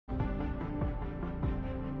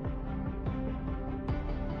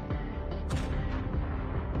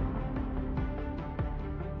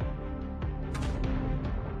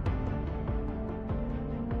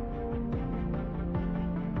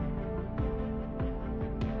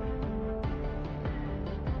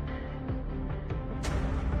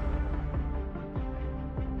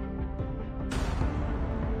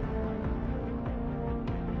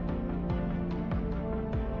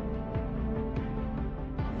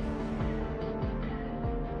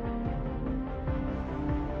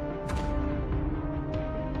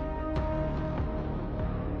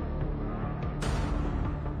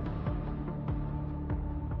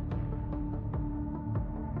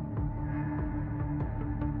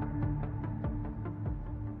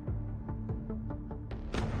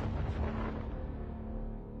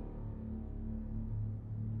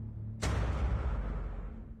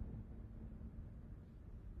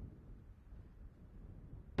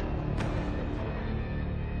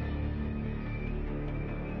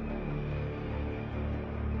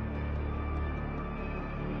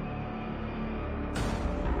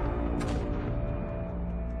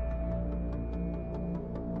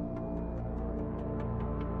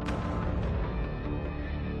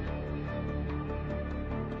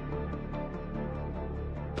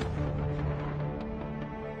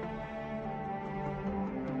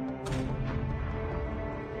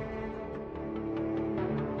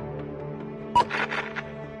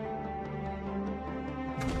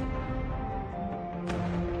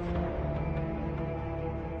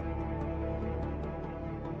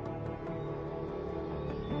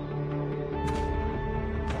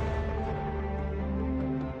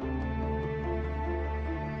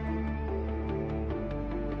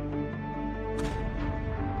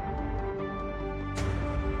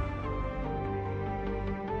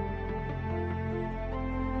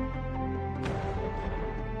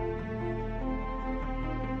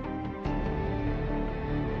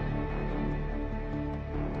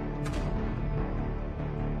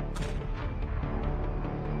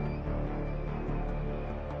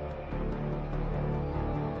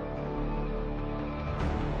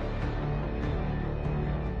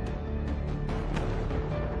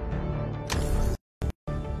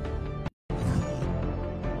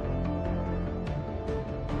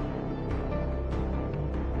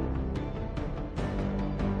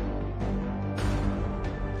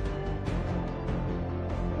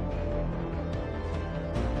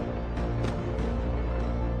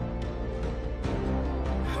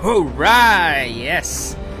Alright!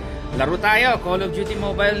 Yes! Laro tayo, Call of Duty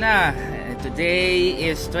Mobile na. Today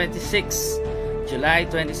is July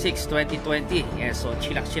 26, 2020. Yes, so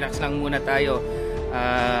chillax lang muna tayo.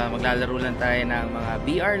 Maglalaro lang tayo ng mga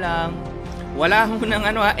BR lang. Wala munang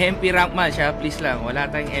MP rank match ha, please lang. Wala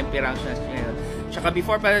tayong MP rank match ngayon. Tsaka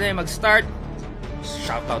before pala tayo mag-start,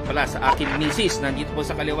 shoutout pala sa aking misis. Nandito po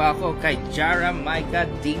sa kaliwa ko kay Chiara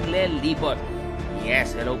Dingle Libot.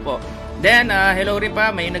 Yes, hello po. Then, hello rin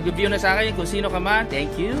pa. May nag-view na sa akin kung sino ka man.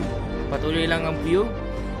 Thank you. Patuloy lang ang view.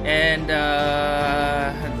 And,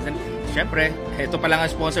 syempre, ito pa lang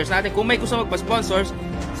ang sponsors natin. Kung may gusto magpa-sponsors,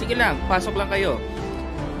 sige lang, pasok lang kayo.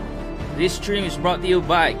 This stream is brought to you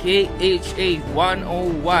by KHA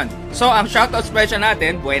 101. So, ang shoutout special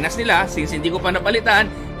natin, buenas nila, since hindi ko pa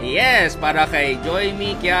napalitan. Yes, para kay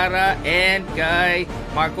Joimi, Chiara, and kay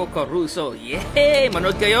Marco Caruso. Yay!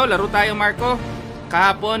 Manood kayo, laro tayo Marco.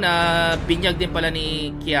 Kahapon, binyag din pala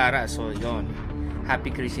ni Chiara. So, yon. Happy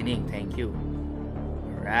christening. Thank you.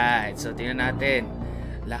 Alright. So, tingnan natin.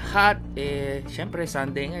 Lahat, syempre,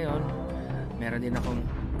 Sunday ngayon. Meron din akong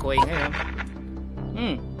koi ngayon.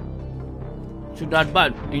 Si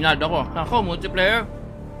Dadbad, inad ako. Ako, multiplayer.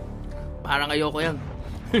 Parang ayoko yan.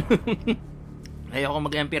 Ayoko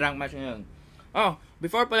mag-MP rank match ngayon. Oh,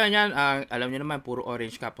 before pala yan, alam niyo naman, puro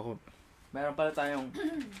orange cap ako. Meron pala tayong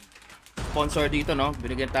sponsor dito, no?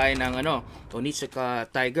 Binigyan tayo ng Onitsuka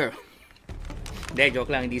Tiger. Hindi, joke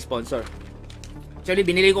lang, hindi sponsor. Actually,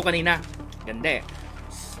 binili ko kanina. Ganda eh.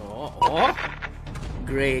 So,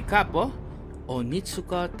 gray cap,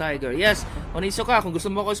 Onitsuka Tiger. Yes, Onitsuka, kung gusto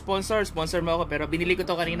mo ako sponsor mo ako. Pero binili ko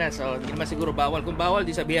to kanina, so hindi naman siguro bawal. Kung bawal,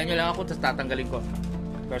 di sabihan nyo lang ako, tapos tatanggalin ko.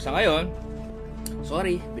 Pero sa ngayon,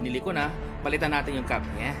 sorry, binili ko na. Palitan natin yung cap.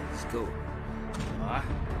 Yeah, let's go.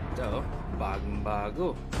 Ito,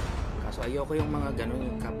 bagong-bago. Kaso ayoko yung mga ganun,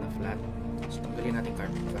 yung cap na flat. So, tanggalin natin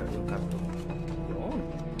yung cap to. Yun.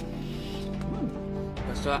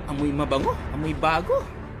 Basta amoy mabango, amoy bago.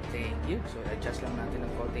 Thank you. So, adjust lang natin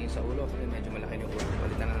ng konti sa ulo kasi medyo malaki yung ulo.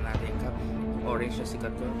 Palitan na natin yung cap. Orange na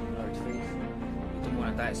sikat ko, large face. Ito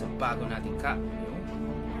muna tayo sa bago nating cap.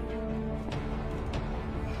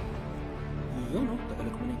 Yun,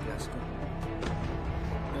 tagalin ko muna yung glass ko.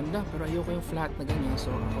 Ganda, pero ayoko yung flat na ganyan.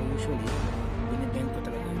 So, ako usually, binibend ko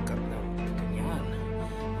talaga yung cap na ganyan.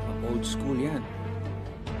 Mga old school yan.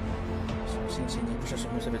 So, since hindi ko siya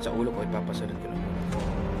sumusunod sa ulo ko, ipapasunod ko lang muna ko.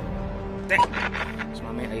 So,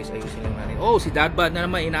 mamaya ayusin lang natin. Oh, si Dadbad na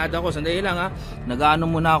naman, inaada ko. Sandali lang ha. Nag-ano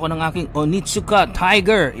muna ako ng aking Onitsuka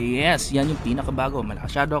Tiger. Yes, yan yung pinakabago.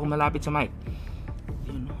 Masyado ako malapit sa mic.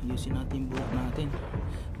 Yun, ayusin natin yung buhok natin.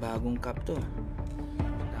 Bagong cap to.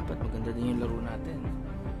 Dapat maganda din yung laro natin.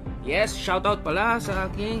 Yes, shoutout pala sa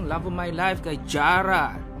aking love of my life kay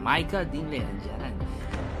Chiara Dingle. Diyan.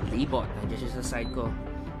 Libot. Nandiyan siya sa side ko.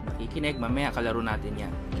 Nakikinig. Mamaya kalaro natin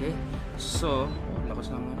yan. Okay? So,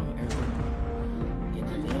 lakas ng aircon. Tingnan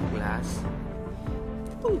natin yung glass.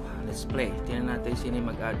 Let's play. Tingnan natin sino yung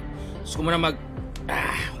mag-add. Gusto ko muna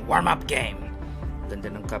warm up game.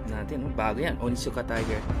 Ganda ng cup natin. Bago yan. Onitsuka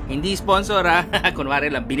Tiger. Hindi sponsor ha.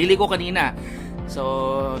 Kunwari lang. Binili ko kanina.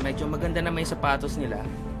 So, medyo maganda naman yung sapatos nila.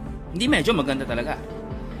 Hindi medyo maganda talaga.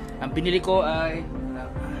 Ang binili ko ay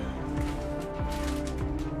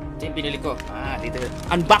ito yung binili ko. Dito.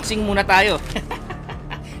 Unboxing muna tayo.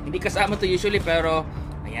 Hindi kasama to usually pero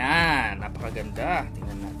ayan. Napakaganda.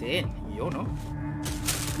 Tingnan natin. Yun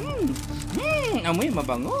amoy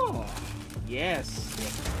mabango. Yes.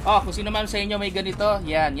 Kung sino man sa inyo may ganito,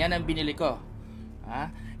 yan ang binili ko.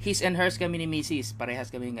 His and hers kami ni Mrs. Parehas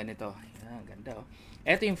kami ng ganito. Yan, ganda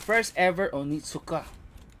Ito yung first ever Onitsuka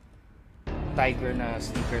Tiger na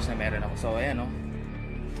sneakers na meron ako. So, ayan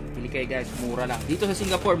pili kayo guys, mura lang. Dito sa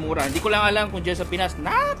Singapore, mura. Hindi ko lang alam kung dyan sa Pinas,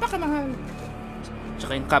 napakamahal.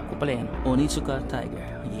 Tsaka yung cap ko pala yan. Onitsuka Tiger.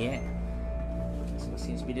 Yeah.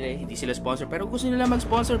 Since binili, hindi sila sponsor pero gusto nila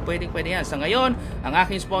mag-sponsor, pwede yan. Sa ngayon, ang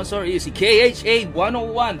aking sponsor is si KHA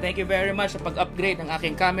 101. Thank you very much sa pag-upgrade ng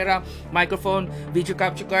aking camera, microphone, video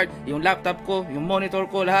capture card, yung laptop ko, yung monitor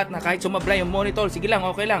ko, lahat na kahit sumablay yung monitor, sige lang,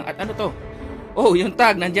 okay lang. At ano to? Yung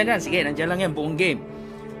tag, nandyan yan. Sige, nandyan lang yan, buong game.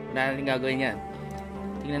 Wala natin gagawin yan.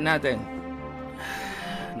 Tingnan natin.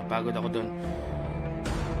 Napagod ako dun.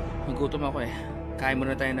 Nagutom ako Kain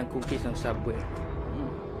muna tayo ng cookies ng Subway.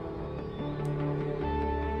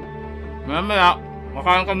 Mamaya,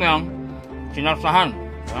 makain kami ang sinarsahan.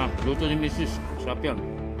 Luto ni Mrs. Sarap yan.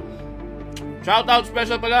 Shoutout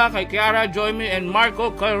special pala kay Chiara, Joimi, and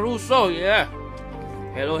Marco Caruso. Yeah.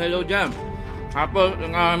 Hello dyan. Tapos,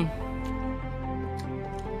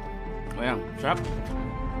 ayan, sarap.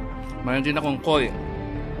 Mayroon din akong koi.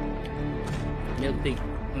 Milk tea.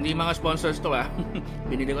 Hindi mga sponsors to ha.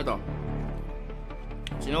 Binili ko to.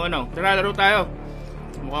 Sino ano? Tara, laro tayo.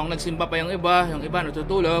 Mukhang nagsimba pa yung iba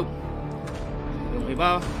natutulog. Yung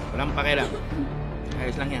iba, walang pakialam.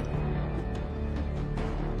 Ayos lang yan.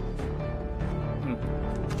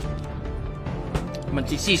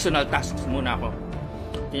 Magsi-seasonal tasks muna ako.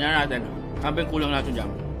 Tingnan natin. Habang kulang natin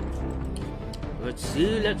dyan. Let's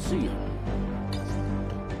see.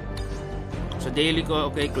 Sa daily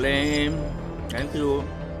ko, okay, claim. Thank you.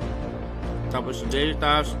 Tapos daily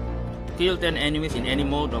task. Kill 10 enemies in any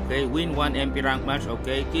mode, okay. Win 1 MP rank match,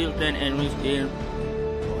 okay. Kill 10 enemies in...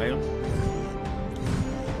 Okay.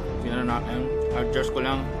 Tingnan natin. Adjust ko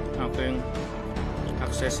lang aking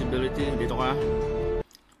accessibility. Dito ka.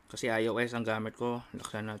 Kasi iOS ang gamit ko.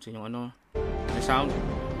 Laksan natin yung ano. May sound.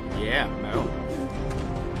 Yeah, meron.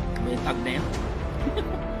 May tag na yan.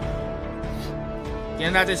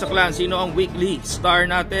 Tingnan natin sa clan. Sino ang weekly star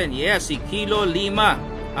natin? Yes, si Kilo Lima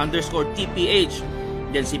 _TPH.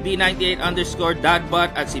 Then si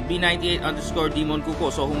B98_Dadbot at si B98_ Demon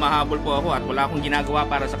Kuko. So humahabol po ako at wala akong ginagawa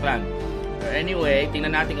para sa clan. But anyway,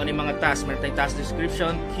 tingnan natin kung ano yung mga tasks. Meron tayong task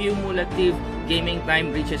description. Cumulative gaming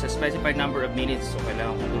time reaches a specified number of minutes. So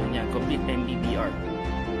kailangan ko doon yan. Complete MBBR.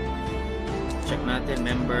 Check natin.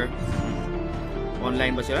 Member.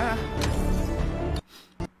 Online ba sila?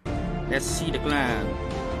 Let's see the clan.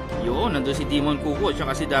 Yun, nandun si Demon Kuko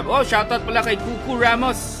at si Dab. Oh, shoutout pala kay Kuku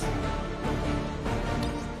Ramos.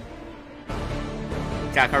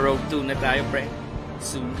 Kaka-road 2 na tayo, pre.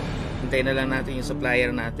 Soon. Hintayin na lang natin yung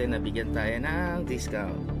supplier natin na bigyan tayo ng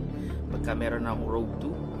discount. Pagka meron na akong road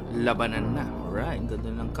 2, labanan na. Alright, ang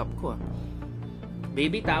ganda ng cup ko.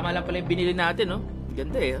 Baby, tama lang pala yung binili natin, no?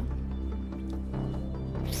 Ganda eh.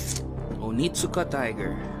 Onitsuka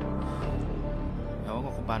Tiger. Ewan ko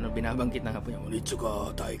kung paano binabangkit na nga po yung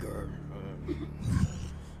Onitsuka Tiger.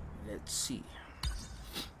 Let's see.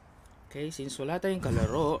 Okay, since wala tayong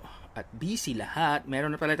kalaro at busy lahat,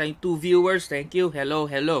 meron na pala tayong 2 viewers. Thank you. Hello.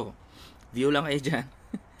 View lang kayo dyan.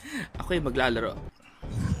 Ako yung maglalaro.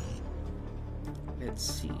 Let's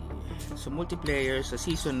see. So multiplayer, sa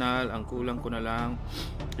seasonal, ang kulang ko na lang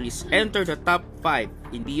is enter the top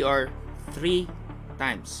 5 in DR 3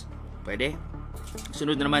 times. Pwede.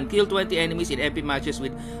 Sunod na naman, kill 20 enemies in MP matches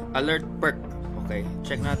with alert perk. Okay,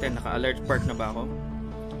 check natin, naka-alert perk na ba ako?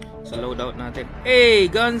 Sa loadout natin. Hey,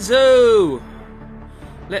 Gonzo!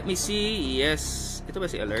 Let me see. Yes. Ito ba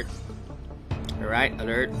si alert? Alright,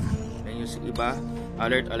 alert. Then yung iba.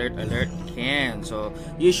 Alert. Can. So,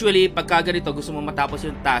 usually, pagka ganito, gusto mo matapos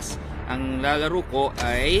yung task, ang lalaro ko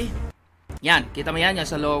ay yan. Kita mo yan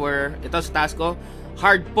sa lower. Ito sa task ko,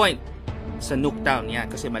 hard point sa Nuketown. Yan.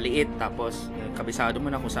 Kasi maliit. Tapos, kabisado mo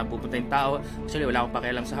na kung saan pupunta yung tao. Actually, wala akong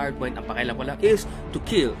pakialam sa hard point. Ang pakialam ko lang is to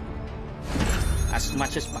kill as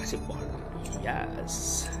much as possible.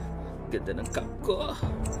 Yes. Ganda ng cup ko.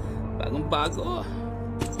 Bagong-bago.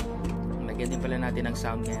 Lagyan din pala natin ng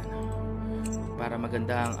sound ngayon para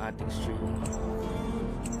maganda ang ating stream.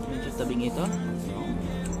 Medyo tabing ito.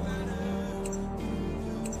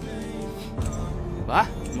 Diba?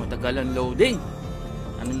 Matagal ang loading.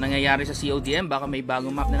 Anong nangyayari sa CODM? Baka may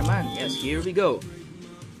bagong map na naman. Yes, here we go.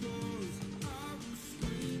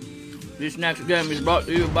 This next game is brought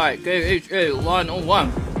to you by KHA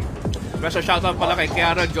 101. Special shoutout pala kay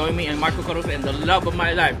Chiara, Joimi, and Marco Caruso and the love of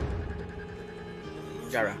my life,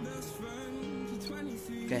 Chiara.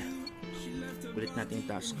 Okay. Ulit natin yung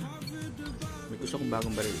task. May gusto kong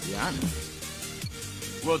bagong baril. Yan.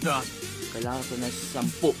 Well done. Kailangan ko na 10.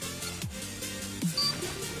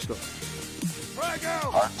 Let's go.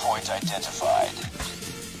 Hard point identified.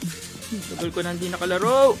 Tagal ko na hindi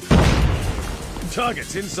nakalaro.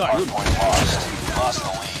 Targets inside. Hard point lost. Lost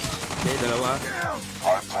the lead. Okay, dalawa.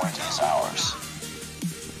 Hard point is ours.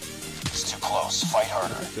 It's too close. Fight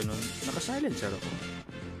harder. Ganun. Naka-silencer ako.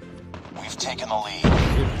 We've taken the lead.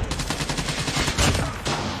 Okay,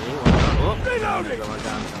 wala. Oh, nagawa-gawa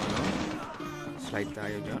sa ano. Slide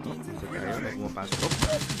tayo dyan. Oh, dito tayo. May pumapasok.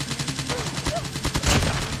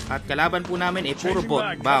 At kalaban po namin ay puro bot,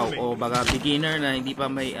 bow, o baga beginner na hindi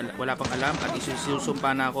pa wala pang alam at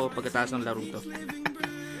isusumpa na ako pagkatapos ng laro to.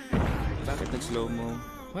 Bakit nag-slow mo?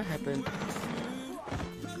 What happened?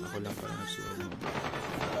 Ako lang pala nag-slow mo.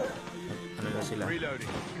 Ano na sila?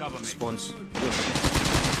 Response.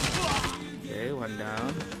 Okay, one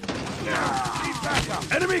down.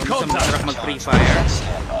 Enemy Kung contact. masarap mag-free fire.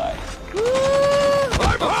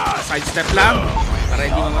 Side step lang para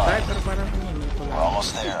hindi mamatay, pero parang we're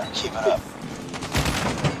almost there. Keep it up.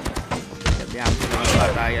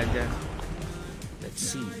 Let's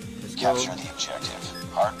see. Let's go. Capture the objective.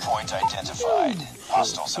 Hard point identified.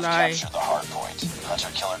 Hostiles have captured the hard point.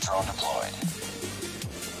 Hunter-killer drone deployed.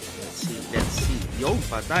 Let's see. Yo,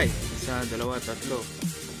 patay. Isa, dalawa, tatlo.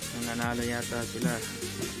 Nananalo yata sila.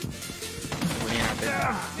 Kunin natin.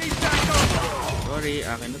 Sorry,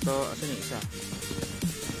 akin na to. Asan yung isa?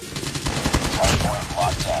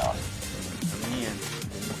 Ano yan?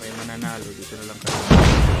 Hindi mo kayo mananalo. Dito na lang kayo.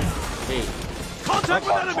 Okay. Contact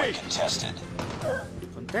with enemy! Contested.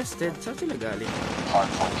 Contested? Saan sila galing?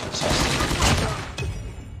 Hardpoint contested.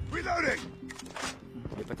 Reloading!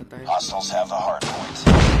 Lipat na tayo. Hostiles have the hardpoint.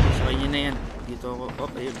 Sa kanya na yan. Dito ako. Oh,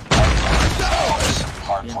 ayun.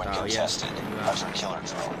 Hardpoint contested. Hunter killer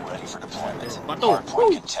drone ready for deployment. Bato!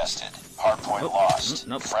 Hardpoint contested. Hardpoint Nope. lost.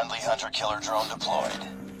 Nope. Friendly hunter killer drone deployed.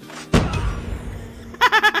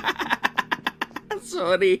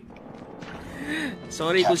 Sorry.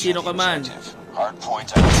 Sorry kung sino ka man.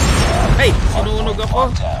 Hardpoint. Hey! Sinuunog ako!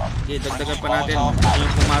 Okay, dagdagan pa natin.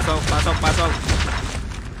 Yung pumasok. Pasok.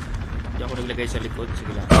 Hindi ako naglagay sa likod.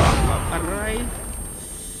 Sige lang. Aray!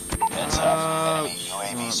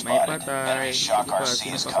 May patay.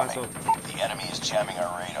 Sino papasok? The enemy is jamming our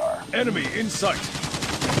radar. Enemy in sight!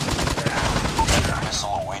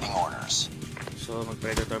 Missile awaiting orders. So,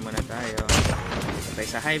 mag-predator muna tayo. Patay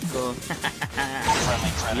sa hive ko.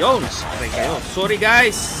 Friendly predator Yun! missile Aray kayo. inbound. Sorry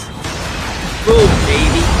guys! Boom,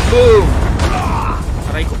 baby! Boom!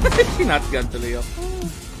 Aray ko. Sinatgun tuloy ako.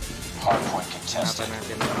 Hardpoint contested.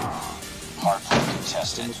 Hanapan natin. Hardpoint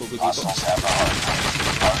contested. Sumusugo dito. Hostiles have the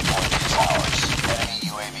hardpoint. Hardpoint is ours. Enemy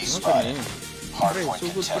UAV spotted. Hardpoint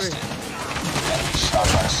Sugod, pre. contested. Enemy shock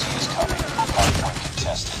RC is coming. Hardpoint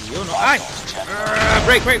contested. Yun, oh. Ay!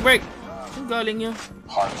 Break! Ang galing yun.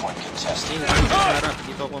 Hardpoint contested. Sarap.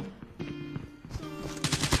 Dito ako.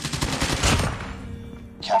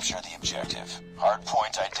 Capture the objective.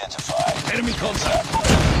 Hardpoint identified. Enemy contact!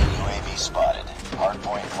 UAV spotted.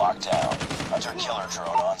 Hardpoint locked down. Hunter killer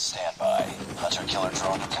drone on standby. Hunter killer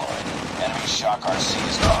drone deployed. Enemy shock RC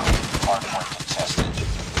is coming. Hardpoint contested.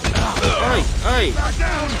 Ay! Back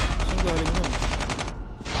down! Ang galing yun.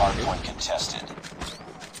 Hardpoint contested.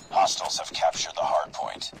 Hostiles have captured the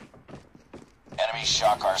hardpoint. Enemy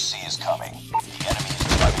shock RC is coming. The enemy is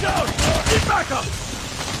driving Down! the radar. Get back up!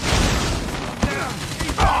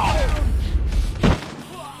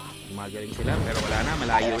 Magaling sila pero wala na.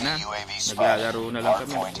 Malayo na. Enemy UAV Naglalaro spotted. na lang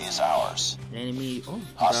kami. Hardpoint is ours. Enemy. Oh,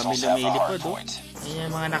 dami Hostiles have the lumilipad oh. hardpoint. Yan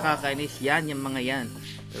yung mga nakakainis. Yan yung mga yan.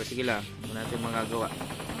 Pero sige lang. Muna natin magagawa. Yan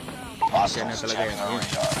na Hostiles talaga yan. jamming our Ayan.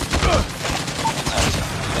 radar.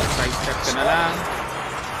 Side step ka na lang.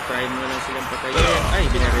 Try mo lang silang patayin. Ay,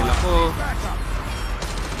 binaril ako.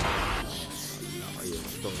 Ayun,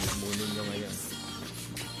 ito. Munin nyo ngayon.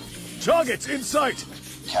 Targets in sight!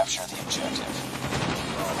 Capture the objective.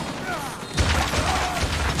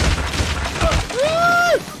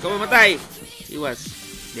 Ikaw mamatay! Iwas.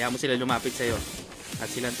 Diyan mo sila lumapit sa'yo. At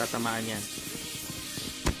silang tatamaan yan.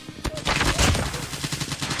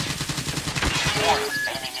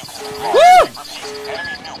 Woo!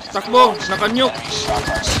 Takbo! Nakanyok!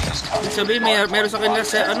 Ibig sabihin, meron sa kanila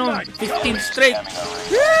sa 15 straight.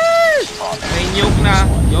 May nyok na.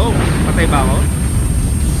 Yo, patay ba ako?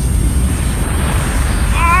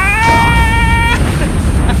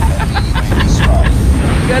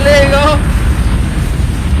 Galing oh!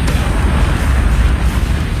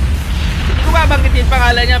 Hindi ko babanggitin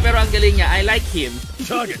pangalan niya pero ang galing niya. I like him.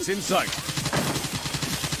 Targets in sight!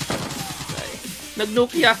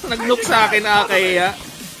 Nag-nuke sa akin kaya.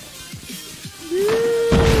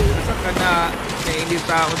 Saka na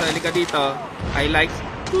nainita ako sa halika dito. I like.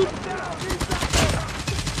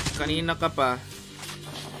 Kanina ka pa.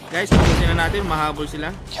 Guys, tapusin na natin. Mahabol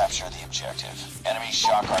sila. Capture the objective. Enemy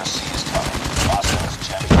shock RC is coming. Hostiles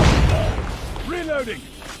jamming our radar. Reloading!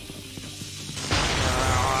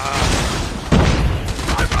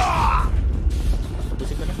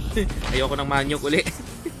 Tapusin ko na. Ayoko ng manyok uli.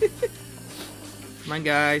 Come on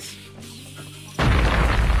guys.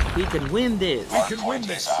 We can win this. Hardpoint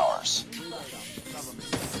is ours.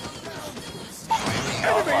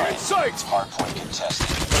 Enemy in sight! Hardpoint contested.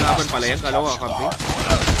 Laban pala yan. Kala ko kakampi.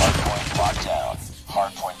 Hardpoint locked down.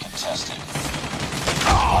 Hardpoint contested.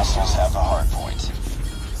 Hostiles have the hardpoint.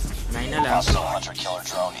 9 na lang. Hostile hunter killer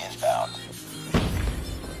drone inbound.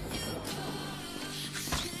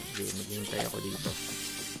 Hindi, maghihintay ako dito.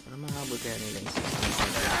 Para mahabol kaya nila yung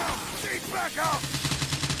Take back up!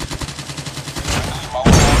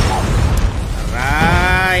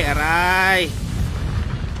 Aray!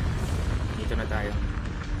 Dito na tayo.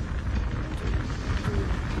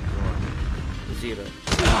 0.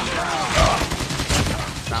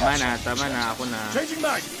 Tama na. Ako na. Changing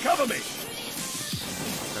mag! Cover me!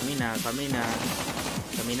 Kami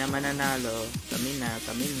na mananalo. Kami na.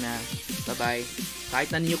 Bye-bye. Kahit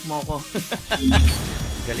na-nuke mo ako.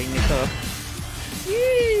 Galing nito.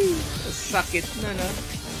 Yee! Sakit na, no?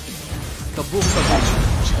 Kaboom, kaboom.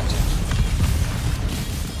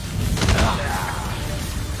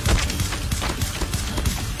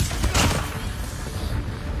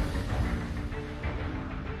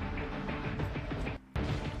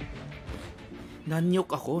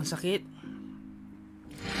 NaNUKE ako, sakit.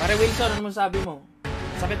 Pare Wilson, ano sabi mo?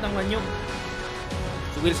 Sakit ng NaNUKE.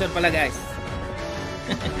 Si Wilson pala, guys.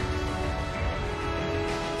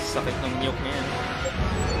 Sakit ng NaNUKE niya yan.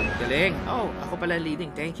 Galing. Oh, ako pala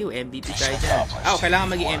leading. Thank you. MVP tayo dyan. Oh,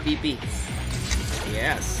 kailangan maging MVP.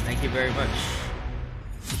 Yes, thank you very much.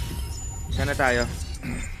 Sana tayo.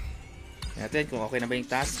 Natin kung okay na ba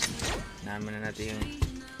yung task. Naman na natin yung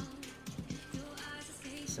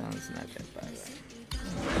sounds natin para.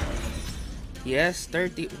 Yes,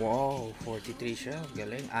 30. Wow, 43 siya.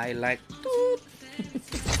 Galing. I like toot.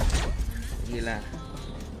 Gila.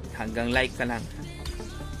 Hanggang like ka lang.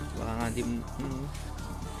 Baka nga di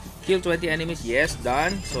kill 20 enemies. Yes,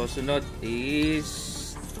 done. So, sunod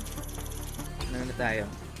is ano na tayo?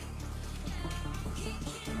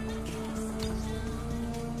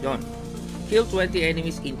 Yun. Kill 20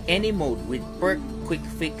 enemies in any mode with perk quick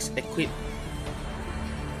fix equip.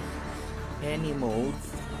 Any mode.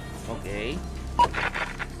 Okay.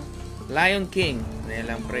 Lion King. Ano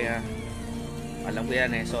lang pre ha. Alam ko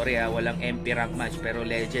yan eh. Sorry ha. Walang MP rank match. Pero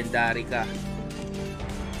legendary ka.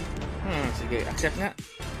 Sige. Accept nga.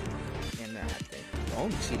 Yan natin. Oh,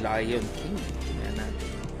 si Lion King. Yan natin.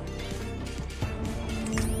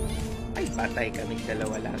 Ay, patay kaming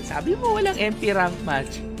dalawa lang. Sabi mo walang MP rank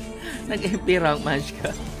match. Nag-MP rank match ka.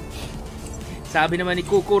 Sabi naman ni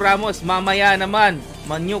Kuku Ramos, mamaya naman,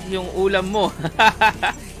 manyuk yung ulam mo.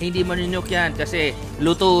 Hindi manyuk yan kasi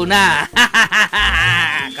luto na.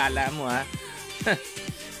 Kala mo ha.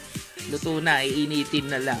 Luto na, iinitin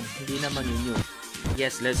na lang. Hindi na manyuk.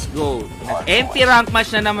 Yes, let's go. Nag-MP rank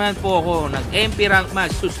match na naman po ako. Nag-MP rank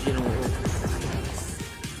match. Sus, ginoo.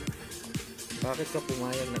 Bakit ka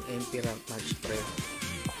pumayag ng MP rank match, pre?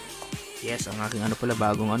 Yes, ang aking ano pala,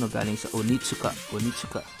 bagong ano, galing sa Onitsuka.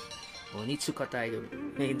 Onitsuka tayo.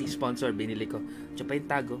 Hindi sponsor, binili ko. Tsaka pa yung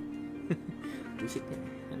tago. Tusit niya.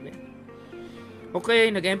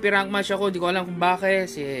 Okay, nag-MP rank match ako. Hindi ko alam kung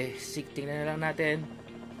bakit. Tingnan na lang natin.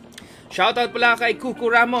 Shoutout pala kay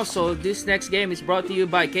Kuku Ramos. So, this next game is brought to you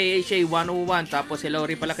by KHA 101. Tapos, hello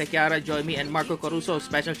rin pala kay Chiara, Joimi, and Marco Caruso.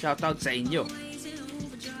 Special shoutout sa inyo.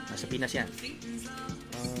 Nasa Pinas yan.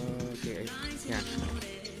 Okay. Yan.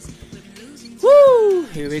 Woo!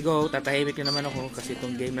 Here we go. Tatahimik na naman ako kasi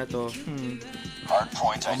itong game na to.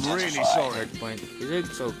 Hardpoint I'm really sorry. Hardpoint.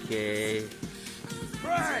 It's okay.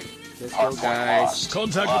 Frag! Let's go, guys.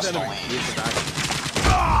 Contact with enemy.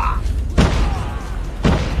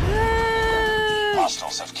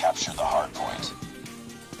 Hostiles have captured the hardpoint.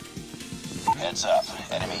 Heads up.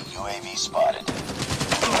 Enemy UAV spotted.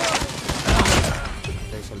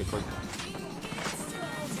 Tayo sa likod.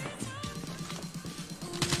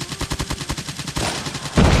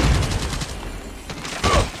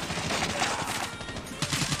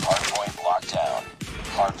 Hardpoint locked down.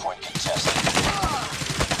 Hardpoint contested.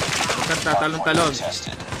 Huwag tatalon-talon.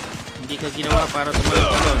 Hindi ka ginawa para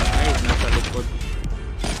tumalon-talon. Ay, nasa likod.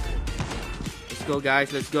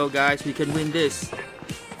 Let's go guys. We can win this.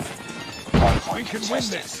 Hardpoint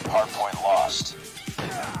contested. Hardpoint lost.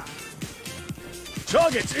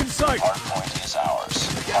 Targets in sight. Hardpoint is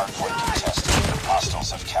ours. Hardpoint contested.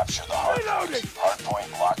 Hostiles have captured the hardpoint.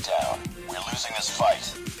 Hardpoint locked down. We're losing this fight.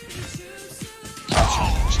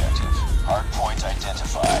 Capture the objective. Hardpoint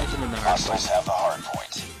identified. Hostiles have the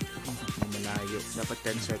hardpoint. Malayo. Dapat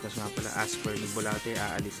 10 seconds nga pala. As per ni Bulate,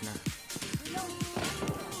 aalis na.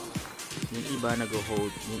 Yung iba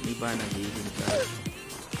nag-hold. Yung iba nag-hihintay.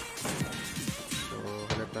 So,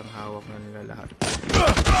 halatang hawak na nila lahat.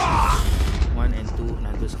 1 and 2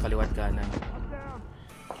 nandun sa kaliwat kanan.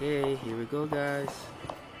 Okay, here we go guys.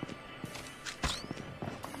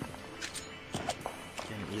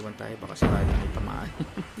 Yan, iwan tayo baka sakali may tamaan.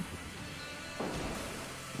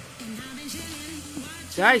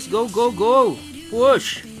 Guys, go!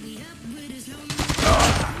 Push!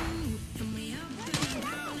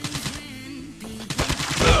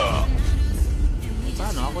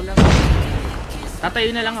 Paano? Ako lang.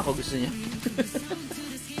 Tatayo na lang ako, gusto niya.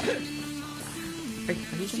 Ay,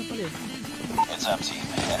 nandito na pala eh. Heads up team,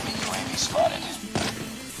 enemy UAV spotted.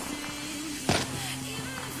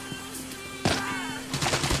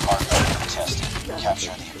 Hardpoint contested.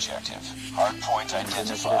 Capture the objective. Hardpoint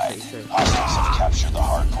identified. Hostiles have captured the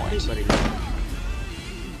hardpoint.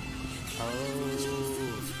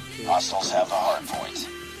 Oh. Hostiles have the hardpoint.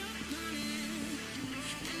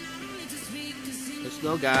 Let's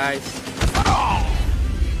go, guys.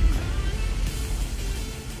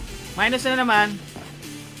 Minus na naman.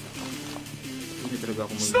 Hindi talaga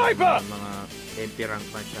ako mag mga MP rank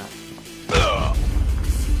pa siya.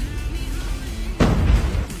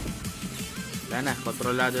 Wala na,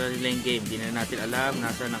 kontrolado na nila yung game. Hindi na natin alam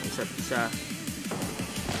nasa ng isa't isa.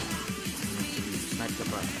 Snipe ka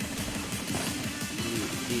pa.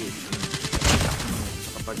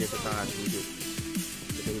 Saka pa dyan sa taas.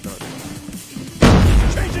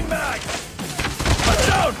 Changing mag!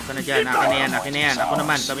 Aka na dyan, akin na yan. Ako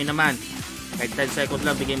naman, kami naman. Kahit 10 seconds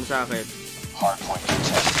lang, bigay mo sa akin. Hardpoint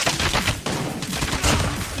contested.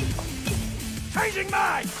 Changing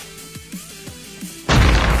mag!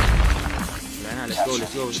 Wala na, let's go.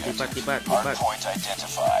 Tipat. Hardpoint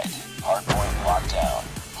identified. Hardpoint locked down.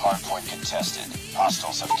 Hardpoint contested.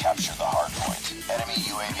 Hostiles have captured the hardpoint. Enemy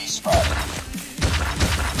UAV spotted.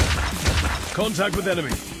 Contact with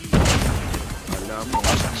enemy. Wala mo.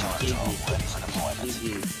 Hunter-killer drone ready for deployment.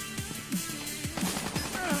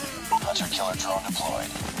 Hunter-killer drone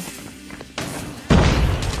deployed.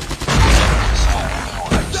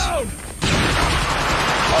 Down!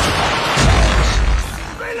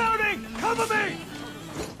 Reloading! Cover me!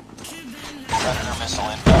 Predator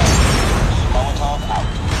missile inbound. Molotov out.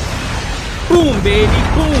 Boom, baby!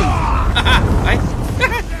 Boom! Ay!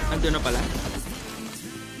 Andun na pala.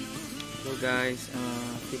 So guys,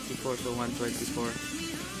 54 to 124.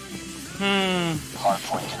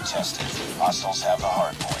 Hardpoint contested. Hostiles have the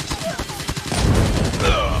hardpoint.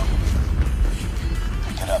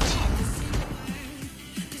 Pick it up, team.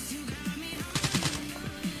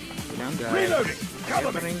 Ilang guys. Reloading! Cover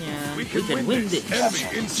Kaya pa me! rin yan. We can win this.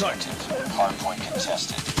 Enemy in sight. Hardpoint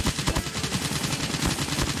contested.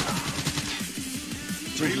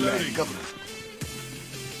 Reloading.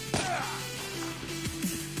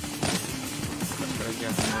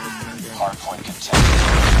 Hardpoint contested.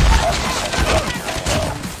 Hostiles have the AO.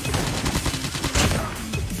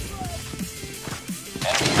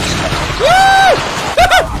 Enemy is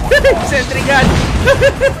Sentry gun!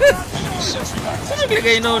 sentry gun. Ano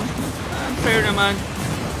naglagay nun? Unfair naman.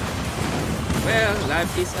 Well,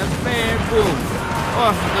 life is unfair. Boom!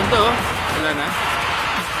 Oh, ganito oh. Wala na.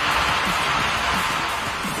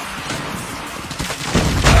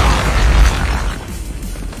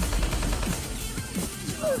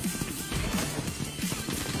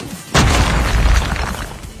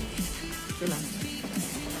 Ito lang.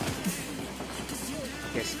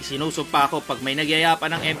 Yes, sinusumpa ako pag may nagyaya pa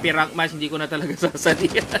ng MP rank match, hindi ko na talaga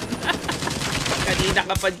sasalihan. Kanina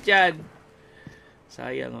ka pa dyan.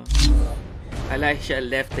 Sayang oh. Alicia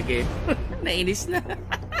left the game. Nainis na.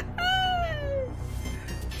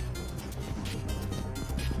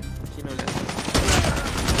 Sino lang?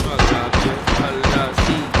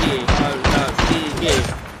 Sige.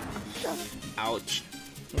 Ouch.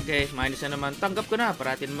 Okay, minus na naman. Tanggap ko na.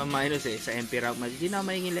 Parati naman minus eh. Sa MP rank match. Hindi na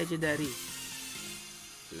maingin legendary.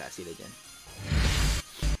 Wala sila dyan.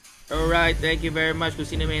 Alright, thank you very much kung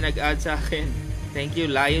sino may nag-add sa akin. Thank you,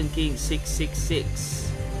 Lion King 666.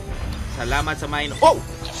 Salamat sa minus. Oh!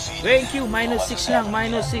 Thank you, minus 6 lang.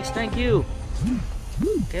 Minus 6, thank you.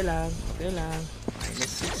 Okay lang.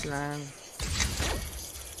 Minus 6 lang.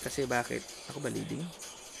 Kasi bakit? Ako ba leading?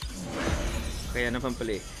 Kaya naman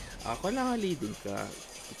pala eh. Ako lang ang leading ka.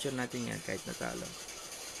 Picture natin yan kahit natalo.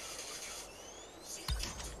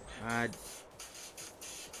 Add.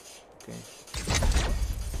 Okay.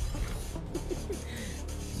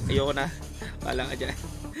 Ayoko na. Wala ka dyan.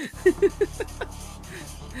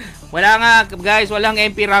 Wala nga guys. Walang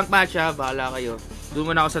MP rank match ha. Bahala kayo.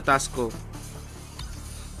 Doon muna ako sa task ko.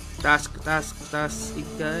 Task.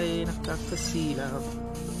 Ikay nakakasilaw.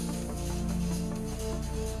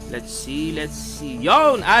 Let's see.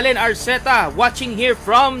 Yon! Allen Arceta. Watching here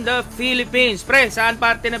from the Philippines. Pre, saan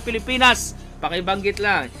parte ng Pilipinas? Pakibanggit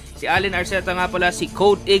lang. Si Allen Arceta nga pala si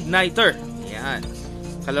Code Igniter. Yan.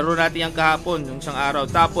 Kalaro natin yung kahapon, yung isang araw.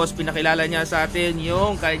 Tapos pinakilala niya sa atin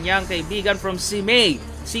yung kanyang kaibigan from Simei,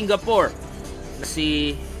 Singapore.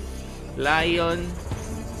 Si Lion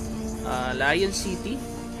City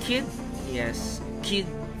Kid. Yes, Kid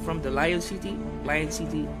from the Lion City,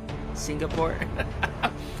 Singapore.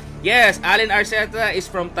 Yes, Allen Arceta is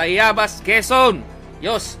from Tayabas, Quezon.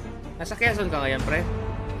 Yos, nasa Quezon ka ngayon, pre?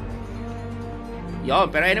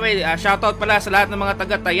 Yon, pero anyway, shoutout pala sa lahat ng mga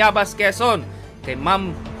taga Tayabas, Quezon. Kay Ma'am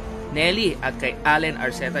Nelly at kay Allen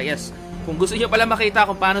Arceta. Yes, kung gusto nyo pala makita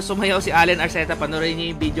kung paano sumayaw si Allen Arceta, panoorin nyo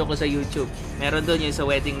yung video ko sa YouTube. Meron doon yung sa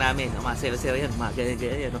wedding namin. Masaya-saya yan,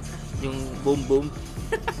 ganyan, no? Yung boom boom.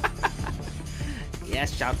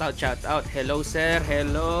 Yes, shoutout. Hello sir,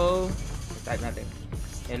 hello. Type natin.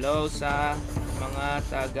 Hello sa mga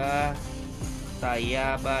taga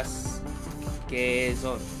Tayabas,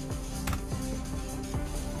 Quezon.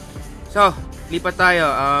 So, lipat tayo.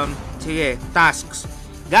 Sige, tasks.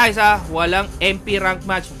 Guys walang MP rank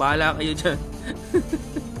match. Bahala kayo dyan.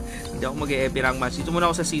 Hindi ako mag-MP rank match. Dito muna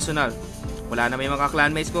ako sa seasonal. Wala na may mga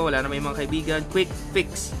clanmates ko. Wala na may mga kaibigan. Quick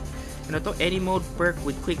fix. Ano to? Any mode perk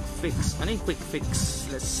with quick fix. Ano yung quick fix?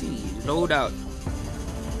 Let's see. Loadout.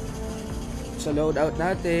 Sa loadout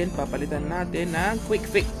natin, papalitan natin ng quick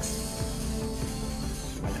fix.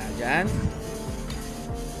 Wala dyan.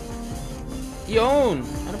 Yun!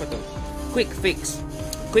 Ano ba to? Quick fix.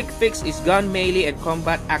 Quick fix is gun, melee, and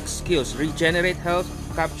combat axe skills. Regenerate health,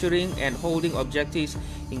 capturing and holding objectives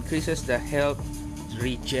increases the health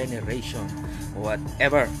regeneration.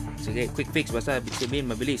 Whatever. Sige, quick fix. Basta sabihin,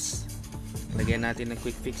 mabilis. Lagyan natin ng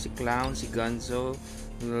quick fix si Clown, si Gunzo.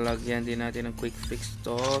 Lagyan din natin ng quick fix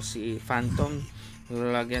to si Phantom.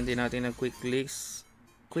 Lagyan din natin ng quick fix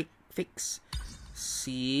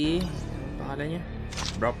si pangalan niya?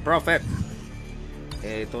 Prophet.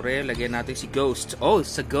 Ito rin, lagyan natin si Ghost. Oh,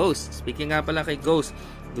 sa Ghost. Speaking nga pala kay Ghost,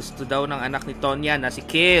 gusto daw ng anak ni Tonya na si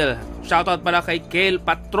Kale. Shoutout pala kay Kale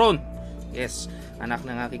Patron. Yes, anak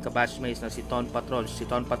ng aking kabatchmates na si Ton Patron. Si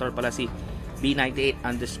Ton Patron pala si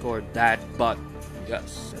B98_dadbot.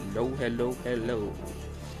 Yes, hello.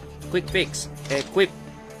 Quick fix, equip.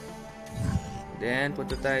 Then,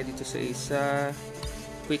 punta tayo dito sa isa.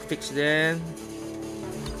 Quick fix din.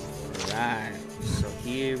 Alright, so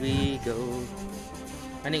here we go.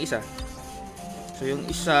 Ano yung isa? So yung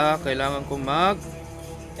isa, kailangan ko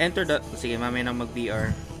enter the... Sige, mamaya nang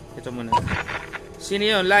mag-VR. Ito muna. Sino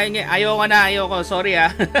yun? Lying eh. Ayoko. Sorry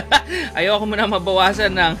ayoko muna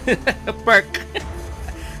mabawasan ng perk.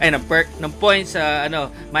 Ay, ng perk. Ng points sa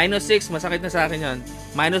 -6. Masakit na sa akin yun.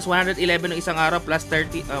 -111 ng isang araw plus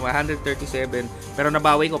 137. Pero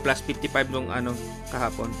nabawi ko plus 55 nung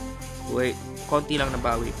kahapon. Wait, konti lang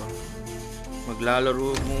nabawi ko.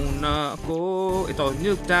 Maglalaro muna ako. Ito,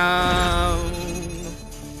 Nuketown.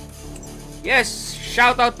 Yes!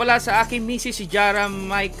 Shoutout pala sa aking misis si Chiara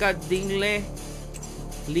Maika Dingle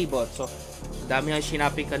Libot. So, dami nga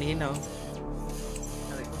sinaping kanina.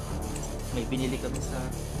 May binili kami sa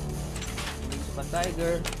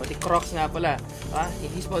Tiger. Pati Crocs nga pala.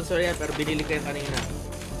 Hindi sponsor yan pero binili ko yan kanina.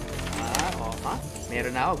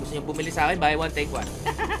 Meron na ako. Gusto nyo bumili sa akin? Buy one, take one.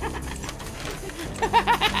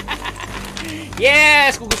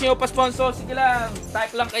 Yes! Kung gusto nyo pa-sponsor, sige lang.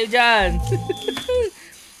 Type lang kayo dyan.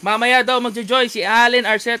 Mamaya daw magjo-join si Allen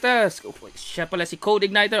Arcetas. Siya pala si Code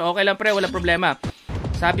Igniter. Okay lang pre, wala problema.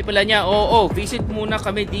 Sabi pala niya, visit muna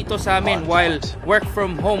kami dito sa amin while work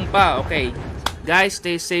from home pa. Okay. Guys,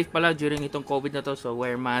 stay safe pala during itong COVID na to. So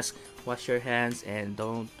wear mask, wash your hands, and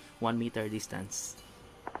don't 1 meter distance.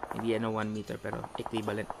 Hindi 1 meter pero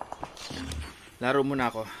equivalent. Laro muna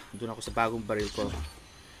ako. Doon ako sa bagong baril ko.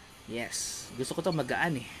 Yes. Gusto ko to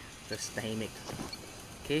magaan eh. Tapos tahimik.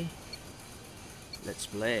 Okay. Let's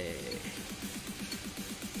play.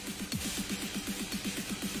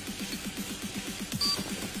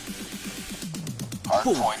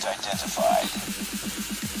 Hardpoint identified.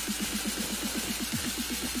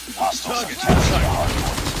 Hostiles have captured the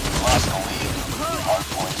hardpoint. Lost the lead.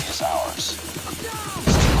 Hardpoint is ours.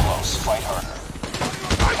 It's too close. Fight harder.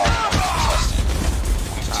 Hardpoint contested.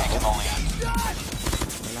 We've taken the lead.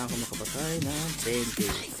 Kailangan ko makapatay ng 10k.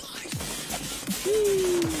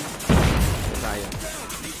 Tayo.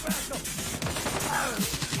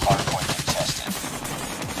 Hardpoint contested.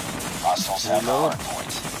 Hostiles have the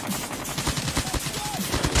hardpoint.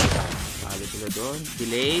 Palo sila doon.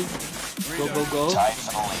 Delay. Go. Tied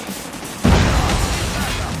for the lead.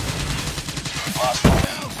 Lost the lead.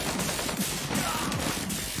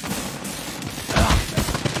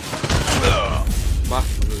 Bah,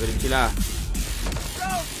 magagaling sila.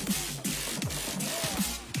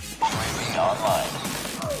 UAV online.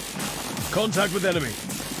 Contact with enemy.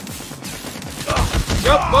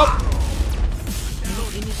 Yup! We're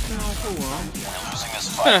losing this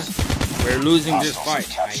fight. We're losing this Hostiles fight.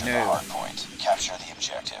 have I captured the know. hardpoint. Capture the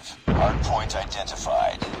objective. Hardpoint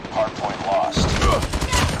identified. Hardpoint lost. 1,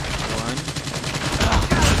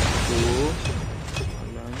 2.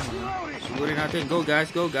 Sigurin natin. Go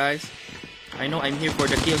guys. I know I'm here for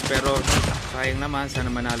the kills pero sayang naman.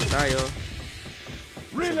 Sana manalo tayo.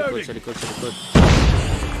 Sa likod.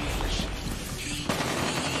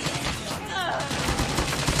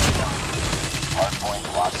 Hardpoint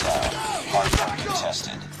locked down. Hardpoint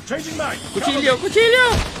contested. Changing mag. Kuchilyo!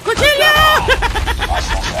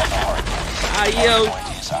 Hostiles have the hardpoint. Ayaw!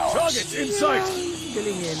 Hardpoint is ours. Targets in sight.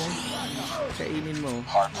 Galing yan Kainin mo.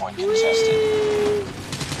 Hardpoint contested.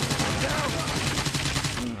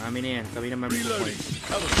 Amin na yan. Kami naman may points.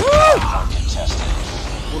 Contested.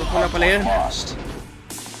 Puro pula pala yun. Lost.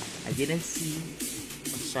 I didn't see.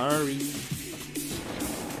 I'm sorry.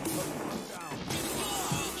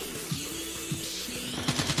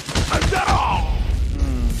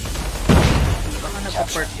 Baka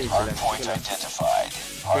nagpa-birthday sila. Hardpoint identified.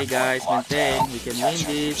 Hey guys, maintain. We can win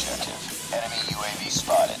this. Enemy UAV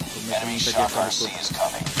spotted. Enemy shock RC is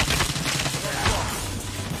coming.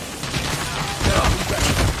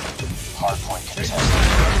 Hardpoint contested.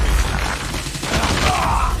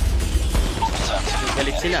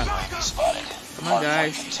 Galit sila. UAV spotted. Come on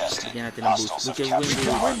guys. Contested. Bigyan natin ng boost. Hostiles We have can win captured this.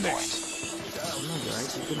 the hardpoint. Come on guys,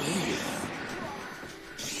 we can win this.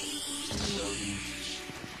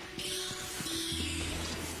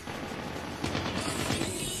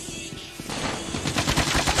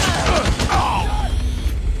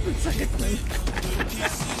 Sakit na yun.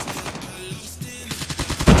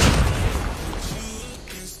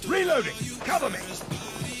 Reloading! Cover me!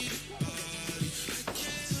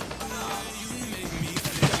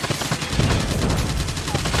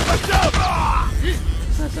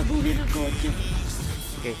 Sasabuhin ang kotse.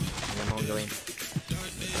 Okay, alam mo kong gawin.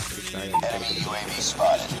 Enemy UAV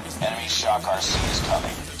spotted. Enemy shock RC is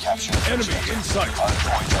coming. Capture the Enemy in sight!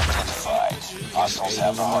 hardpoint identified. Hostiles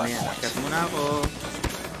have the Muna yan. hardpoint. Akyat muna ako.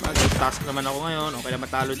 Mag-task naman ako ngayon. Okay lang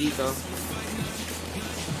matalo dito.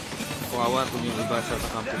 Kawawa kung yung iba sa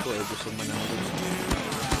kakampi ko eh gusto manalo.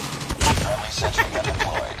 Friendly sentry gun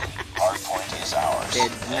deployed. Hardpoint is ours.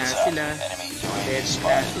 Dead na Heads up. sila. Enemy UAV Dead na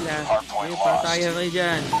spotted. sila. Hardpoint Eh, para lost. tayo kayo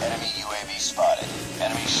dyan. Enemy UAV spotted.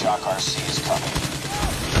 Enemy shock RC is coming.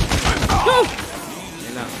 Woo!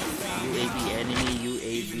 Yan lang. UAV, enemy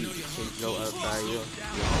UAV. Blow out tayo.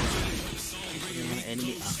 Yung mga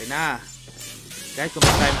enemy. Okay na. Guys, kung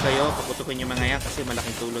time kayo, paputukin yung mga yan kasi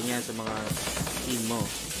malaking tulong yan sa mga team mo.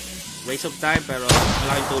 Waste of time pero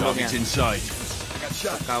malaking tulong yan. Target's in sight.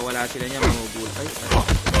 Pagka wala sila niya, mamubul. Ay,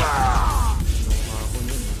 Nuha ko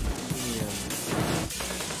yun. Ano yan?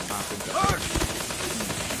 Pakid ka.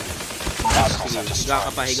 Hostiles have Higa ka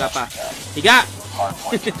destroyed pa, the higa pa. sentry gun. Higa!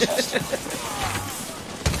 Hardpoint contested.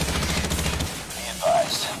 Be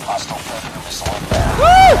advised. Hostile predator missile inbound.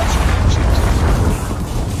 Woo!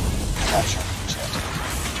 Capture the objective.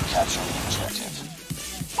 Capture the objective.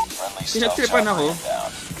 Friendly stealth Pinagtripan chopper ako.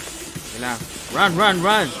 inbound. Kailang. Run, run,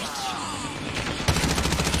 run!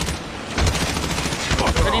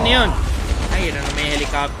 Kanina yun? Ay, yun na may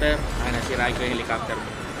helicopter. Ah, nasirain ko yung helicopter mo.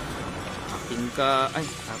 Aking ka... Ay,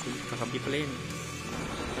 kakampi pala yun.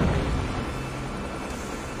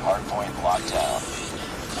 Hardpoint locked down.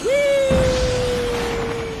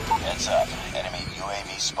 Heads up. Enemy UAV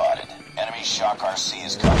spotted. Enemy shock RC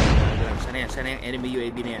is coming. Sana yung enemy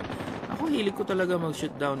UAV na yan. Ako hilig ko talaga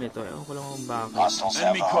mag-shoot down nito. Ewan ko lang kung bakit. Hostiles have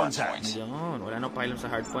Enemy the contact. hardpoint. Ayun, wala nang pakialam sa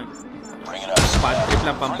hardpoint. Bring it up. Bad trip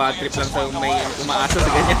lang, pang bad trip lang sa may umaasa sa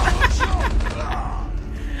ganyan.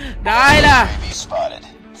 Dahil UAV spotted.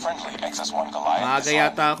 Friendly XS-1 Goliath. maaga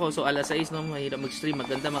yata ako. So alas 6 no, mahirap mag-stream.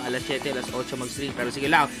 Maganda mga alas 7, alas 8 mag-stream. Pero sige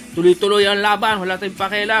lang, tuloy-tuloy ang laban. Wala tayong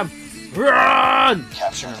pakialam. Run!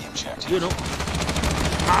 Capture the objective. Yun o.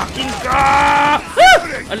 Akin ka!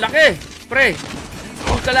 Ang laki! Pre!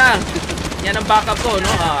 Huwag ka lang. Yan ang backup ko, no?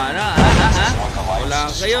 Ha? Wala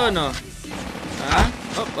kayo, no? Ha?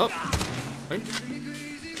 Op. Ay?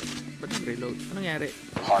 Ba't nag-reload? Anong nangyari?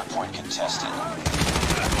 Hardpoint contested.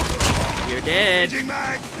 You're dead. Changing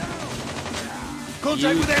mag! You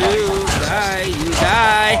Contact with enemy! too. Die. You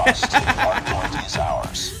die. Hardpoint is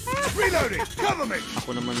ours. Reloading! Cover me! Ako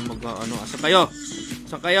naman mag-ano. Saan kayo?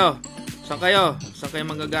 Saan kayo? Saan kayo? Saan kayo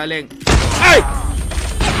manggagaling? Ay!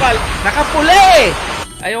 Kapal! Nakapula eh!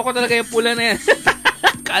 Ayoko talaga yung pula na yan.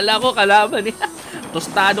 Kala ko kalaban eh.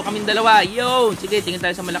 Tostado kaming dalawa. Yo! Sige, tingin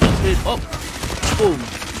tayo sa malaking screen. Oh! Boom!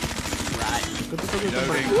 Right. Ganito tayo ito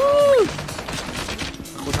ba? Woo!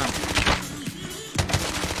 Ako na.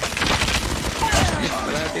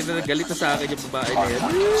 Parating na galit na sa akin yung babae na yan.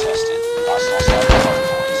 Contested. Hostiles have the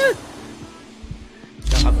hardpoint.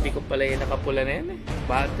 Kakampi ko pala yung nakapula na yan eh.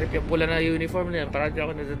 Bad trip yung pula na uniform na yan. Parang di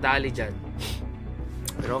ako nadadali dyan.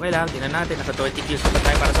 Pero okay lang, tingnan natin. Naka 20 kills na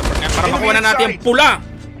tayo para sa Fortnite. Para makuha na natin yung pula!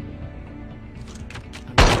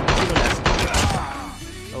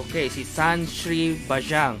 Okay, si Tanshri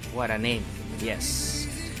Bajang. What a name. Yes.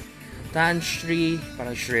 Tanshri,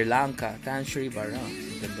 parang Sri Lanka. Tanshri Bajang.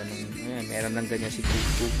 Ganda ng, ayan, meron ng ganyan si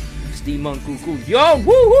Kuku. Steamon Kuku. Yo!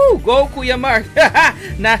 Woohoo! Go Kuya Mark!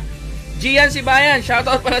 Na, Gian si Bayan,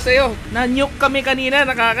 shoutout pala sa'yo. Na-nuke kami kanina,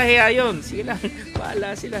 nakakahiya yun. Sige lang,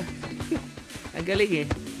 bahala sila. Ang galing eh.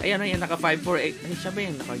 Ayan, ayan, naka 548. Ay, siya ba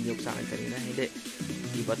yung naka-nuke sa akin kanina? Hindi.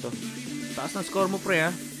 Di ba to? Taas na score mo, pre,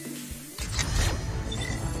 ha?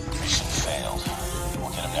 failed.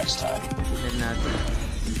 We'll get him next time. Tignan natin.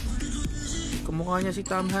 Kumukha niya si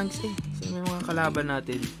Tom Hanks eh. Sino yung mga kalaban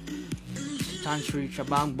natin? Chancery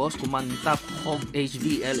Chabang, Boss Kumantap, Hog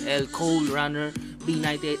HVLL, Cold Runner,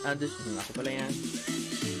 B98 others. Ako pala yan.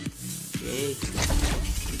 Okay.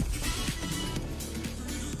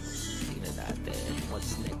 Tignan natin.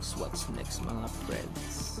 What's next mga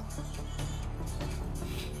friends?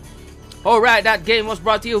 Alright, that game was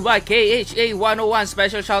brought to you by KHA 101.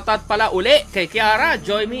 Special shoutout pala uli kay Chiara,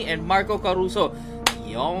 Joimi, and Marco Caruso.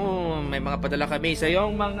 Yung may mga padala kami sa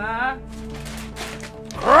yung mga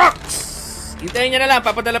rocks. Hintayin nyo na lang,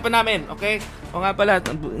 papadala pa namin, okay? O nga pala,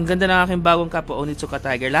 ang ganda ng aking bagong kapo, Onitsuka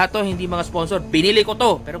Tiger. Lahat to, hindi mga sponsor, binili ko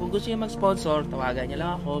to. Pero kung gusto nyo mag-sponsor, tawagan nyo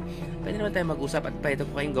lang ako. Pwede naman tayo mag-usap at pwede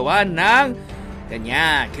ko kayong gawa ng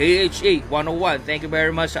ganyan. KHA 101. Thank you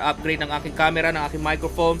very much sa upgrade ng aking camera, ng aking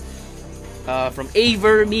microphone from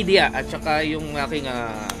Aver Media. At saka yung aking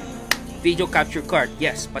video capture card.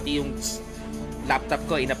 Yes, pati yung laptop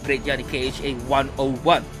ko, in-upgrade yan ni KHA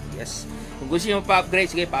 101. Yes. Kung gusto nyo pa-upgrade,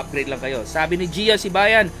 sige, pa-upgrade lang kayo. Sabi ni Gia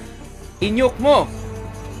Sibayan, in-nuke mo.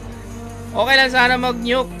 Okay lang sana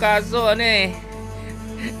mag-nuke, kaso ano eh,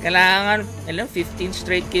 kailangan, 15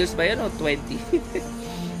 straight kills ba yan o 20?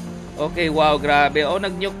 Okay, wow, grabe.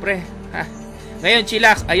 Nag-nuke pre. Ha. Ngayon,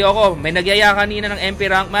 chillax, ayoko. May nagyaya kanina ng MP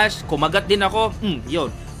rank match, kumagat din ako. Yun,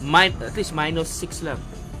 at least -6 lang.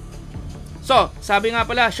 So, sabi nga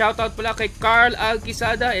pala, shoutout pala kay Carl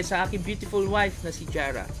Alquisada sa aking beautiful wife na si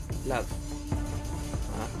Chiara. Love.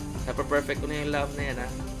 Napa-perfect ko na yung love na yan, ha?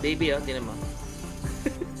 Baby, tinan mo.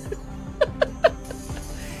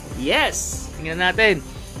 Yes! Tingnan natin.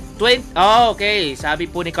 Okay. Sabi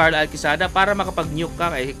po ni Carl Alquisada, para makapag-nuke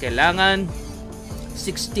ka, kailangan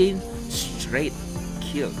 16 straight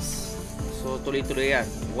kills. So, tuloy-tuloy yan.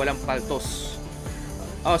 Walang paltos.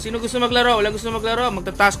 Sino gusto maglaro? Wala gusto maglaro?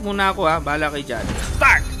 Magta-task muna ako, ha? Bahala kayo dyan.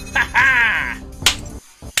 Start!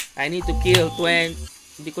 I need to kill 20.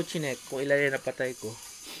 Hindi ko chinek kung ilan yung napatay ko.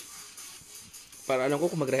 Para alam ko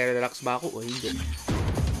kung magre-relax ba ako o hindi.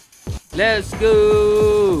 Let's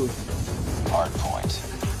go! Hardpoint.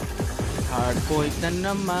 Hardpoint na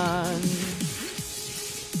naman.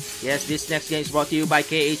 Yes, this next game is brought to you by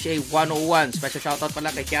KHA 101. Special shoutout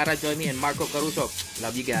pala kay Chiara, Joimi, and Marco Caruso.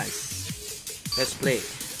 Love you guys. Let's play.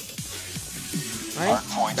 Ay,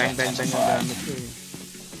 bang yung gamit ko eh.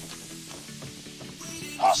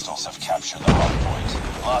 Hostiles have captured the hardpoint.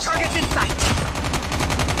 Lost target in sight.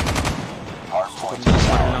 Hardpoint is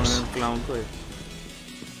ours. Clown ko eh.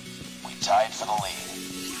 We tied for the lead.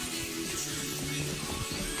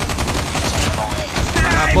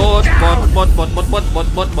 Mga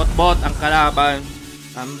bot ang kalaban.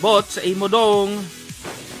 Ang bot sa imodong.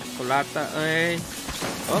 Kulata eh.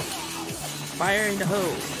 Fire in the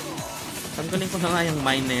hole. Tanggalin ko na nga yung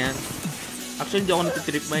mine na yan. Actually, hindi ako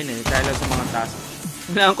natitrip mine eh. Dahil sa mga task.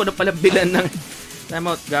 Kailangan ko na pala bilan ng... Time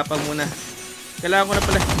out, gapang muna. Kailangan ko na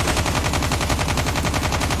pala...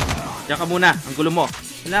 Diyan ka muna, ang gulo mo.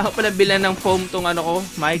 Kailangan ko pala bilan ng foam tong ano ko,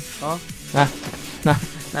 Mike.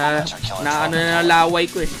 Nalaway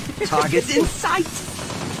ko eh. Target in sight!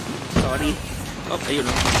 Sorry. Ayun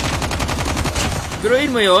o.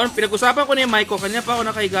 Biruin mo yun, pinag-usapan ko na yung mic ko. Kanya pa ako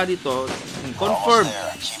nakahiga dito. Confirm.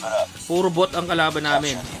 Puro bot ang kalaban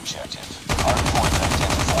namin.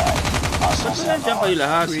 Ba't na nandiyan kayo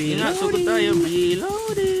lahat? Sige nga, sugod tayo.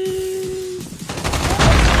 Reloading.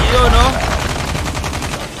 Yun no?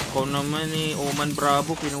 Ikaw naman eh. Oman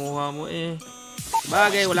Bravo, kinuha mo eh.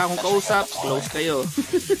 Bagay, wala akong kausap. Close kayo.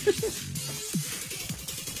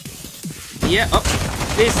 Yeah,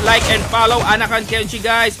 please like and follow Anakan Kenchi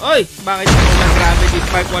guys. Oy, bakit mo nag-grabe this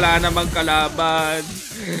part? Wala namang kalaban.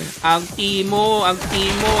 Ang timo.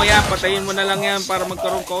 Ayan, patayin mo na lang yan para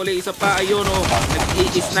magkaroon ka uli. Isa pa, ayun o.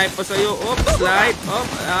 Nag-i-snipe pa sa'yo. Slide.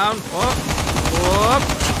 Down.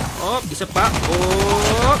 Isa pa.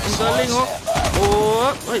 Ang galing o.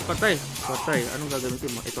 Oy, patay. Anong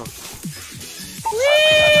gagamitin mo? Ito.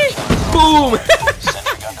 Whee! Boom!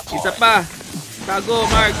 Isa pa. Tago,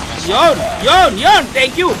 Mark. Yon!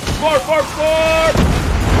 Thank you! 4!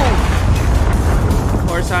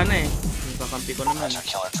 4 sana eh. Kakampi ko naman.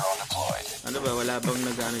 Ano ba? Wala bang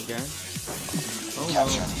nag-ano dyan? No.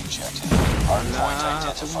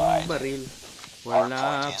 Wala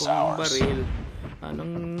akong baril.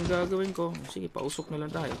 Anong gagawin ko? Sige, pausok na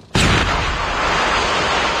lang tayo.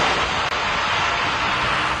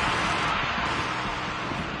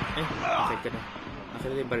 Okay ka na. Akin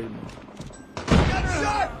na yung baril mo.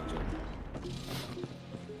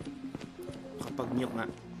 Kapag nuke nga,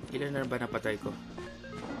 ilan na ba napatay ko?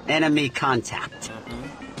 Enemy contact.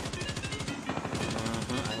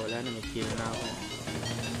 Wala na, may kill na ako.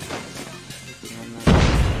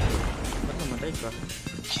 Ba't namatay ka?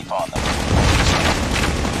 Keep on them.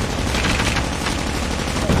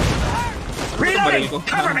 Reloading!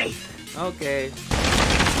 Cover me! Okay.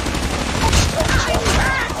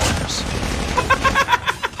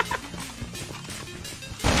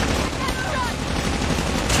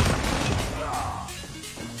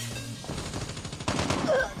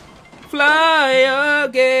 Fly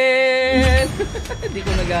again! Hindi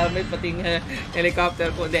ko nagamit pating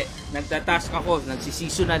helicopter ko. Hindi, nagtatask ako.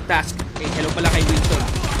 Nagsisisunod task. Eh, hello pala kay Winston.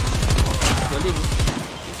 Galing.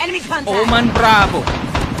 Enemy contact! Oman Bravo!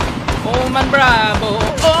 Oman Bravo!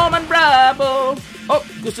 Oman Bravo! Oh,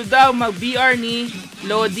 gusto daw mag-BR ni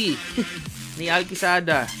Lodi. Ni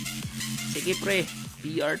Alquisada. Sige pre,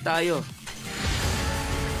 BR tayo.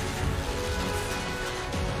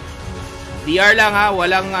 BR lang ha,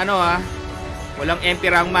 walang ano ha. Walang MP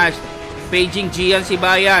rank match. Paging Gian si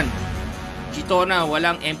Bayan. Gitona,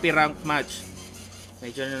 walang MP rank match.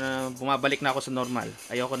 Medyo na bumabalik na ako sa normal.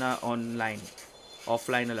 Ayoko na online.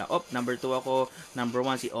 Offline na lang. Oh, number 2 ako. Number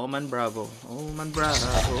 1 si Oman Bravo. Oman Bravo.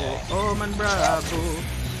 Oman Bravo.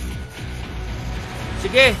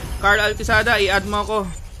 Sige, Carl Alquisada, i-add mo ako.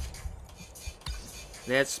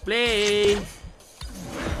 Let's play.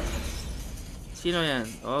 Sino yan?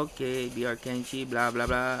 Okay, BR Kenchi, blah blah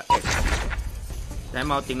blah. Time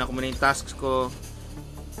out, tingnan ko muna yung tasks ko.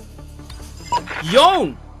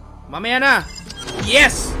 Yon! Mamaya na!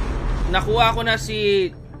 Yes! Nakuha ko na si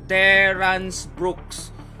Terrence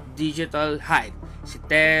Brooks Digital Hide.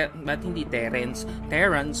 Ba't hindi Terrence?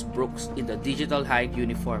 Terrence Brooks in the Digital Hide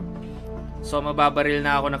uniform. So mababaril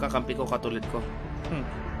na ako, nakakampi ko katulad ko.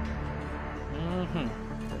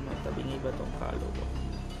 Tabingi ba tong kalo ko?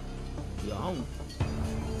 Yan.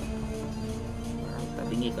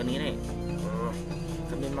 Tabingi kanina eh.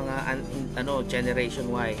 Kami mga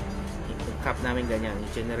Generation Y. Yung cap namin ganyan.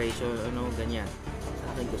 Yung Generation ganyan.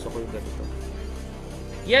 Sa akin gusto ko yung ganito.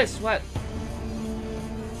 Yes, what?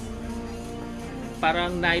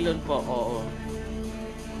 Parang nylon po, oo.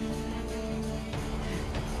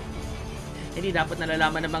 Hindi dapat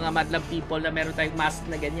nalalaman ng mga madlang people na meron tayong mask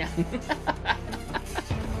na ganyan.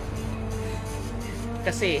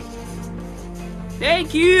 Kasi,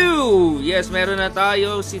 thank you! Yes, meron na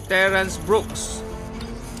tayo si Terrence Brooks.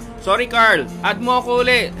 Sorry, Carl. Add mo ako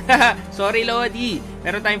ulit. Sorry, Lodi.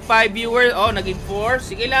 Meron tayong 5 viewers. Oh, naging 4.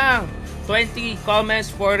 Sige lang. 20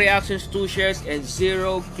 comments, 4 reactions, 2 shares, and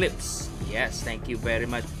 0 clips. Yes, thank you very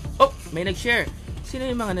much. Oh, may nag-share. Sino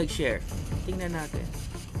yung mga nag-share? Tingnan natin.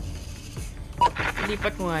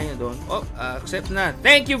 Lipat ko nga yun doon. Oh, accept na.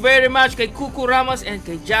 Thank you very much kay Kuku Ramos and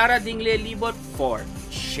kay Chiara Dingle Libot for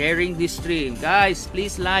sharing this stream. Guys,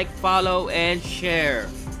 please like, follow, and share.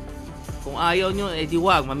 Kung ayaw nyo, di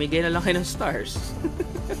wag. Mamigay na lang kayo ng stars.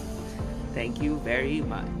 Thank you very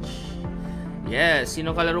much. Yes,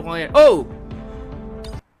 sino kalaro ko ngayon? Oh!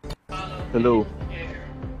 Hello.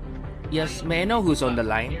 Yes, may I know who's on the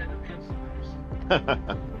line?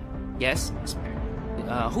 Yes?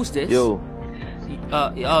 Who's this? Yo.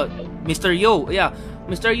 Mr. Yo. Yeah.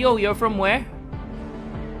 Mr. Yo, you're from where?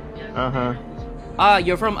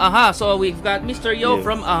 You're from Aha. So we've got Mr. Yo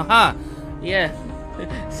from Aha. Yeah.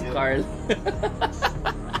 Si Carl.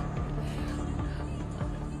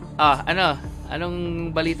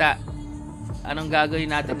 Anong balita? Anong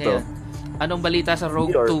gagawin natin ngayon? Anong balita sa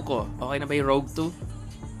Rogue 2 ko? Okay na ba yung Rogue 2?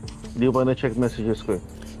 Hindi ko pa na-check messages ko eh.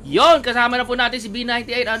 Yon, kasama na po natin si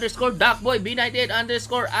B98_Darkboy,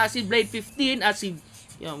 B98_AcidBlade15 at si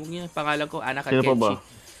pangalan ko, ANAKAN Kenchi.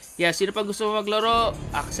 Yeah, sino pa gusto mo maglaro?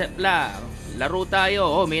 Accept lang. Laro tayo.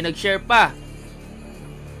 Oh, may nag-share pa.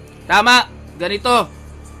 Tama, ganito.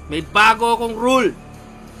 May bago akong rule.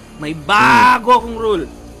 May bago akong rule.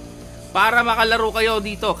 Para makalaro kayo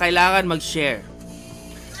dito, kailangan mag-share.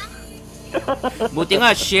 Buti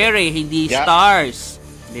nga share eh, hindi stars.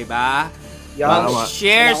 'Di ba?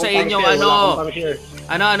 Mag-share sa inyong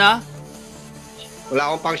Ano? Wala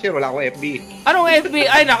akong pang-share, wala akong FB. Anong FB?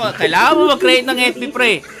 Ay, nako, kailangan mo mag-create ng FB,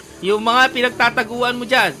 pre. Yung mga pinagtataguan mo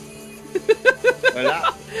dyan.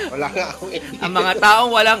 Wala nga akong FB. Ang mga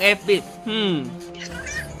taong walang FB.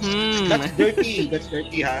 That's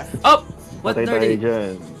dirty, ha? Oh, what Patay dirty? tayo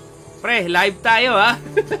dyan. Pre, live tayo, ha?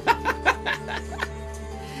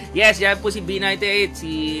 Yes, yan po si B98,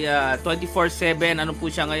 si 24/7, ano po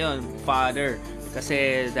siya ngayon? Father.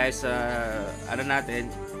 Kasi dahil sa,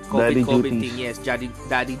 COVID thing, yes,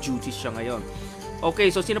 daddy duties siya ngayon. Okay,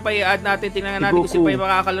 so sino pa i-add natin? Tingnan natin kung sino pa yung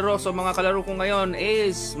mga kalaro. So mga kalaro ko ngayon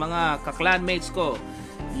is mga ka-clanmates ko.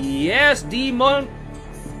 Yes, Demon!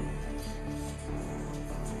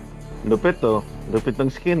 Lupit to. Lupit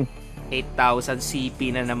ng skin. 8,000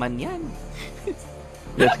 CP na naman yan.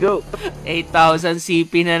 Let's go. 8,000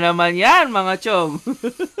 CP na naman yan, mga chom.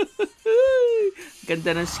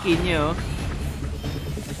 Ganda ng skin nyo.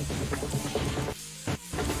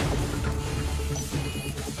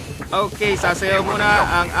 Okay, sasayaw muna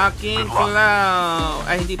ang aking clown.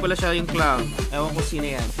 Ay, hindi pala siya yung clown. Ewan ko sino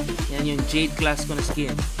yan. Yan yung Jade class ko na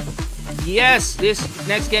skin. Yes, this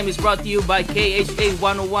next game is brought to you by KHA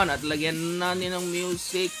 101. At lagyan natin ng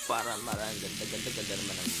music para marang ganda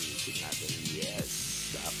naman ang music natin. Yes.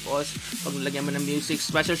 Tapos, pag lagyan mo ng music,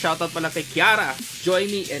 special shoutout pala kay Chiara,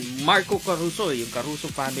 Joimi, and Marco Caruso, yung Caruso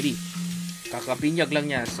family. Kakabinyag lang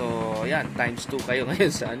niya. So, yan, times 2 kayo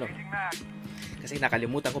ngayon sa ano. Kasi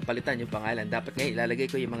nakalimutan ko palitan yung pangalan. Dapat ngayon ilalagay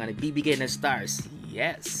ko yung mga nagbibigay ng stars.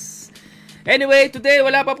 Yes. Anyway, today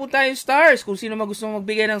wala pa po tayong stars. Kung sino gusto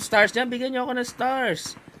magbigay ng stars dyan, bigyan nyo ako ng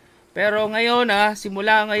stars. Pero ngayon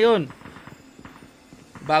simula ngayon,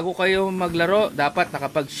 bago kayo maglaro, dapat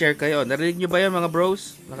nakapag-share kayo. Narinig nyo ba yun mga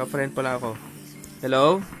bros? Naka-friend pala ako.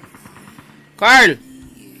 Hello? Carl!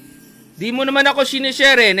 Di mo naman ako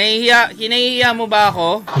sinishare eh. Kinahihiya mo ba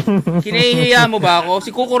ako? Kinahihiya mo ba ako?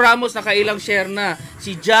 Si Coco Ramos nakailang share na.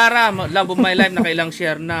 Si Chiara, Love of My Life, nakailang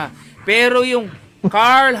share na. Pero yung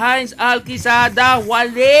Carl Heinz Alquizada,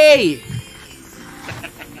 wale!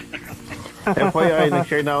 FYI,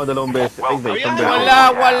 nag-share na ako 2 beses. Ay,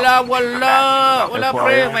 Wala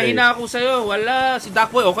pre, mahina ako sa'yo. Wala. Si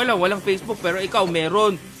Dakboy, okay lang, walang Facebook. Pero ikaw,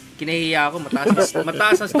 meron. Kinahiya ako,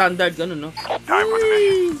 mataas ang standard, ganun, no?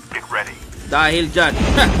 Dahil dyan,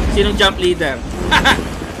 sinong jump leader?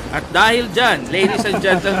 At dahil dyan, ladies and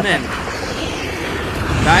gentlemen,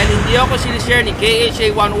 dahil hindi ako sinishare ni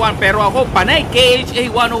KHA 101, pero ako, panay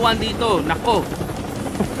KHA 101 dito. Nako.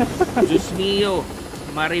 Diyos mio,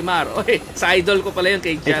 Marimar. Oy, sa idol ko pala yun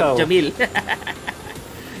kay Jamil.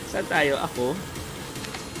 Saan tayo? Ako?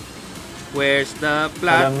 Where's the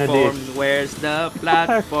platform? Where's the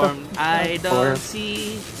platform? I don't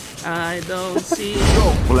see.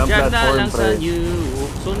 Diyan na lang sa new.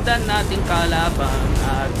 Sundan nating kalaban.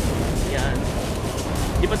 At yan.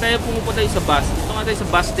 Di pa tayo pumupunta sa bus. Dito nga tayo sa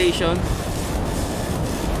bus station.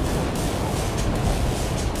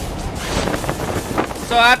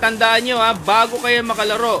 So tandaan nyo bago kayo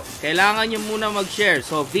makalaro, kailangan nyo muna mag-share.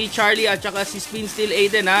 So V Charlie at saka si Spin Steel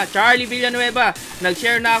Aiden Charlie Villanueva,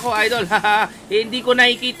 nag-share na ako idol. Hindi ko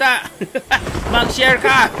nakikita. Mag-share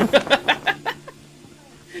ka.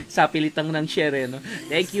 Sa pilitang ng share no.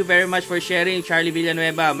 Thank you very much for sharing Charlie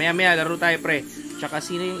Villanueva. Maya laro tayo pre. Tsaka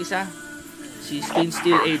sino yung isa? Si Spin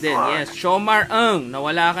Steel Aiden. Yes, Shomar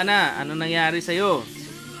nawala ka na. Ano nangyari sa'yo?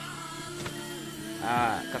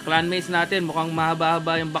 Ka-clanmates natin, mukhang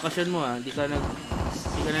mahaba-haba yung bakasyon mo Hindi ka na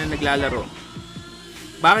naglalaro.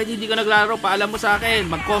 Bakit hindi ka naglalaro? Paalam mo sa akin.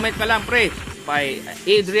 Mag-comment ka lang pre. By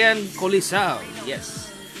Adrian Colisao.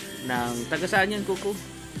 Yes. Nang taga saan yan, Kuko?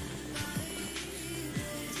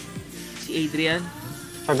 Si Adrian?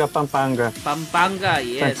 Taga Pampanga. Pampanga,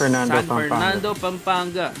 yes. San Fernando,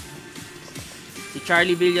 Pampanga. Si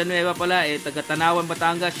Charlie Villanueva pala, taga Tanawan,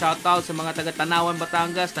 Batangas. Shoutout sa mga taga Tanawan,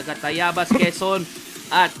 Batangas, taga Tayabas, Quezon,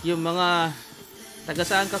 at yung mga taga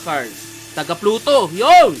saan ka, Carl? Taga Pluto,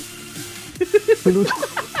 yun! Pluto.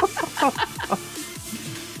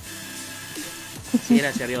 Sige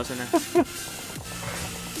na, seryoso na.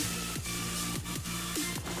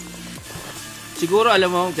 Siguro,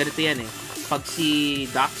 alam mo, ganito yan Pag si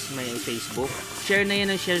Dax may Facebook, share na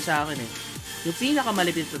yan ang share sa akin Yung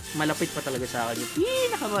pinakamalapit pa talaga sa akin. Yung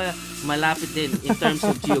pinakamalapit din in terms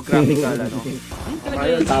of geographical, Yung talaga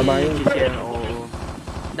yun. Tama yun. Oo.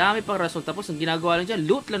 Dami pang rason. Tapos, ang ginagawa lang dyan,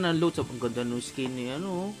 loot lang ng loot. So, ang ganda ng skin ni,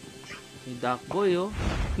 ni Duckboy,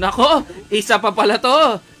 Nako! Isa pa pala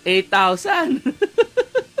to! 8,000!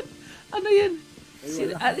 Ano yun?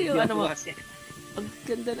 Ano yun? Ano mo? Ang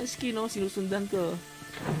ganda ng skin, sinusundan ko.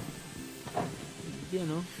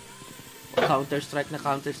 Yan, Counter-Strike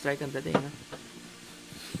ang dating,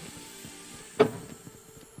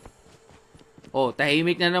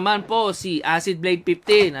 tahimik na naman po si Acid Blade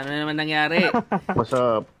 15. Ano naman nangyari? What's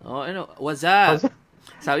up? What's up?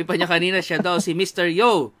 Sabi pa niya kanina, siya daw si Mr.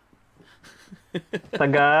 Yo.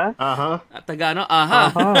 Taga? Taga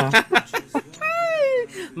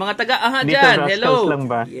Mga taga dyan. Hello. Lang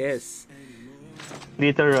ba? Yes.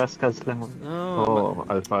 Little Rascals lang.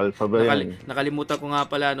 Alpha ba yan? Nakalimutan ko nga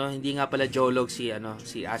pala, hindi nga pala Jolog si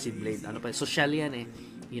Acid Blade. Social yan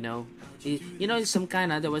You know, some kind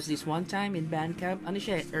there was this one time in band camp,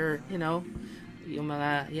 siya, yung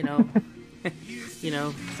mga,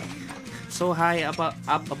 so high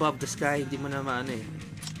up above the sky, hindi mo na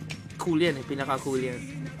cool yan, pinaka-cool yan.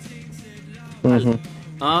 Mm-hmm.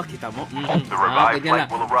 Kita mo? Ganyan lang.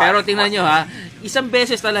 Pero tingnan nyo isang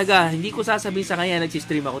beses talaga, hindi ko sasabihin sa kanya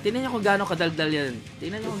nag-stream ako. Tingnan niyo kung gaano kadaldal yan.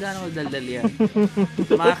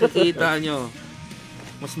 Makikita nyo.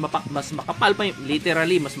 Mas makapal pa yung,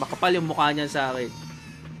 literally, mas makapal yung mukha niyan sa akin.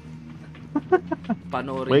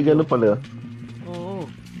 Panoorin. May gano'n pala. Oo.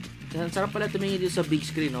 Sarap pala tumingin dito sa big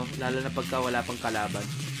screen, no? Lalo na pagka wala pang kalaban.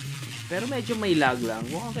 Pero medyo may lag lang.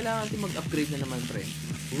 Mukhang kailangan natin mag-upgrade na naman, pre.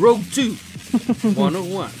 Rogue 2!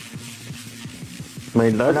 101.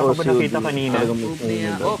 May lag Wala o ko ba nakita kanina?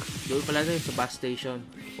 Oh, doon pala tayo sa bus station.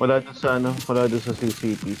 Wala doon sa ano, wala doon sa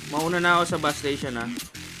CCP. Mauna na ako sa bus station, ha?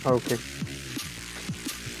 Okay.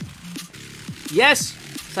 Yes!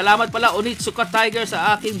 Salamat pala Onitsuka Tiger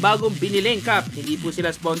sa aking bagong biniling cap. Hindi po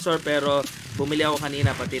sila sponsor pero bumili ako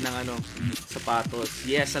kanina pati ng sapatos.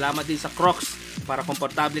 Yes, salamat din sa Crocs para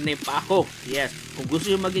komportable na yung paa ko. Yes, kung gusto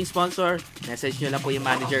nyo maging sponsor, message nyo lang po yung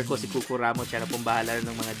manager ko, si Kuku Ramos. Siya na pong bahala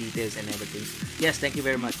ng mga details and everything. Yes, thank you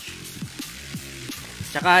very much.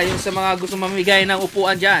 Tsaka yung sa mga gusto mamigay ng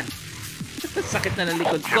upuan dyan. Sakit na ng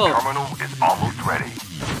likod ko.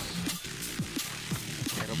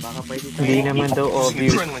 Pero baka pwede tayo. Hindi naman daw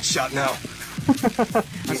obvious.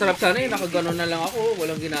 Ang sarap sana yun, nakagano na lang ako.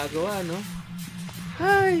 Walang ginagawa, no?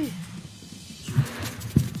 Ay!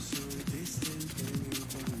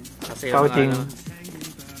 Kasi yung Pouting.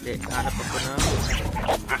 Hindi, hanap ako na.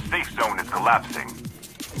 The safe zone is collapsing.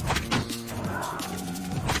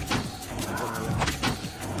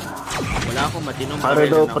 Wala akong matinong Para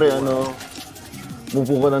daw pre,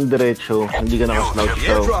 mupo ka ng diretsyo, hindi ka nakaslouch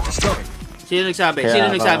daw. Sino nagsabi? Kaya Sino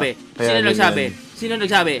ka- nagsabi? kaya Sino nagsabi? ganyan. Sino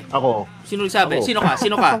nagsabi? Ako. Sino nagsabi? Ako. Sino ka?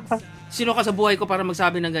 Sino ka? Sino ka sa buhay ko para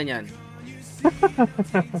magsabi ng ganyan?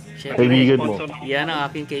 Siyempre, Kaibigan mo. yan ang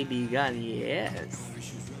aking kaibigan. Yes.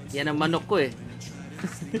 Yan ang manok ko eh.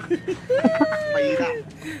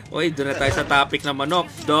 Oy, doon na tayo sa topic ng manok.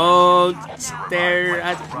 Don't stare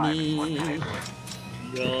at me.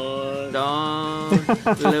 Don't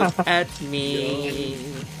look at me.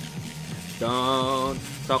 Don't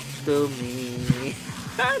talk to me.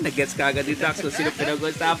 Nag-gets ka agad ni Dax kung sino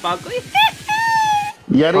pinag-usapan ko.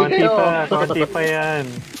 Yari kayo. Konti pa yan.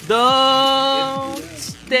 Don't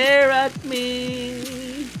stare at me.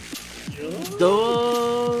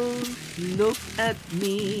 Don't look at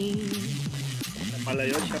me.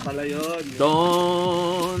 Siya pala yun.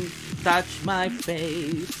 Don't touch my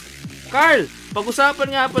face. Carl, pag-usapan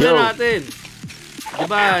nga pala natin.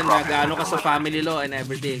 Diba, nag-ano ka sa family law and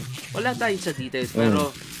everything. Wala tayo sa details,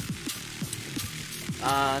 pero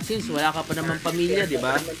since wala ka pa naman pamilya,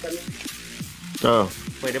 diba? Oh,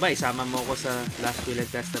 Pwede ba isama mo ko sa last will and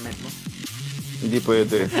testament mo? hindi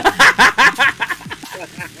pwede.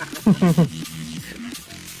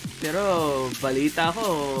 Pero balita ko,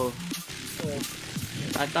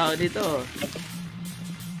 ang tao dito,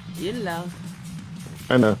 yun lang,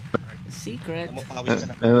 Ano? secret.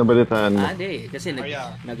 Ano balitaan mo? Hindi, kasi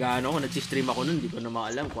nag-stream ako nun, hindi ko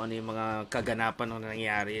naman alam kung ano yung mga kaganapan ng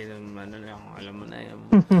nangyari, alam mo na yung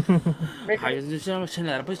ayos na siya,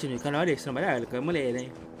 sinarapos yun, kanodis, naman, muli na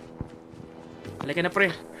yun. Halika na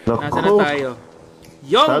pre, nasa na tayo?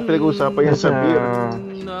 Saan pinag-usapan yan sa beer?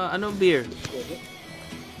 Anong beer?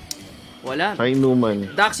 Wala. Sa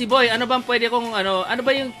inuman. Daxy Boy, ano bang pwede kong ano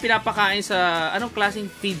ba yung pinapakain sa anong klaseng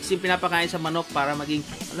feeds yung pinapakain sa manok para maging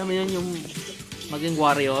alam mo yun yung maging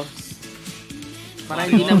warrior? Para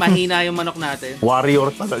hindi na mahina yung manok natin.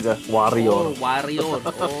 Warrior talaga. Warrior. Oh, warrior.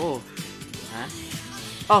 Oo. Ha?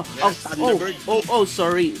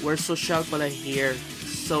 Sorry. We're social pala here.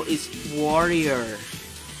 So it's warrior.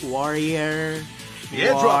 Warrior.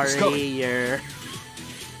 Warrior.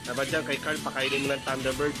 Dapat dyan kay Carl, pakainin mo ng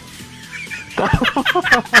Thunderbird.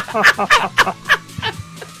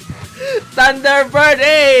 Thunderbird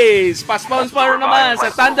Ace! Pa-sponsor naman sa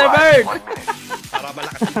Thunderbird! Para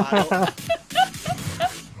malakas yung paro.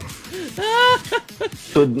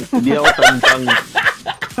 So, hindi ako tantang.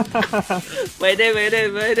 Pwede.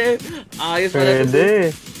 Ayos pala.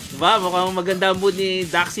 Pwede. Diba? Mukhang maganda ang mood ni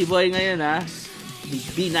Daxy Boy ngayon, ha?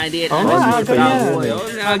 B98. Oo, aga yan.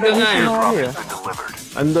 Aga nga eh.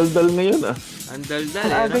 Ang daldal ngayon ah. Ang daldal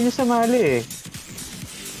eh. Aga niya sa mali eh.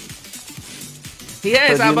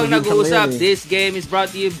 Yes, Pwede habang maging nag-uusap, kamay yan eh. this game is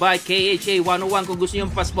brought to you by KHA 101. Kung gusto nyo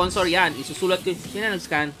pa-sponsor yan, isusulat ko. Sino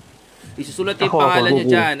nag-scan? Isusulat ko yung Ako, pangalan nyo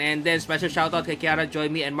Gugu. dyan. And then, special shoutout kay Chiara,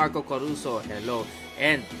 Joimi, and Marco Caruso. Hello.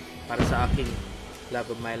 And, para sa aking love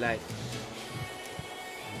of my life.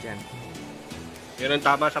 Dyan. Yun ang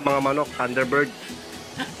tama sa mga manok, Thunderbird.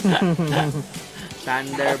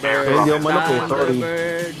 Thunderbird. Hindi ako manok eh, sorry.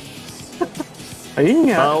 Thunderbird. Ayun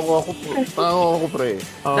nga. Tao ako pre.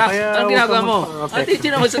 Oh, Dax, kaya anong huwag ginagawa kang mo? magpa-affect. Ang titi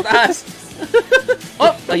naman sa taas.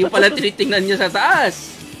 Oh, ayun pala tinitingnan niya sa taas.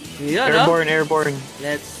 Yun, Airborne.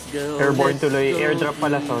 Let's go. Airborne let's tuloy. go. Airdrop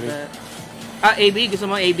pala, sorry. AB?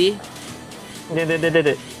 Gusto mo AB?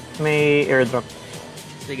 Hindi. May airdrop.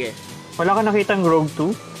 Sige. Wala ka nakitang Rogue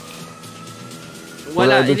 2?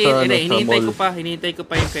 Wala, Wala dun sa, hinihintay ko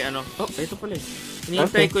pa yung kay ano. Oh, ito pala eh.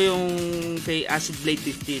 Hinihintay ko yung kay Acid Blade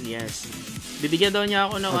 15, yes. Bibigyan daw niya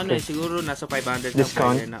ako ng ano eh, siguro nasa 500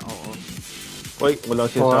 discount na. Oo. Uy, wala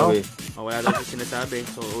akong sinasabi. Oh, wala daw siya sinasabi.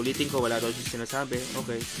 So, ulitin ko, wala daw siya sinasabi.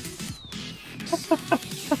 Okay.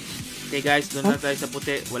 Okay guys, doon na tayo sa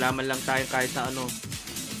puti. Wala man lang tayo kahit na ano.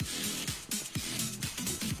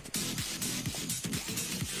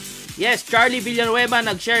 Yes, Charlie Villanueva,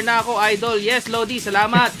 nag-share na ako, idol. Yes, Lodi,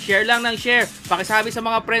 salamat. Share lang ng share. Pakisabi sa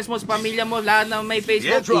mga friends mo, sa pamilya mo, lahat na may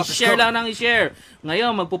Facebook, i-share lang ng i-share. Ngayon,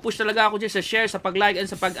 magpupush talaga ako dyan sa share, sa pag-like, and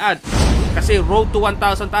sa pag-add. Kasi road to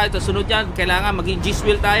 1,000 tayo. Tapos sunod yan, kailangan maging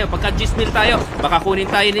G-Swill tayo. Pagka G-Swill tayo, baka kunin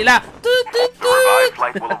tayo nila.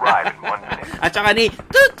 At saka ni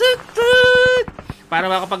para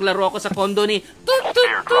makapaglaro ako sa kondo ni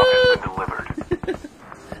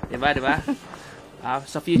Diba?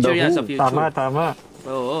 Sa future yan, sa future. Tama.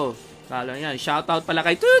 Oo. Lalo yan. Shoutout pala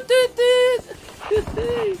kay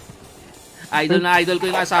Idol na idol ko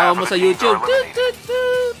yung asawa mo sa YouTube.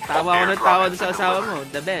 Tawa ko ng tawa sa asawa mo.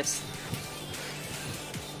 The best.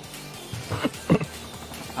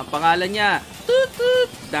 Ang pangalan niya,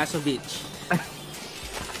 Dasovich.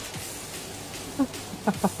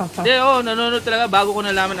 Hindi, nanonood talaga. Bago ko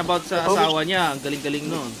nalaman about sa asawa niya. Ang galing-galing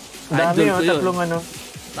nun. Dami Idol ko yun.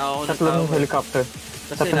 Tatlong helicopter.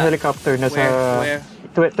 Tatlong helicopter na sa... Where?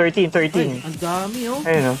 13. Ay, ang dami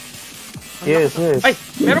Ayun Yes. Ay,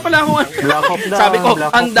 meron pala akong Black Hawk down. Sabi ko, Black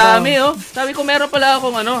ang Hawk dami Sabi ko, meron pala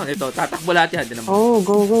akong ito, tatakbo lahat yan.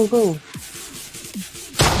 Go.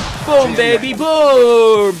 Boom, baby,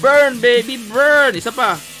 boom! Burn, baby, burn! Isa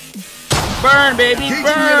pa. Burn, baby,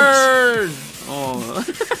 burn! Oh.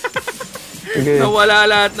 Okay. Nawala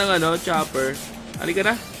lahat ng chopper. Halika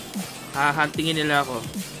na. Hahantingin nila ako.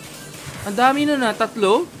 Ang dami na,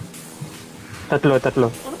 tatlo? Tatlo.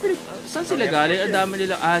 Saan sila galing? Ang dami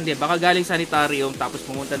nila. Hindi. Baka galing sanitarium tapos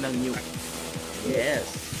pumunta ng NaNUKE. Yes.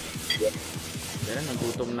 Ganun,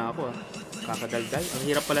 nagutom na ako Kakadaldal. Ang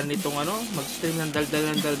hirap pala nitong mag-stream ng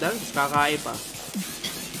daldal. Tapos kakain pa.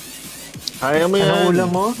 Kaya mo yan. Anong ulam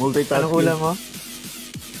mo? Multitasking.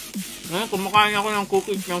 Kumakain ako ng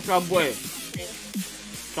cookies ng Subway.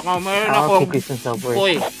 Saka mayroon ako cookies ng Subway.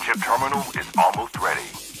 Koy. Chip terminal is almost ready.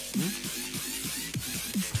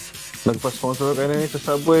 Nagpa-sponsor ka na sa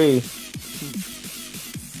Subway.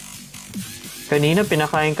 Kanina,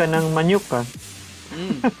 pinakain ka ng manyuk ka.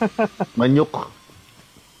 Manyuk.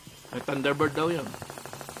 May Thunderbird daw yun.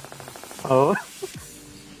 Oh.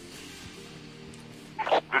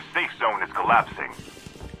 The safe zone is collapsing.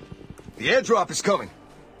 The airdrop is coming.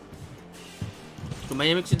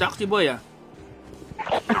 Tumahimik si Daxy Boy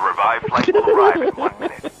The revived flight will arrive in 1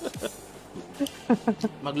 minute.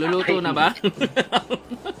 Magluluto na ba?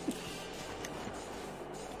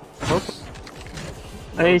 Oops.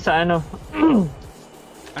 Ay, sa ano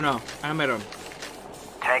meron?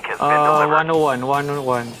 Tank has been delivered. 101.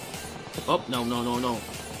 Oh, no.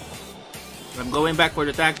 I'm going back for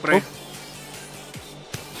the tank, pre.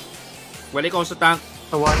 Wala ko sa tank.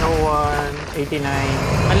 Sa 101, 89.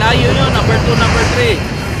 Ang layo yun, number 2, number 3.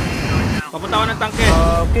 Papunta ko ng tangke.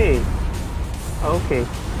 Okay.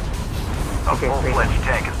 A full-fledged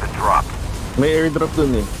tank has been dropped. May airdrop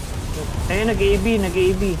dun Ayun,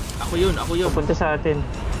 nag-AB. Ako yun. Pupunta sa atin.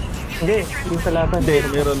 Hindi, yung sa laban. Hindi,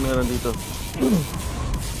 meron dito.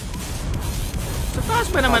 Sa taas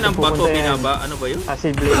ba naman ang bato binaba? Ano ba yun?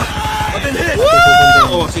 Acid Blade.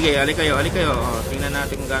 Oh, sige, halik kayo. Tingnan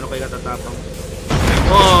natin kung gaano kayo katatapang.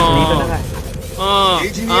 Dito na nga.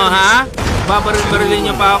 Ha? Babarilin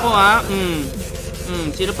niyo pa ako, ha?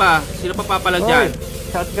 Sino pa papalag dyan?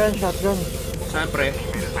 Shotgun. Saan, pre?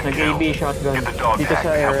 Nag-AB shotgun. Dito sa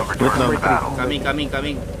air. Number 3.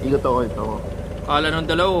 Coming. Ingat ako ito. Kala nung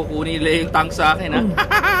dalaw, kunin nila yung tank sa akin, ha?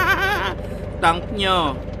 Tank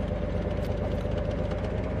nyo.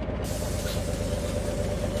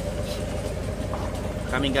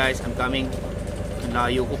 Coming, guys. I'm coming. Ang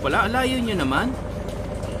layo ko pala. Ang layo nyo naman.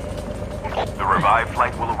 The revived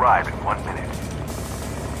flight will arrive in 1 minute.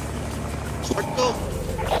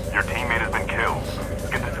 Your teammate has been killed.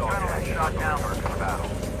 Get the dog shot down for the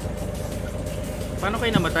battle. Paano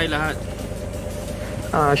kayo namatay lahat?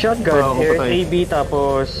 Shotgun. AB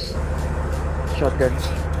tapos shotgun.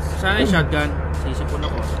 Saan yung shotgun? Sisipon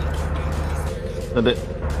ako. Hindi.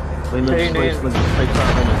 May nag-spice sa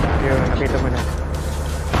akin. Yun, nakita mo na.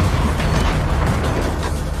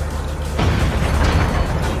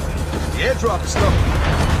 The airdrop is coming.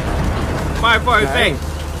 Fire, effect.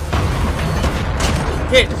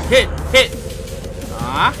 Hit.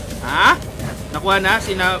 Nakuha na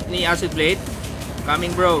ni Acid Blade.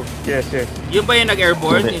 Coming, bro. Yes. Yung ba yung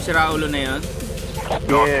nag-airborne? Yung siraulo na yun?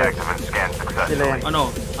 Dog Yes. tags have been scanned successfully. Sila yan.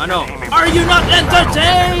 Ano? Are you not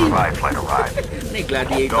entertained? Revive flight arrived. May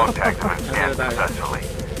gladiator. Dog tags have been scanned successfully.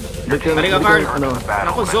 Halika, Carl. Battle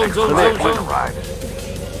Ako, when zone. the next flight arrives.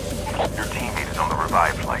 Your teammate is on the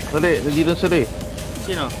revive flight. Dali, nandito sila eh.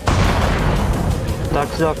 Sino? Dax.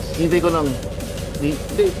 Hintay ko lang. Hindi,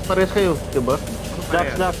 pares kayo, diba?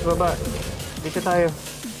 Dax, baba. Dito tayo.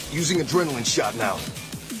 Using adrenaline shot now.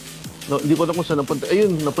 No, hindi ko alam kung saan napunta.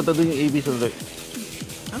 Ayun, napunta doon yung AB sa dali.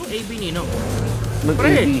 Anong AB, Nino? Nag-AB.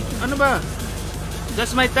 Pre, ano ba?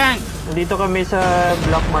 That's my tank. Dito kami sa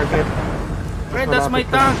black market. Pre, that's my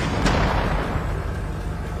tank.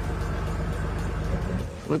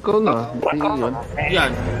 Ikaw na. Hindi yun.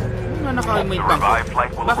 Yan. Ano nga nakawin mo yung tank ko? Revive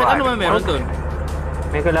flight will Bakit? Ano arrive ba in meron 1 doon? minute.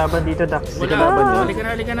 May kalaban dito, Dax. Wala.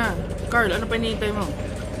 Halika na. Carl, ano pa hinihintay mo?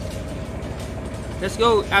 Let's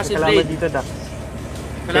go, May Acid kalaban Blade. dito, Dax.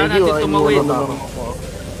 Kailangan Thank you, natin tumawid. iniwan mo lang ako.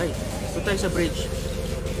 Ay, doon tayo sa bridge.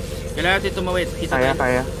 Kailangan natin tumawid. Kita tayo.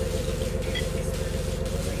 Kaya.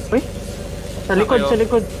 Uy! Sa likod.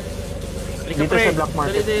 Halika, Dito pre. sa black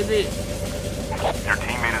market. Dali. Your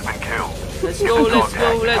teammate has been killed. Let's go. Dog tags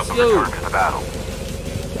help them return to the battle.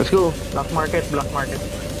 Let's go. Black market.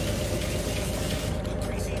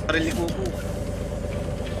 Pariligo.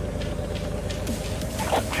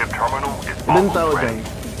 Chip terminal is Ilan almost tao ready. dyan?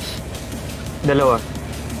 Dalawa.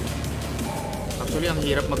 Actually, ang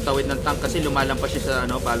hirap magtawid ng tank kasi lumalampas siya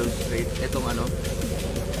sa Balloon Strait. Etong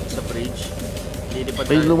sa bridge.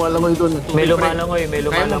 Lilipad Ay, lumalangoy doon. May lumalangoy.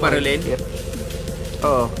 Kaya mo barilin? Yep.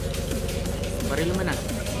 Oo. Baril mo na.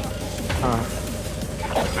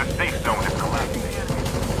 The safe zone is collapsing.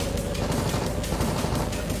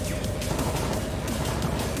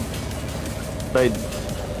 Died.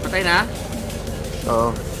 Patay na? Oo.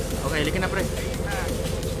 Okay, halika na, pre.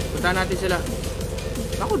 Puntahan natin sila.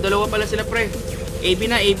 Ako, dalawa pala sila, pre. AB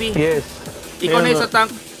na, AB. Yes. Ikaw na Ayun, yung sa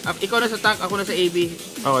tank. Ikaw na sa tank, ako na sa AB.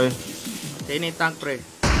 Okay. Sa'yo na yung tank, pre.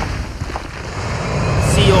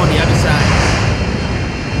 See you on the other side.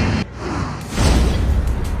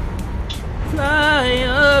 Fly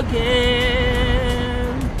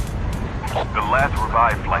again. The last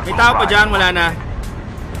revive flight May will tao pa arrive. dyan, wala na.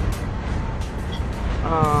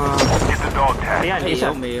 Get the dog tag. Ayan, Ay,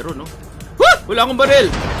 isa. meron, no? Woo! Wala akong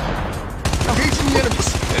baril. Engaging the enemies.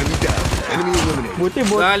 Enemy down. Enemy eliminated. Buti.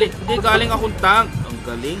 Galing akong tank. Ang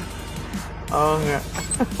galing. Oo nga.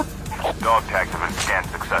 Dog tags have been scanned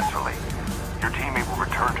successfully. Your teammate will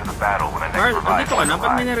return to the battle when the Carl, next revive andito ka na? flight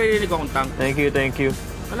Ba't may arrives. naririnig akong tank? Thank you.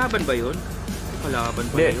 Kalaban ba yun? Kalaban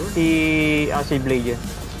ba Hindi, yun? si Acid Blade yan.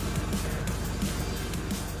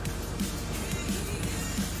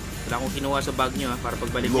 Wala akong kinuha sa bag nyo, para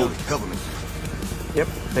pagbalik nyo. Load. Cover me. Yep,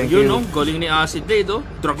 thank Yun, you. no? Galing ni Acid Blade, oh.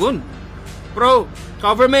 Dragon. Bro,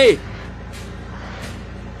 cover me!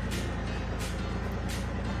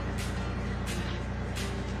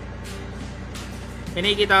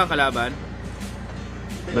 Kinikita ang kalaban?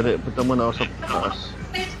 Dali, punta muna ako sa taas.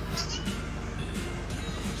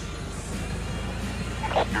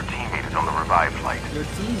 Your teammate is on the revive flight. Your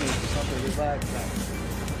teammate is on the revive flight.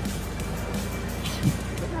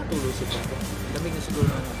 Ba't natulog si Papa? Lamig na siguro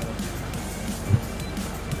na.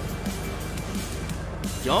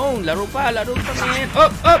 Yung, laro pa, man.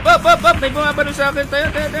 Up! May bumabalo sa akin. Tayo.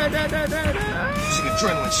 Using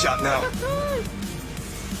adrenaline shot now.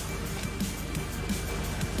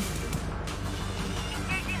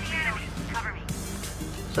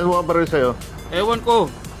 Saan mo ka baril sa'yo? Ewan ko.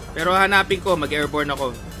 Pero hanapin ko, mag-airborne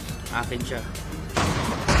ako. Akin siya.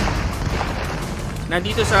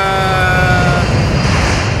 Nandito sa...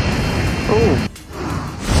 Oh!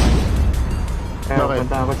 Kaya Bakit?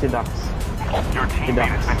 punta ako si Dax. Your teammate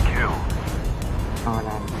has been killed.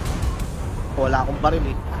 Wala na. Wala akong baril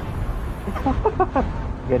eh.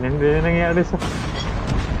 Ganun din ang nangyari sa...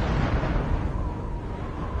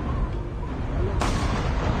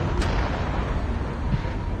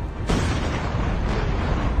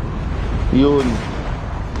 Yun.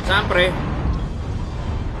 Saan, pre?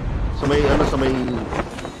 Sa may,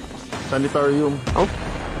 sanitarium. Oh!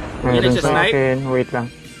 Hindi Meron sa nagsasnipe? akin. Wait lang.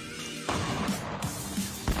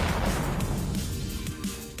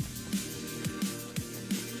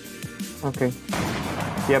 Okay.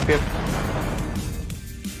 Yep.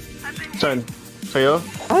 Saan? Sa'yo?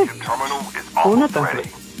 Ay! The terminal is Unat almost ah. ready.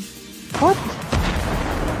 What?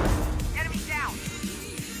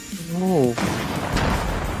 Oh.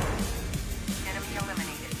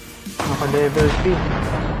 Naka-level 3.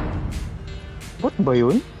 What ba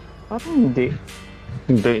yun? Parang hindi.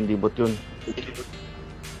 Hindi bot yun.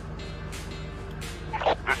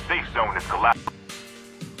 The safe zone is collapsed.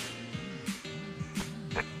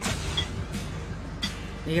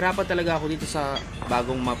 Nahihirapan talaga ako dito sa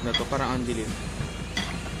bagong map na to. Parang ang dilim.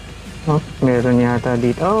 Oh, meron yata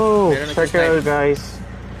dito. Oh, Meron circle nag-strike. guys.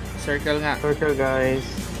 Circle nga. Circle guys.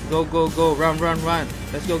 Go, go, go. Run, run, run.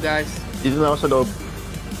 Let's go, guys. Dito na ako sa loob.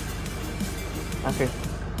 Okay.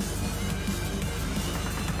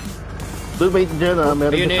 Doon ba dyan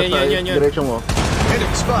meron Ayun, din sa ayun, side, yun. diretso mo.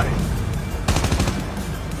 Enemy spotted.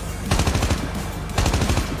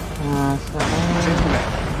 Saan?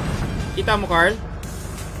 Kita mo, Carl?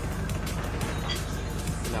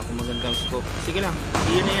 Wala akong magandang scope. Sige lang.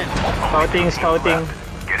 Iyon na yan. Scouting.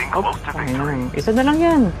 Getting Oh, close to ay victory. na. Isa na lang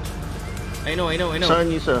yan. I know. Saan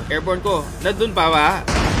isa? Airborne ko. Nandun pa ba?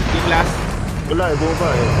 Yung last? Wala, bumaba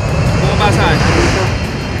eh. Bumaba saan?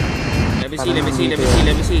 Let me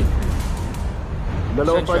see.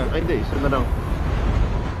 Dalawa Saan pa, siya? ay hindi, isa na lang.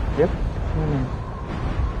 Yep.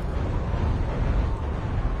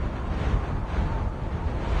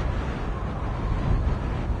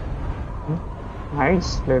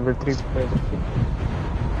 Nice. Level 3.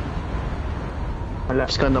 Wala.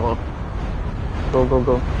 Scan ako.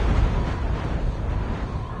 Go.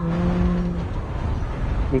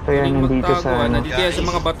 Hindi kaya Huling nandito magtago, sa ano. nandito yan sa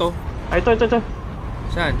mga bato. Ay, ito.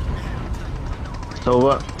 Saan?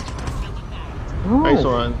 Sawa. Oh, Nice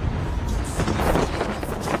one.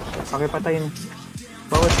 pakipatayin.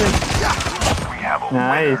 Bawat yun. We have a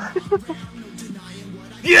Nice.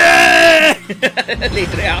 Yeah!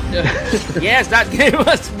 Late reaction. Yes, that game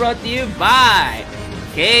was brought to you by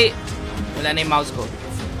wala na yung mouse ko.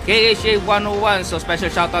 KHA 101. So special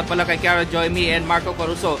shoutout pala kay Chiara, Joimi, and Marco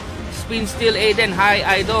Caruso. Spin Steel Aiden, hi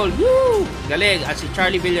idol. Woo! Galing. At si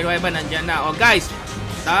Charlie Villanueva nandyan na. Oh guys,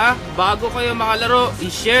 bago kayo makalaro,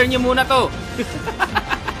 i-share nyo muna to.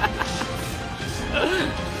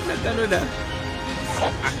 Nagano na.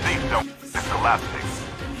 The safe zone is collapsing.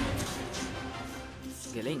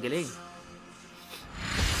 Galing.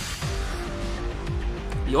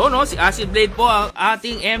 Yun, no? Si Acid Blade po ang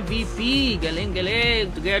ating MVP. Galing.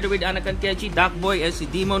 Together with ANAKAN KENCHI, Duckboy, and si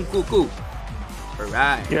Demon Cuckoo.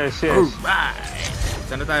 Alright. Yes. Alright.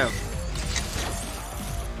 Saan na tayo?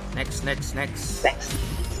 Next.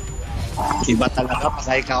 Iba talaga,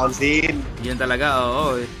 pasay council. Yun talaga,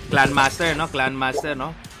 oo. Clan Master, no?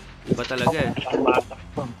 Iba talaga eh.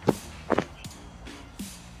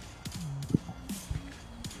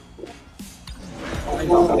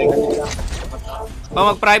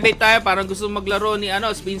 Mag-private tayo, parang gusto maglaro ni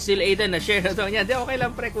Spin Steel Aiden na share na to niya. Hindi, okay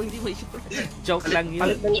lang pre, kung hindi mo joke lang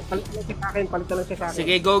yun. Palit lang siya sa akin.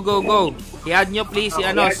 Sige, go. I-add nyo please si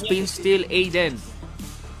Spin Steel Aiden.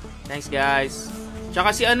 Thanks guys.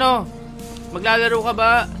 Tsaka si maglalaro ka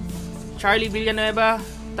ba? Charlie Villanueva,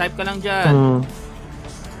 type ka lang dyan.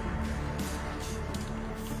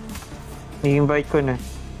 I-invite ko na.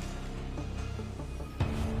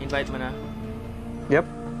 Invite mo na. Yep.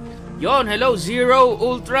 Yon, hello Zero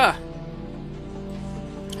Ultra.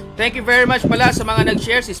 Thank you very much pala sa mga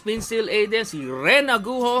nag-share, si Spin Steel Aiden, si Ren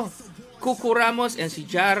Agujo, Kuku Ramos, and si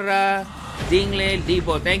Chiara Dingle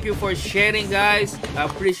Dibo. Thank you for sharing guys.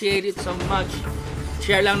 Appreciate it so much.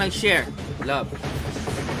 Share lang ng share. Love.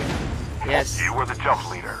 Yes. You were the jump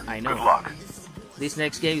leader. I know. Good luck. This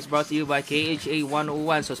next game is brought to you by KHA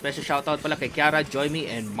 101. So special shoutout pala kay Chiara, Joimi,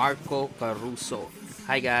 and Marco Caruso.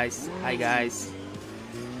 Hi guys.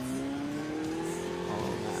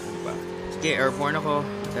 Sige, airborne ako.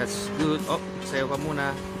 That's good. Oh, sayo ka muna.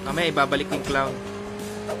 Mamaya ibabalik yung clown.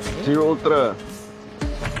 Zero Ultra.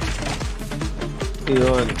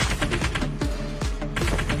 Yun.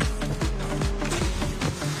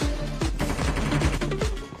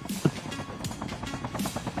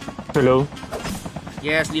 Yes, Hello.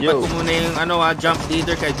 lipat ko muna yung jump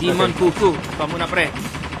leader kay Demon Cuckoo. Pa muna pre.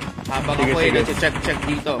 Habang Sige, ako ay sige. nag-check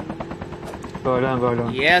dito. Go lang.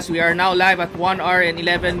 Yes, we are now live at 1 hour and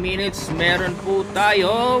 11 minutes. Meron po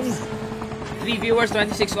tayong 3 viewers,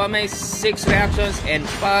 26 comments, 6 reactions, and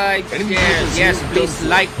 5 shares. Yes, please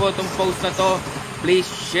like po itong post na to. Please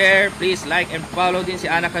share, please like and follow din si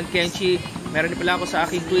ANAKAN KENCHI. Meron din pala ako sa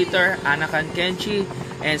aking Twitter, ANAKAN KENCHI,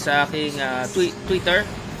 and sa aking Twitter,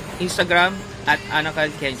 Instagram, at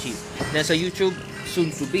ANAKAN KENCHI. Then sa YouTube,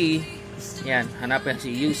 soon to be, yan, hanapin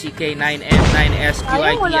si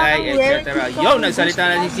UCK9M9SQITI, etc. Yo,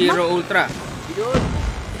 nagsalita na si Zero Ultra.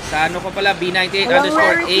 Sa ano ko pala,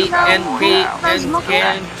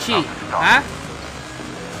 B98_ANKNKenchi. Ha?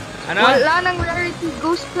 Ano? Wala nang rarity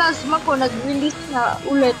Ghost Plasma ko, nag-release na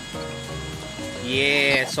ulit.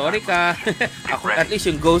 Yeah, sorry ka. Ako, at least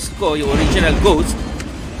yung ghost ko, yung original ghost,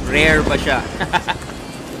 Rare pa siya.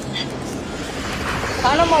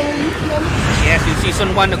 Sana mawulit yun. Yes, yung season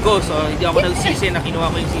 1 ago. So, hindi ako nagsisi na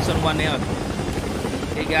kinuha ko yung season 1 na yun.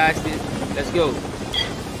 Okay guys, let's go.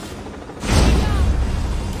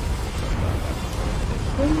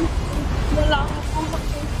 Wala ako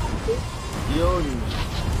Yun.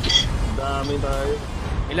 Dami tayo.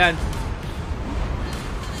 Ilan?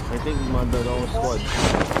 I think mga dalawang squad.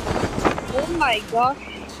 Oh my gosh.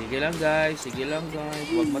 Sige lang guys, sige lang guys.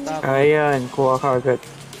 Huwag matakot. Ayan, kuha ka agad.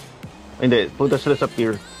 Hindi, punta sila sa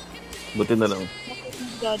pier. Buti na lang.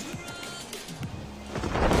 God.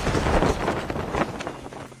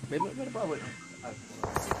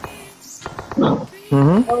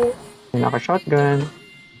 May naka-shotgun.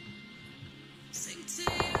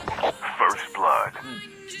 First blood.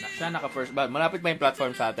 Saan naka-first blood? Malapit ba yung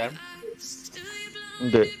platform sa atin?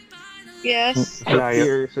 Hindi. Yes.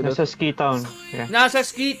 Layo. Pier, Nasa ski town. Yeah. Nasa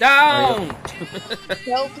ski town!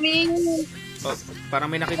 Help me. Oh, parang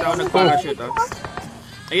may nakita ako nag-parachute, oh.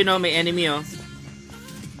 Ayun, oh, may enemy, oh.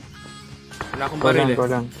 Wala akong baril, eh.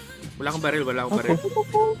 Wala Wala akong baril.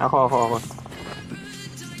 Ako.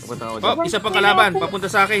 Oh, isa pang kalaban. Papunta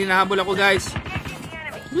sa akin. Hinahabol ako, guys.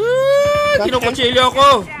 Kinukutsilyo ako.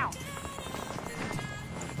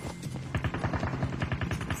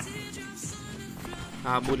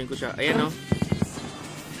 Hahabulin ko siya. Ayan, oh.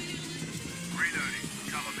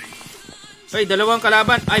 Ay, dalawang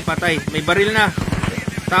kalaban. Ay, patay. May baril na.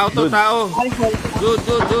 Tao to, tao.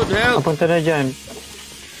 Good, help. Papunta na dyan.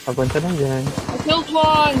 I killed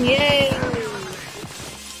one. Yay.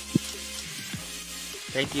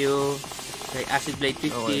 Thank you. Kay Acid Blade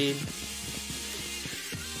 15. Okay.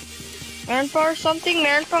 Meron pa or something?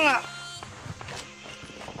 Meron pa nga.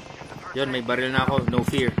 Yun, may baril na ako. No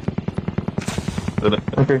fear.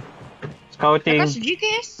 Okay. Scouting. Takas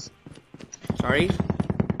GKS. Sorry?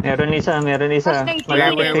 Meron isa. Malapit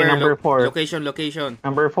Where? kay number 4. Location.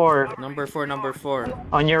 Number 4. Number 4.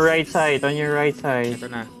 On your right side. Ito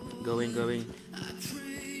na. Going.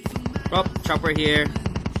 Oh, chopper here.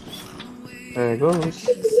 There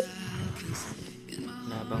goes.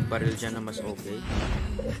 Nabang baril dyan na mas okay.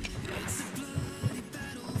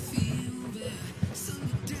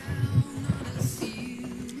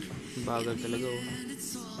 Bagal talaga, oh.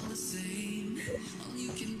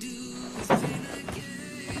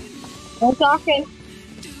 Sa akin.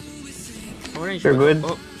 Orange. You're good?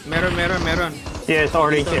 Oh, meron. Yes,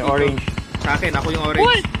 orange. Dito. Orange. Sa akin, ako yung orange.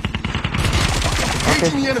 What?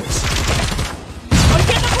 Engaging the enemies. Ang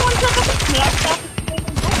kaya ako ang sakit.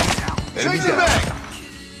 Change the back.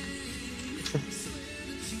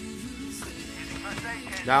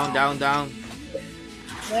 Down. Down.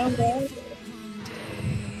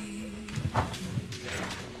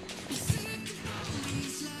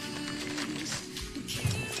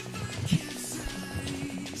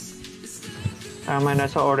 Tama,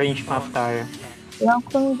 nasa orange map tayo. Lang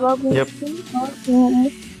kong gagawin. Yep.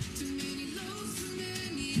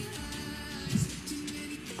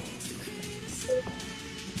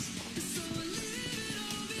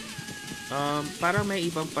 Parang may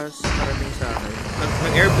ibang pass parating sa akin.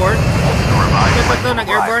 Nag-airborne? Ano ba ito?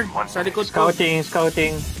 Nag-airborne? Sa likod ko.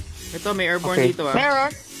 Scouting. Ito, may airborne Okay. dito, ah.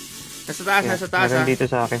 Meron. Nasa taas, Meron ah. dito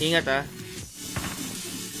sa akin. Ingat, ah.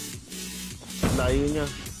 Layo niya.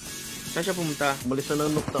 Saan siya pumunta? Umalis na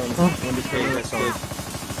ng Nuketown. Okay, that's good.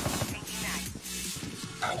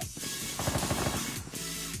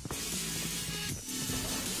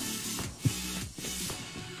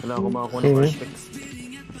 Wala akong makakuha ng prospect.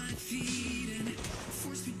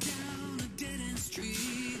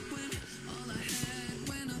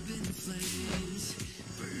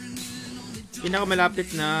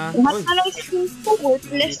 Pinakamalapit na... Lahat na lang skin ko.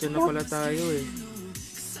 Worthless Dito na ko. pala tayo, eh.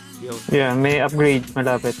 Yo, Yeah, may upgrade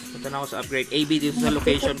malapit. punta na ako sa upgrade. AB dito sa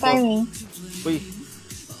location ko. Timing. Uy,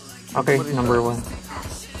 Okay, number 1.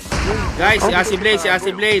 Guys, si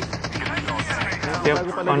Acid Blade. Yep,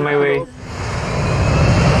 on my way.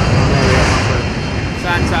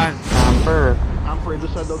 Saan? Amper. Amper,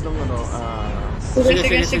 doon sa loob ng ano,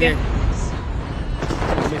 Sige.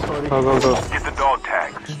 may story. Go. Get the dog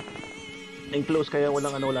tags. Enclose kaya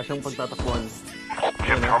wala siyang pagtatakbuhan. Chip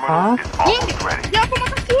terminal Huh? is almost ready. Hindi ako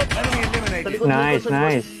makashoot.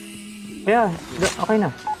 Nice. Yeah, okay na.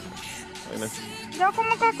 Okay na. Hindi ako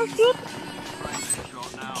makakashoot.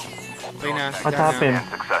 Okay na. What happened?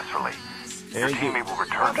 And successfully. Your Thank you. teammate will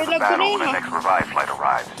return to Okay, the battle when the Garena. next revive flight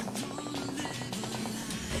arrives.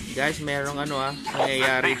 Guys, merong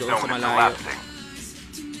nangyayari Safe doon sa zone is malayo. collapsing.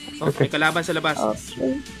 Oh, may kalaban sa labas.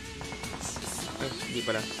 Okay. Ay, hindi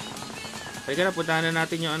pala. Pwede na, puntahan na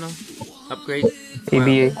natin yung upgrade. ABA.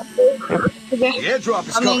 Sige. The airdrop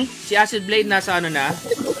is Coming. coming. Si Acid Blade nasa na?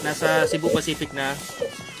 Nasa Cebu Pacific na.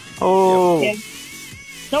 Oh. Yeah.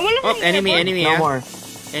 Nawala Oh, enemy No ah. more.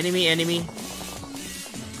 Enemy. Engaging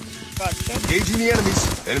the enemies.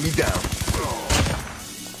 Enemy down.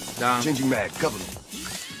 Down. Changing mag. Cover me.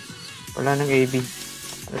 Wala nang AB.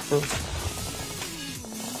 Ito.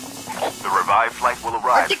 The revived flight will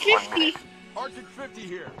arrive Arctic in 1 minute. 50. Arctic 50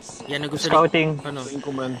 here. Yan ang gusto Scouting. Ano? Tingin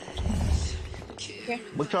ko man.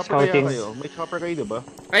 Mag-chopper Scouting. kaya kayo? May chopper kayo, diba?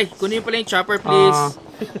 Ay, kunin pala yung chopper, please.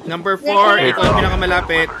 Number 4, ikaw ang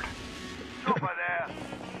pinakamalapit.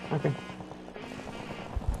 Okay.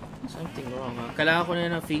 Something wrong, ha? Kailangan ko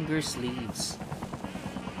na ng finger sleeves.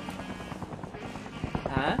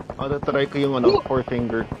 Ha? Try ko yung four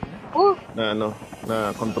finger Oh, na na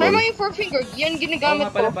control. try mo yung 4-finger. Yan Oo ginagamit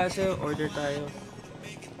nga pala, ko. base, order tayo.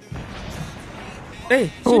 Eh,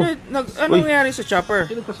 sino, ano nangyari sa chopper?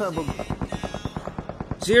 Sino pasabog?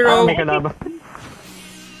 Zero. May kalaban.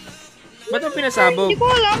 Ba't mo pinasabog? Hindi ko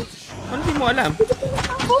alam. Ano di mo alam?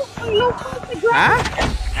 Ang low ko sa ground. Ha?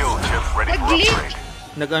 Skill chip ready for Nag-glitch. upgrade.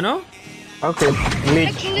 Nag-ano? Okay.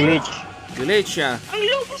 Glitch. Glitch siya. Ang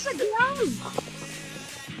low ko sa ground.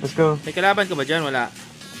 Let's go. May kalaban ka ba dyan? Wala.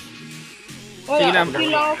 Wala, Sige lang. okay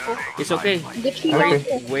lang ako. It's okay. Glitch lang Okay.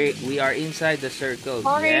 ako. Wait, we are inside the circle.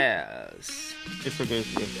 Sorry. Yes. It's okay.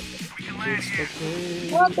 It's okay.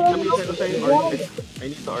 What the Sabi hell? ko sa'yo yung Arctic. I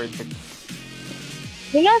need the Arctic.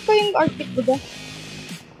 Hinaan ko yung Arctic ko ba?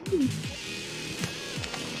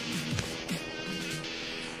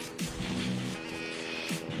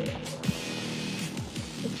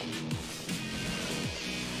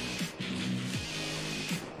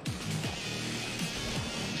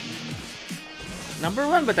 Number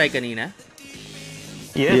 1 ba tayo kanina?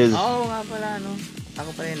 Yes. Oo nga pala, no?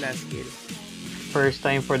 Ako pala yung last kill. First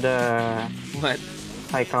time for the What?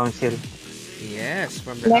 High Council. Yes,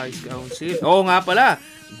 from the High Council. Oo nga pala,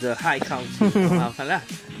 the High Council. Oo nga pala.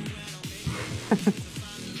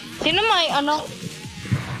 Sino may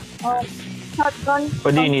shotgun?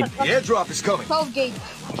 What do you need? The airdrop is coming. 12 gauge.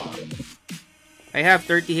 I have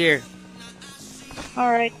 30 here.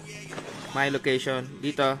 Alright. My location.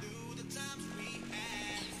 Dito.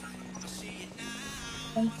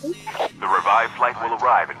 The revived flight will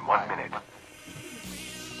arrive in 1 minute.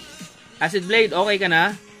 Acid Blade, okay ka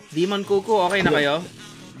na? Demon Kuku, okay na kayo?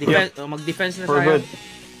 Mag-defense na For tayo. good.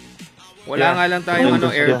 Wala nga lang tayong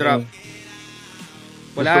airdrop.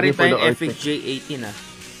 Wala Just rin looking for tayong the Arctic. FXJ-18 ah.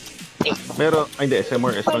 Pero, hindi,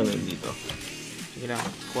 SMRS lang nandito. Sige lang,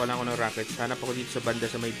 kuha lang ako ng rockets. Hanap ako dito sa banda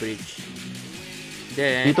sa may bridge.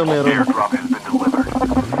 Then, Dito meron. Airdrop has been delivered.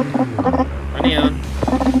 ano yun?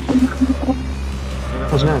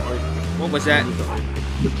 What's that? What was that?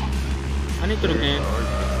 Ano yung tunog na yun?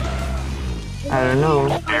 I don't know.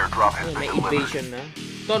 Airdrop has May been delivered. invasion na.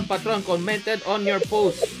 Ton Patron commented on your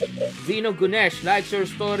post. Vino Gunesh likes your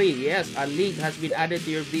story. Yes, a link has been added to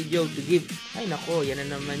your video to give. Ay nako, yan na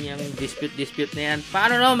naman yung dispute na yan.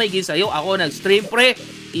 Paano na may gin sa'yo? Ako nag-stream pre.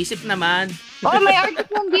 Isip naman. Oh, may Arctic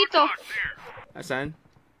lang dito. Asan?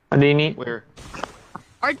 What do you need? Where?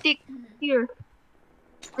 Arctic here.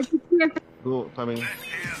 Arctic here. Go, coming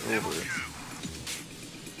over.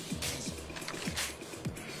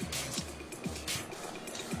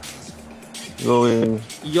 Going.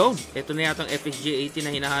 Yo, ito na yata ang FXJ-18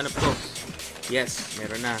 na hinahanap ko. Yes,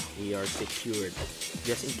 meron na. We are secured.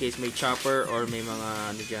 Just in case may chopper or may mga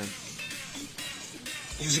ano dyan.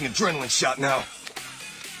 Using adrenaline shot now.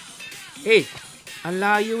 Hey, ang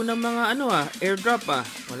layo ng mga airdrop ah.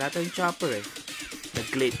 Wala tayong chopper eh.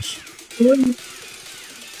 Nag-glitch.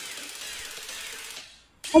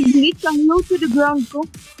 Nag-glitch ang low to the ground ko.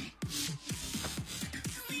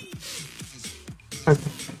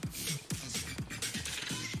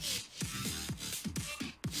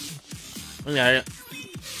 Ano nangyari?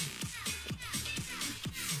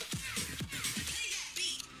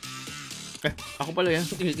 Ako pala yan.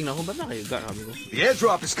 Tinitingnan ko, ba't nakahiga? Sabi ko. The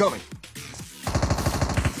airdrop is coming.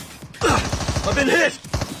 I've been hit.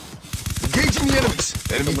 Engaging the enemies.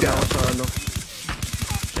 Enemy down.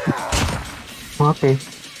 Okay.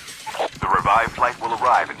 The revived flight will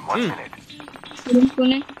arrive in 1 minute.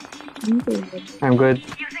 Kunin. I'm good.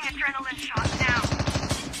 Using adrenaline shot now.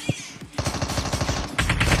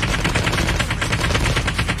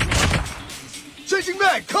 Changing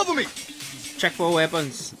mag. Cover me. Check for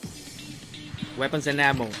weapons. Weapons and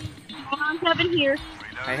ammo. 117 here.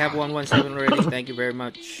 I have 117 already. Thank you very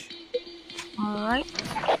much. Alright.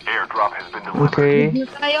 Airdrop has been delivered. Okay.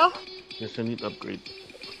 Dito tayo. Yes, I need upgrade.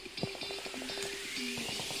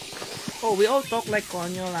 Oh, we all talk like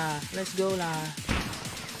konyo lah. Let's go lah.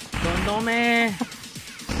 Don't know me.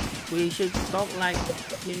 We should talk like,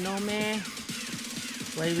 you know me.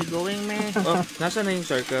 Where we going, man? Oh, nasa na yung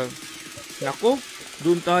circle? Naku,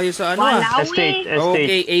 dun tayo sa ano Estate.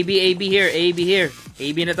 Okay, AB here, AB here.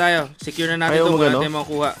 AB na tayo. Secure na natin ito kung natin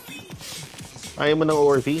makuha. Ayaw mo ng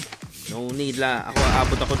ORV? No need la. Ako,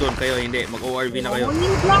 abot ako dun. Kayo, hindi. Mag-ORV na kayo.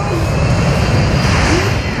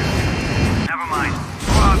 Never mind.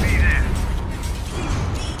 ORV this.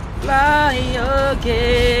 Fly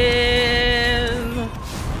again.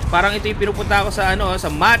 Parang ito yung pinupunta ko sa sa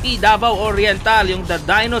Mati, Davao Oriental, yung The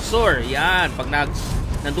Dinosaur. Yan, pag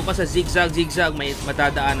nandun ka sa zigzag, may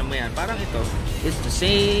matadaanan mo yan. Parang ito, it's the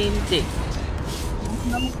same thing.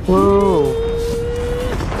 Whoa.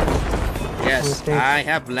 Yes, I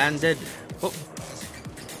have landed. Oh.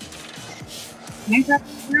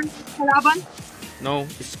 No,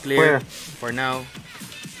 it's clear. Where? For now.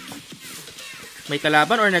 May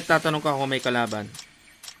kalaban or nagtatanong ka kung may kalaban?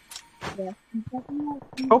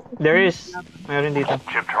 Oh, there is. Mayroon dito.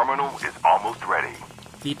 Chip terminal is almost ready.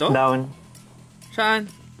 Dito? Down. Saan?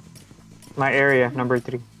 My area, number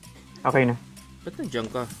 3. Okay na. Ba't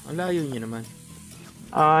nandiyan ka? Ang layo nyo naman.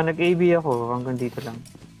 Nag-AB ako. Hanggang dito lang.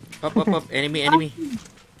 Up. Enemy.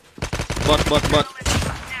 Bot.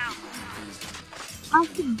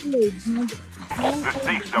 The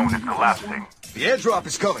safe zone is collapsing. The airdrop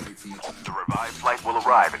is coming. The revived flight will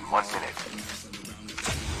arrive in 1 minute.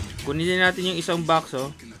 Kunin din natin yung isang box,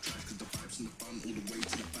 oh.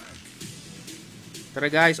 Tara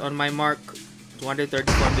guys, on my mark. 234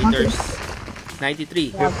 meters.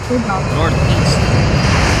 93. Northeast.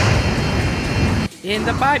 In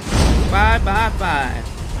the pipe. Pipe.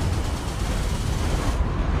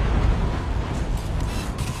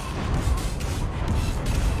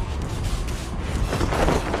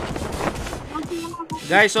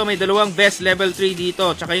 Guys, so may dalawang vest level 3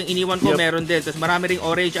 dito. Tsaka yung iniwan ko meron din. Tapos marami ring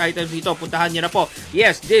orange items dito. Puntahan nyo na po.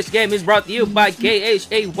 Yes, this game is brought to you by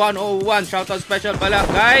KHA 101. Shoutout special pala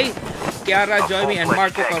kay Chiara, Joimi, and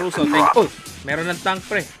Marco Caruso. Thank you. Meron ng tank,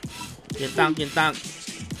 pre. Yung tank.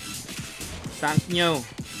 Tank nyo.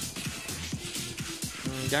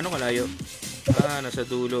 Gano'ng kalayo? Nasa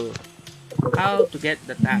dulo. How to get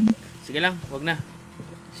the tank. Sige lang, wag na.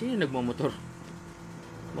 Sino nagmamotor?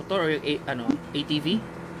 Motor or yung ATV?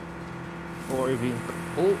 ORV.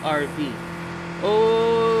 ORV.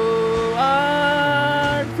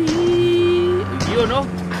 Yun, no?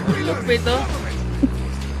 Lupit, oh.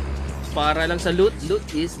 Para lang sa loot. Loot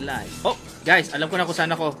is life. Oh, guys, alam ko na kung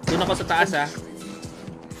saan ako. Doon ako sa taas, ha.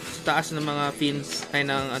 Sa taas ng mga fins. Ay,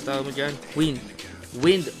 ng, mo dyan?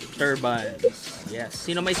 Wind turbines. Yes.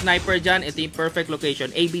 Sino may sniper dyan? Ito yung perfect location.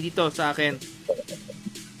 AB dito sa akin.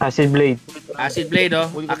 Acid Blade. Acid Blade, oh.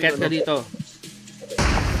 Akit ka dito.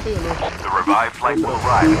 The revived flight will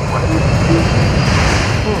arrive in 1 minute.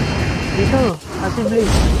 Oh, dito. Acid Blade.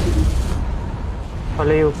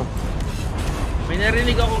 Palayo ka. May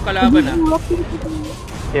narinig akong kalaban, ha.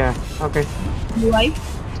 Yeah, okay.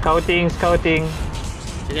 Scouting.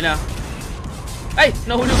 Sige lang. Ay!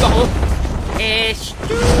 Nahulog ako!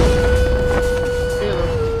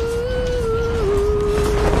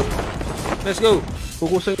 Let's go!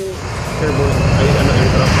 Kukusan yung airborne.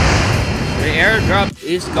 Airdrop. The airdrop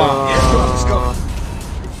is gone.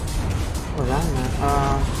 Wala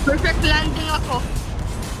na. Perfect landing ako.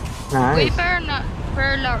 Nice. Wait, pero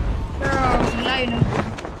layo na.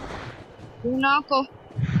 Doon na ako.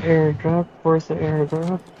 Airdrop. Where's the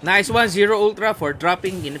airdrop? Nice one, Zero Ultra, for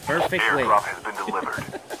dropping in a perfect way. Airdrop has been delivered.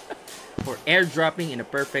 For airdropping in a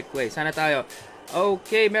perfect way. Sana tayo.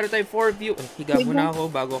 Okay, meron tayong 4 view. Higa muna ako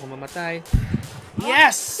bago ako mamatay.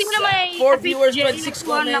 Yes! 4 viewers, 26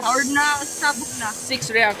 comments, or sabog na.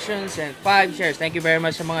 6 reactions, and 5 shares. Thank you very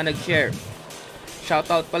much sa mga nag-share.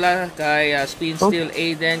 Shoutout pala kay Spin Steel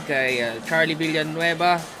Aiden, kay Charlie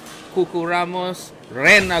Villanueva, Cucu Ramos,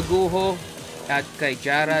 Ren Agujo, at kay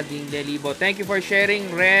Jara Dingdelibo. Thank you for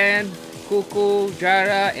sharing, Ren, Cucu,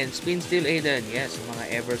 Jara, and Spin Steel Aiden. Yes,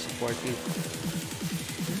 mga ever supportive.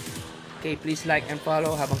 Okay, please like and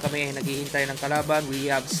follow habang kami ay naghihintay ng kalaban.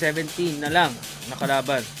 We have 17 na lang na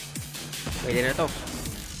kalaban. Pwede na to.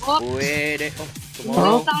 Pwede.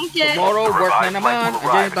 Oh, tomorrow work na naman.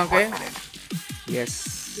 Andiyan yung tangke. Yes.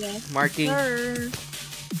 Marking.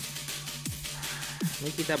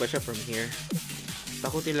 May kita ba siya from here?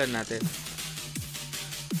 Takutin lang natin.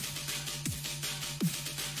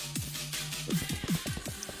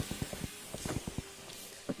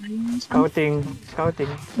 Scouting. Saan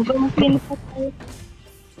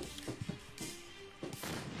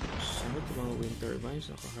ito mga wind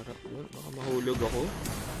turbines? Nakaharap doon. Baka mahulog ako.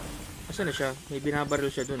 Asan na siya? May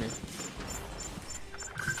binabaril siya doon eh.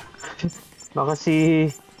 Baka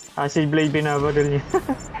si Acid Blade binabaril niya.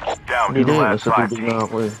 Down to Hindi, the last nasa 5 tubig na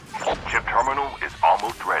ako eh. Chip terminal is almost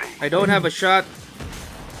I don't have a shot.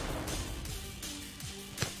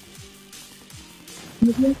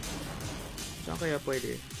 Saan kaya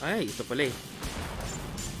pwede? Ay, ito pala eh.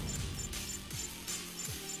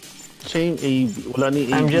 Siya yung AB. Wala ni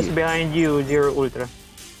AB. I'm just behind you, Zero Ultra.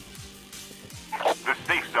 The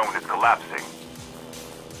safe zone is collapsing.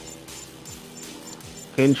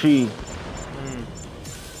 Kenchi.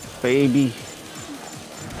 Kay AB.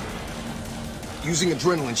 Using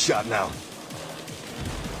adrenaline shot now.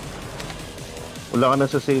 Wala ka na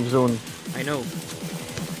sa safe zone. I know.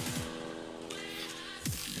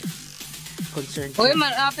 Concerned. Uy,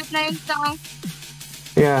 malapit na yung tank.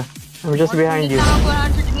 Yeah, I'm just behind you. Yung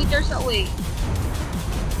tank 100 meters away.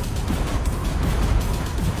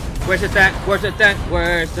 Where's the tank? Where's the tank?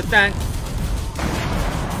 Where's the tank?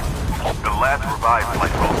 The last revived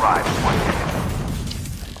flight will arrive in 1 minute.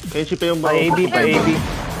 Kenchi pa yung Pa AB, pa AB.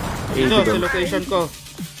 Ito, sa location ko.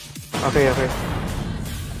 Okay, okay.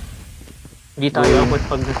 Hindi tayo abot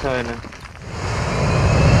pag sa ano.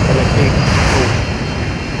 Electric.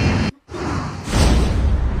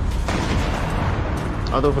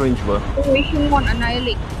 Out of range ba? Operation 1,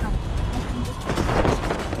 annihilate.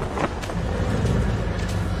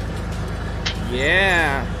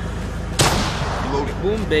 Yeah.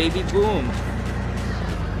 Boom, baby, boom.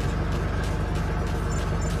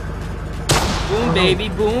 Boom, baby,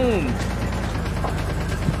 boom.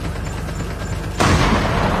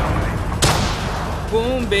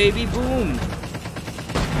 Boom, baby, boom.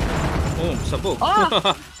 Boom, sabog. Oh!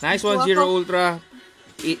 Nice one, Zero Ultra.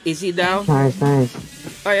 Is he down? Nice, nice.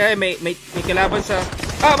 Ay, may kalaban sa...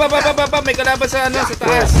 May kalaban sa ano, sa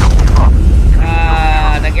taas.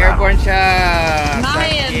 Nag-airborne siya.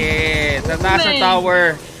 Sakit. Sa taas ng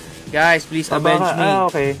tower. Guys, please avenge me.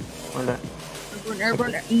 Okay. Wala.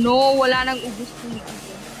 Airborne. No, wala nang ubus ko.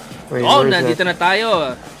 Wait, Oh, where's nandito that? na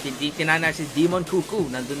tayo. Hindi tinana si Demon Cuckoo.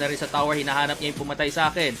 Nandun na rin sa tower. Hinahanap niya yung pumatay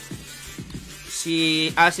sa akin. Si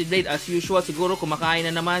Acid Blade, as usual, siguro kumakain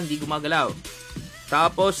na naman. Hindi gumagalaw.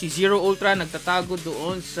 Tapos si Zero Ultra nagtatago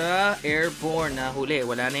doon sa airborne na huli.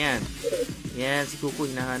 Wala na yan. Yan, si Cuckoo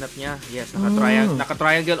hinahanap niya. Yes,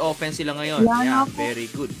 naka-triangle offense sila ngayon. Yeah, very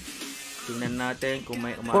good. Tingnan natin kung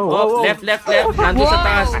may Whoa. left. Nandun sa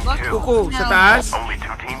taas. Cuckoo, sa taas. Only 2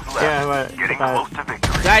 teams left. Yeah, well, Getting sa taas. close to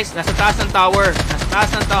victory. Guys, nasa taas ng tower. Nasa taas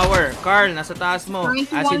ng tower. Carl, nasa taas mo.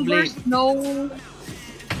 91 Acid Blade. verse, no.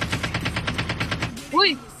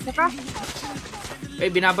 Uy, saka.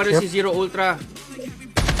 Binabaril si Zero Ultra.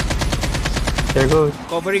 There goes.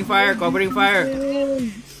 Covering fire.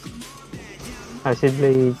 Acid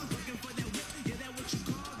Blade.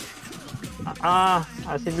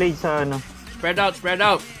 Acid Blade sa ano. Spread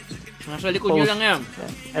out. Nasa likod nyo lang yan.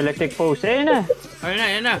 Electric post. Ayun na.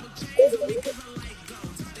 Ayun na.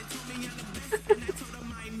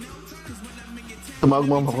 Tumawag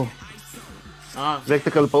mo ako.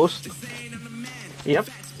 Electrical post? Yep.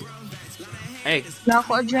 Hey,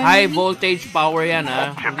 Nako, adrenaline. high voltage power yan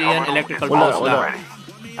ha. Hindi yan electrical pulse lang.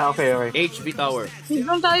 Okay. HV tower.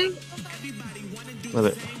 Doon tayo.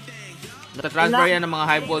 Wala. Natatransfer yan ng mga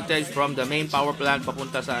high voltage from the main power plant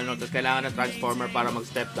papunta sa ano. Tapos kailangan ng transformer para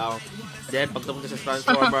mag-step down. Then, pag pumunta sa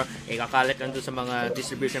transformer, kakalit lang doon sa mga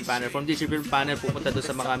distribution panel. From distribution panel, pupunta doon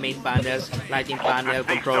sa mga main panels, lighting panel,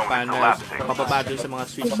 control panels, papaba doon sa mga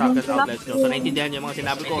switch socket outlets nyo. So, naintindihan nyo yung mga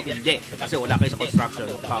sinabi ko? Hindi. Kasi wala kayo sa construction.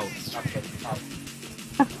 Pow.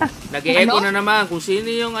 Nag-e-echo na naman. Kung sino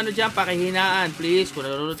yung ano dyan, pakihinaan. Please, kung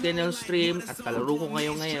nanonood kayo ng stream at kalaro ko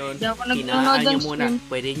ngayon, hinaan nyo muna.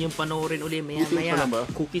 Pwede nyo panoorin uli maya-maya.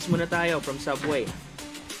 Cookies muna tayo from Subway.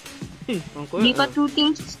 Hindi pa 2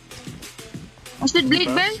 teams. Acid Blade,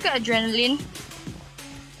 meron ka adrenaline?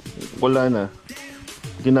 Wala na.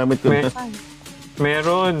 Ginamit ko na.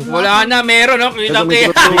 Meron. Wala na, meron. No?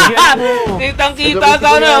 Kitang-kita. Kitang-kita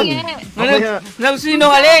sa ano.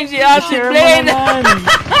 Nagsinungaling si Acid Blade.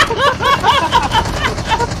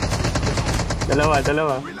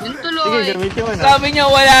 Dalawa. Yung tuloy. Sige, gamit yun. Sabi niya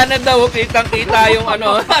wala na daw. Kitang-kita yung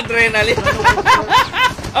ano, adrenaline.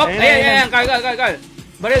 Oh, ayan. Carl.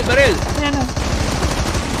 Baril. Ayan o.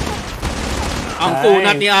 Ang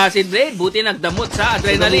kunat ni Acid Blade, buti nagdamot sa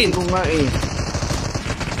adrenaline. Ko nga eh.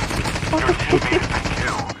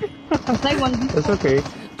 That's okay.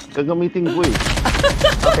 Gagamitin ko eh.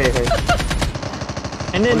 Okay.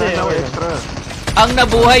 And then, Wala na extra. Ang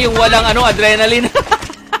nabuhay yung walang adrenaline.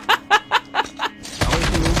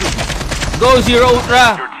 Go Zero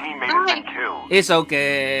Ultra. Your teammate has been killed. It's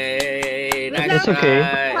okay. Nice It's okay.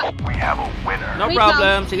 try. We have a winner. No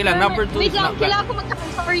problem. Sige lang, number 2 Wait is lang, not kailangan ko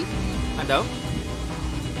magtakang sorry. Ano?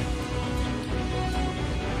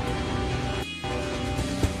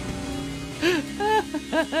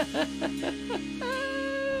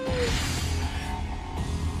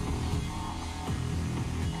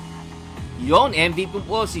 Yon, MVP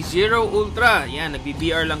po si Zero Ultra. Yan,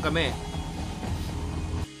 nagbi-BR lang kami.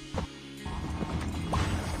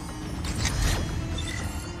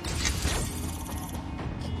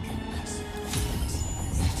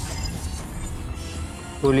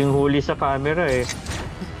 Huling-huli sa camera eh.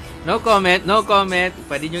 No comment, no comment.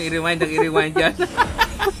 Pwede nyo i-rewind ang i-rewind dyan.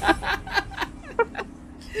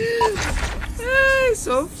 Ay,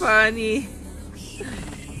 so funny.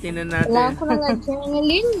 Tingnan natin. Wala ko ng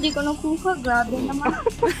adrenaline. Hindi ko nakuha. Grabe naman.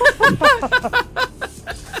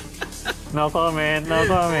 No comment, no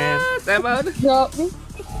comment. Tama. Grabe.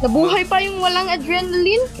 Nabuhay pa yung walang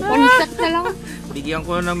adrenaline. One shot na lang. Bigyan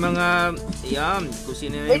ko ng mga, yan, kung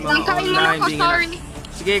sino Wait yung lang, mga kain mo online. lang ako, sorry.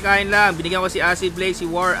 Sige, kain lang. Binigyan ko si Acid Blaze, si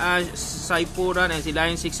War Ash, Saipuran, and si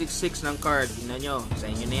Lion 666 ng card. Tingnan nyo, sa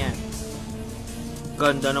inyo na yan.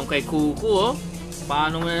 Ganda nung kay Kuku, oh.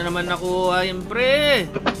 Paano mo na naman nakuha yun, pre?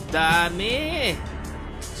 Dami.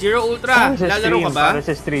 Zero Ultra, lalaro ka ba? Para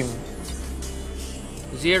sa stream.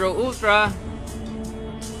 Zero Ultra.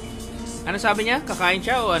 Ano sabi niya? Kakain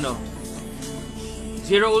siya o ano?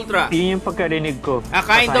 Zero Ultra. Yun yung pagkarinig ko.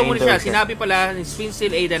 Kain daw muna siya. Sinabi pala, Spin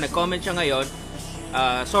Still Ada, nag-comment siya ngayon.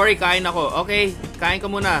 Sorry, kain ako. Okay, kain ka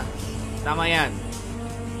muna. Tama yan.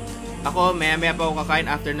 Ako, maya-maya pa ako kakain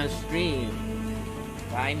after ng stream.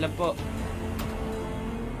 Kain lang po.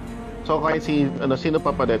 So, kahit si, sino pa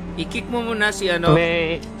palit? I-kick mo muna si ano.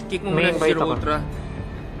 Kick mo muna si Zero ako. Ultra.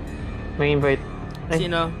 May invite. Ay,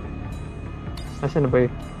 Sino? asan na ba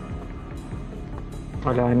yun?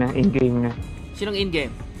 Wala na, in-game na. Sinong in-game?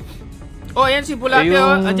 Oh, ayan si Bulate,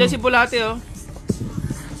 oh. Andiyan si Bulate, oh.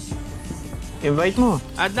 Invite mo.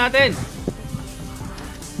 Add natin.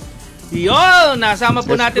 Yo! Nasama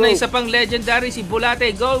po natin ang isa pang legendary, si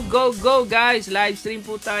Bulate. Go, go, go, guys. Live stream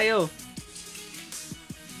po tayo.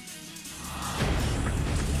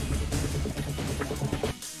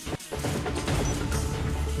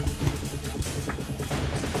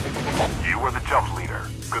 You are the jump leader.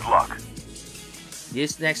 Good luck.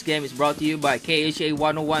 This next game is brought to you by KHA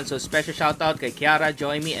 101. So special shout out kay Chiara,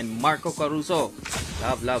 Joimi, and Marco Caruso.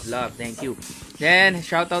 Love, love, love. Thank you. Then,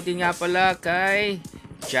 shout out din nga pala kay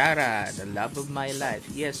Chiara, the love of my life.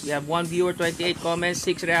 Yes, we have 1 viewer, 28 comments,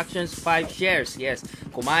 6 reactions, 5 shares. Yes,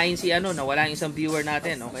 kumain si nawala yung isang viewer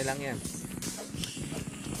natin. Okay lang yan.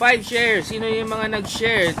 5 shares. Sino yung mga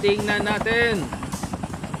nag-share? Tingnan natin.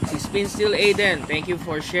 Si Spin Still Aiden, thank you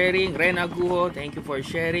for sharing. Ren Aguho, thank you for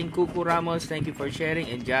sharing. Kuku Ramos, thank you for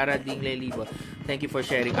sharing. And Jara Dingle Libo, thank you for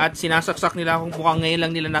sharing. At sinasaksak nila kung mukhang ngayon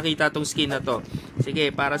lang nila nakita tong skin na to.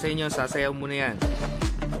 Sige, para sa inyo, sasayaw muna yan.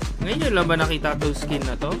 Ngayon lang ba nakita tong skin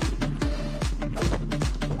na to?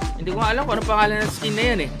 Hindi ko nga alam kung anong pangalan ng skin na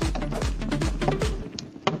yan eh.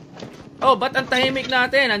 Oh, ba't ang tahimik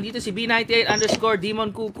natin? Nandito si B98_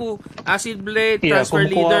 Demon Kuku, Acid Blade, Transfer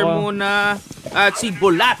Leader muna, at si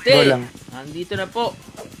Bulate. Nandito na po.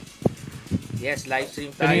 Yes, live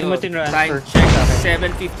stream tayo. Time check,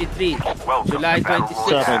 7:53. July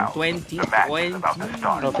 26, 2020.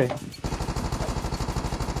 Okay.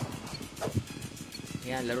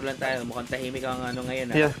 Yan, laro lang tayo. Mukhang tahimik ang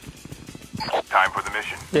ngayon. Yeah. Time for the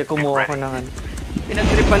mission. Hindi, kumuha ko ng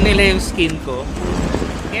Pinagtripan nila yung skin ko.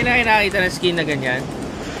 Ngayon na nakita ng skin na ganyan.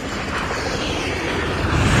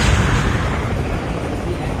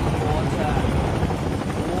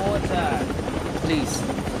 Please.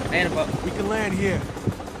 Ayan po. We can land here.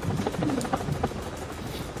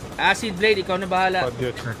 Acid Blade, ikaw na bahala.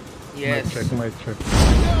 Yes. Mic check.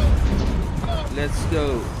 Let's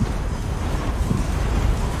go.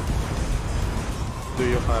 Do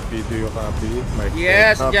you copy? Mic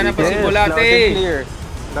Yes, dyan na pa si Bulate.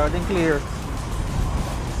 Loud and clear.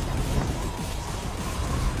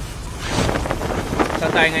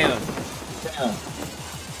 Saan tayo ngayon?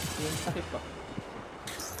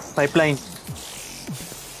 Pipeline.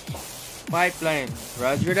 Pipeline.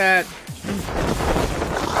 Roger that.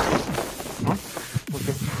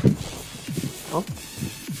 Okay. Oh?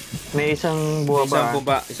 May isang buwa ba? Isang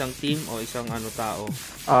buba, isang team o isang tao?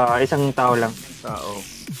 Isang tao lang. Tao.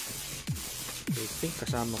 I think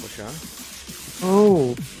kasama ko siya.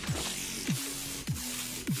 Oh.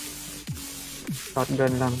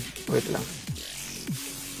 Shotgun lang. Wait lang.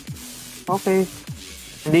 Okay.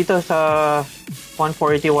 Dito sa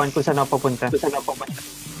 141 kung saan ako papunta.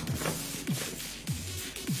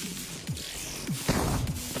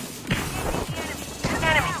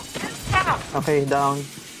 Okay, down.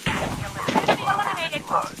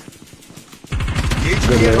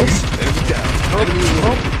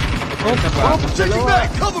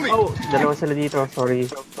 Dalawa sila dito. Sorry.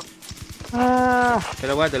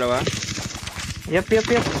 Dalawa? Yep.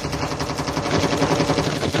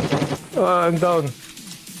 I'm down.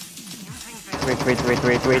 Wait.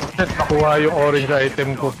 Nakuha yung orange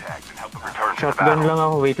item ko. Shotgun lang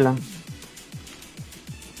ako, wait lang.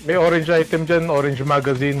 May orange item dyan, orange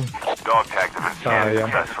magazine. Dog tags have been scanned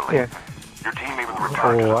successfully. Yeah. Your teammate will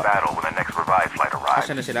return to the battle when the next revive flight arrives.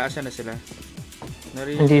 Asan na sila?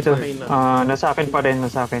 Narinig Nandito. ko pa. Nasa akin pa rin,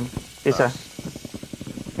 nasa akin. Isa.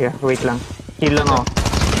 Yeah, wait lang. Heal lang ako.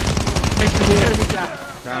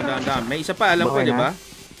 Down. May isa pa, alam ko, di ba?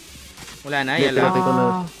 Wala na, yan lang.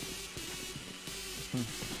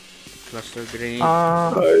 Cluster grenade.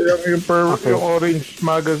 Yung orange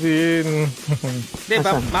magazine. Hindi,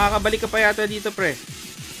 makakabalik ka pa yata dito, pre.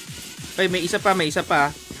 Ay, may isa pa.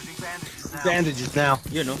 Bandages now.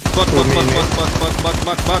 Yun, no?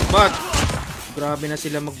 Bot. Grabe na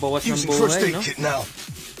sila magbawas ng buhay, no?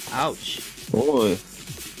 Ouch. Oy.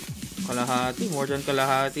 More than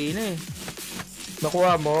kalahati na eh.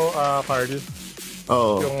 Nakuha mo, Carl?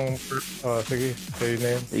 Oo. Yung, sige, sa'yo na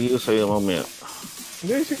yun. Sige, sa'yo mamaya.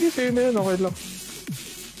 Hindi, sige, sa'yo na yun, okay lang.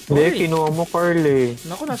 Hindi, kinuha mo, Carl eh.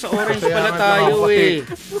 Naku, nasa orange pala tayo eh.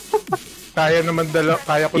 Kaya ko naman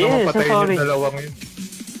patayin yung dalawang yun.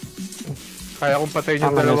 Kaya kong patayin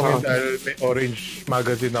yung dalawang yun dahil may orange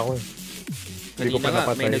magazine ako eh. Kanina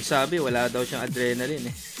nga, may nagsabi, wala daw siyang adrenaline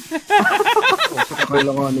eh.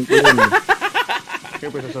 Kailanganin ko yun eh.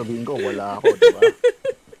 Siyempre sasabihin ko, wala ako, diba?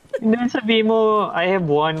 Hindi, sabihin mo, I have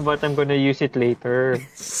one but I'm gonna use it later.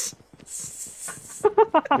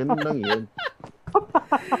 Ganun lang yun.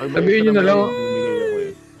 Sabihin nyo na lang.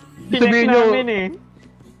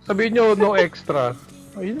 Sabihin nyo, no extra.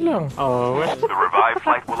 Ayun lang. The revive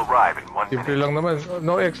flight will arrive in 1 minute. Simple lang naman.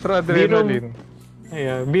 No extra adrenaline.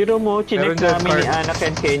 Ayan, biro mo, chinek namin ni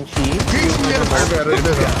ANAKAN KENCHI.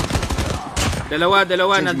 Dalawa,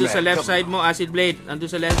 nandun sa left side mo, acid blade. Nandun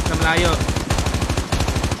sa left, sa malayo.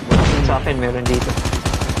 Sa akin, meron dito.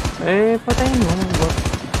 Patayin mo.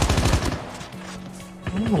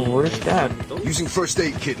 Where's that? Using first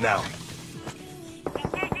aid kit now.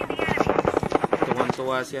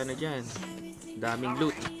 Tuwang-tuwa siya na dyan. Daming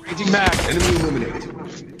loot. Enemy eliminated.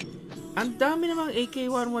 Ang dami namang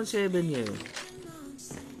AK-117 yun.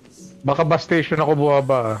 Baka bus station ako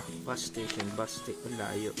buwaba. Bus station.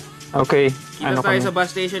 Layo. Okay. Kita tayo sa bus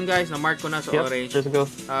station, guys. Na-mark ko na sa orange. Let's go.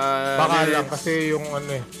 Baka lang kasi yung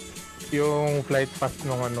yung flight pass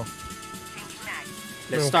nung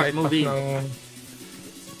Let's start moving.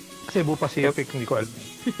 Cebu Pacific, hindi ko alam.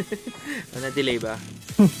 Na-delay ba?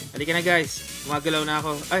 Halika na, guys. Gumagalaw na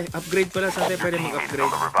ako. Ay, upgrade pala. Saan tayo pwede mag-upgrade?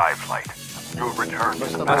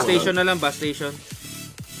 Bus station na lang, bus station.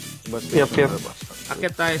 Yep.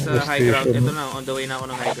 Akit tayo sa high ground. Ito na, on the way na ako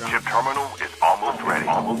ng high ground. Ship terminal is almost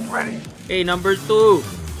ready. Hey, number 2.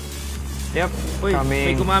 Yep. Uy,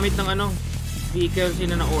 may gumamit ng vehicle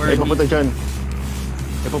sila ng ORD. May papunta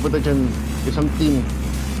dyan. Isang team.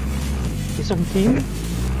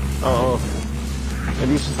 Oo.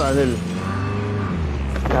 Hindi sa tunnel.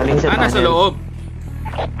 Galing sa tunnel. Nasa loob.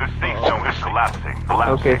 The safe zone is collapsing.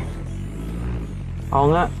 Okay. Ako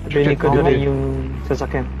nga, rinig ko doon yung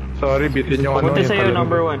sasakyan. Sorry, bitin yung Pumunta sa'yo,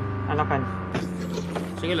 number 1. ANAKAN.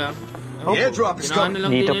 Sige lang. Airdrop is Pinaan na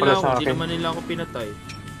lang Dito din pala nila sa ako. Hindi akin. naman nila ako pinatay.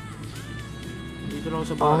 Dito lang ako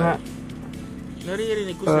sa Oo nga. bahay.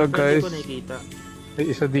 Naririnig ko sa guys. hindi ko nakikita. May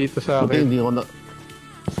isa dito sa Okay, akin. hindi ako na...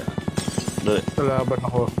 Kalaban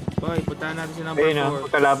ako. Boy, puntahan natin si number 4. Ayun na,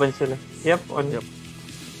 magkalaban sila. Yep, on.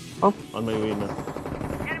 On my way na.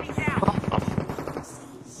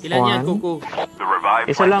 Ilan yan, Kuku? The revive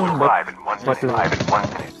Isa flight lang, will bot arrive in 1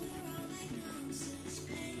 minute.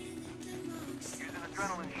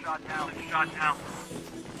 lang.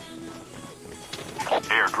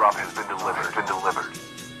 Airdrop has been delivered.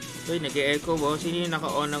 Uy, nag-e-echo ba? Sino yung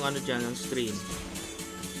naka-on ng dyan, ng stream?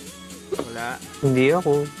 Wala. Hindi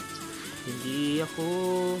ako. Hindi ako.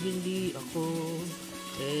 Your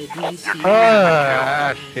ADC.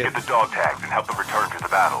 shit. Get the dog tags and help them return to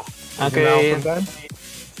the battle. Okay.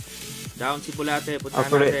 Down si Bulate. Puntahan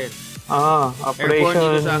natin. Operation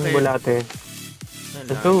dito sa akin. Bulate.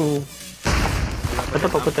 Let's go. Ito,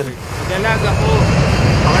 papunta na. Nagalag ako.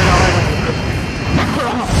 Okay na.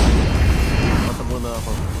 Matakbo na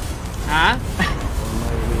ako. Ha?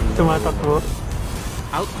 Tumatakbo.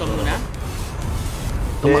 Out ka muna?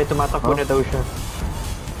 Hindi, tumatakbo na daw siya.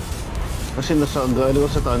 Kasi galing ko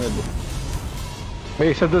sa tunnel.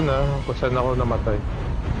 May isa dun kung saan ako namatay.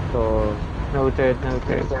 So, Noted.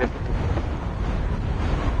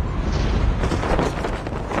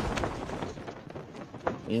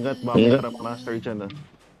 Ingat, baka may trap master dyan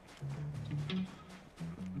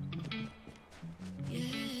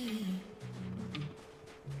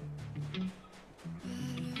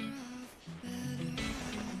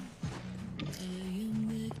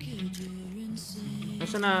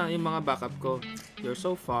Saan na yung mga backup ko? You're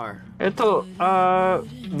so far. Ito,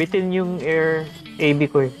 bitin yung air AB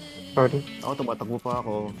ko eh. Sorry. Ako, tumatakbo pa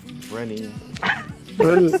ako. Running.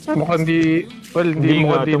 Well, mukhang di... Well, Hindi nga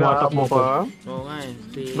mukhang di tumatakbo pa. Oo nga eh.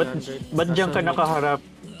 Ba't diyan ka nakaharap?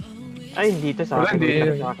 Ay, dito sa Wala, akin. hindi.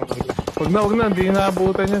 Dito sa akin. Huwag na. Hindi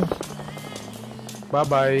naabutan yan.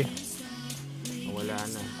 Bye-bye. Wala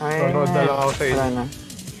na. Ay, Sunod na lang ako sa inyo. wala na.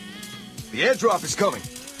 The airdrop is coming.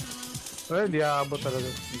 Well, di aabot talaga.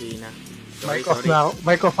 Hindi na. Mic off na ako.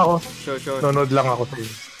 Mic off ako. Sure. Nunod lang ako sa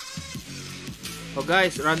inyo. Oh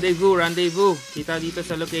guys, rendezvous. Kita dito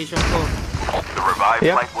sa location ko. The revived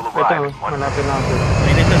Yep, flight will ito. arrive in 1 minute. Malapit na ako.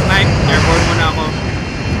 May nito snipe. Airborne muna ako.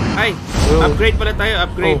 Ay, upgrade pala tayo.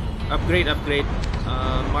 Upgrade.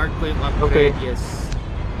 Mark ko yung upgrade. Okay. Yes.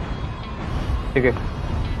 Sige.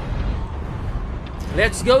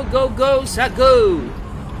 Let's go, Sago!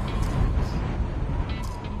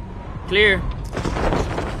 Clear.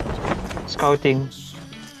 Scouting.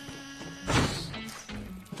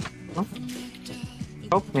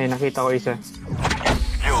 Oh, may nakita ko isa.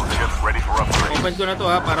 Fuel chips ready for upgrade. Open ko na to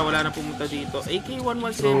ha, para wala na pumunta dito.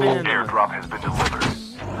 AK-117 na naman. Airdrop has been delivered.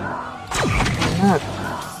 Not.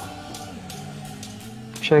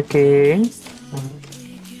 Checking.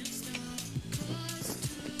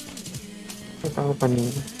 Ito ako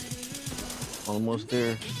panila. Almost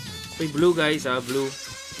there. Uy, blue guys ha, blue.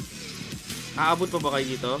 Aabot pa ba kayo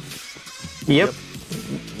dito? Yep.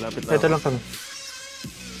 Lapit na Ito ako. lang kami.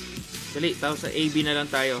 Dali, tapos sa AB na lang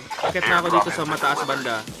tayo. Akit na ako dito sa mataas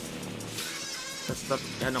banda. Tapos,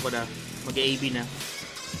 ano ko na, mag-AB na.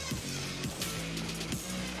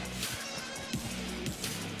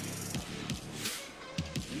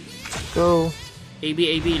 Go. AB,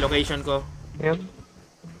 location ko. Yep.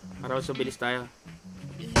 Para so bilis tayo.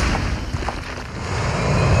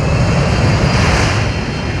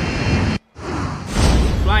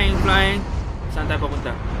 Flying. Saan tayo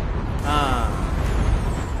papunta?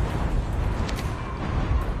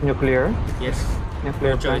 Nuclear. Yes.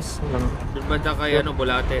 Nuclear No choice. plant. Doon banda kay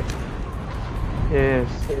Bulate. Yes.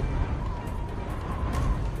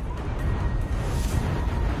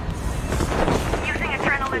 Using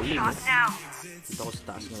adrenaline shot now. Dito ako sa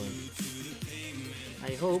taas ngayon.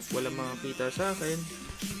 I hope walang makakita sa akin.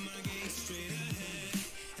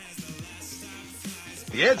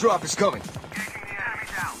 The airdrop is coming.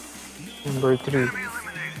 Number 3.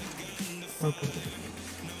 Okay.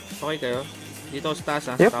 Okay kayo? Dito ako sa taas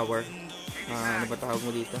ha, Yep. sa tower. Ano ba tawag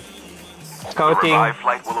mo dito? The Scouting. revived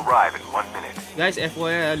flight will arrive in 1 minute. Guys,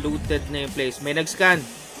 FYI, looted na yung place. May nag-scan.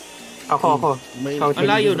 Ako. May- Ang Scouting.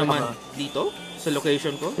 layo naman. Dito? Sa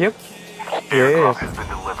location ko? Yep. Airdrop Yes. has been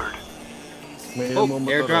delivered. May Oh,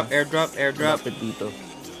 motor, airdrop. Lapit dito.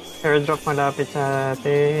 Airdrop malapit sa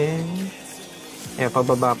atin.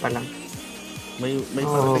 Pababa pa lang. May Oh,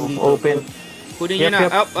 parating dito. open. Kunin nyo Yep, na.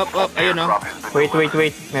 yep. Up. Ayun o. Airdrop has been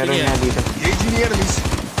Wait. Meron Sige. na dito. Engaging the enemies.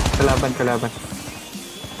 Kalaban.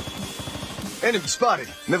 Enemy spotted.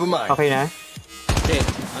 Never mind. Okay na? Hindi.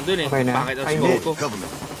 Andun eh. Okay na. Bakit ang Ay, smoke hindi. ko? Cover me.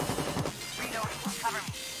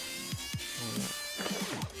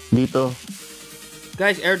 Dito.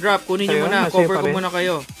 Guys, airdrop. Kunin nyo Ayun, muna. nasa Cover pa ko rin. muna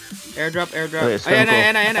kayo. Airdrop. Okay, scan Ayan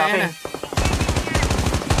ko. na.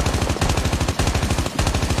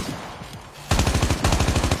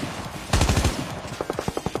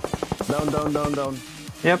 Down.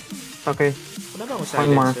 Yep. Okay. Wala ba akong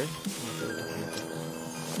One more. silencer?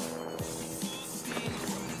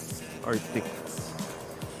 Arctic.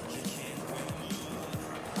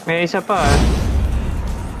 May isa pa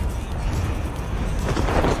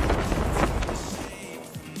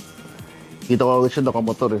Kita ko agad siya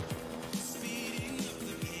nakamotor eh.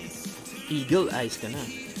 Eagle eyes ka na.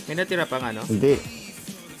 May natira pang ano? Hindi.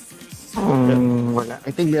 Wala.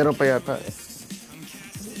 I think meron pa yata eh.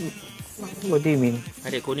 What do you mean?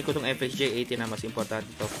 Hindi, kunin ko tong FSJ 80 na mas importante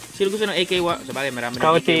to. Sino gusto ng AK-1? Sa bagay, marami ng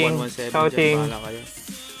Scouting. AK-117 Scouting. dyan. Bahala kayo.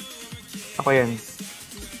 Ako yan.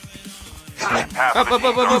 Up.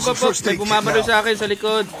 May bumabalo sa akin sa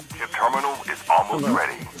likod. Chip terminal is almost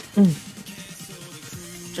ready.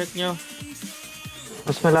 Check nyo.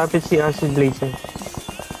 Mas malapit si Acid Blazer.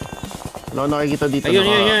 Wala akong nakikita dito.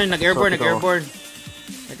 Ayun. Nag-airborne.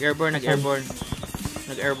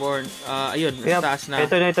 Ayun, Yep. taas na.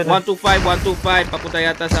 Ito na. 125. Papunta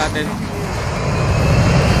yata sa atin.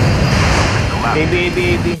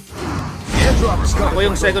 AB. Airdrop is Ako coming.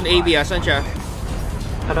 yung second AB, asan siya?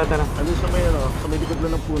 Tara. Ano sa may likod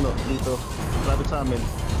lang ng puno dito. Lapit sa amin.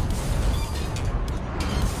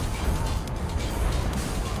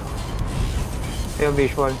 Yung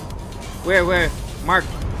visual. Where? Mark.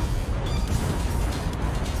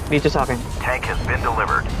 Dito sa akin. Tank has been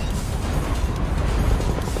delivered.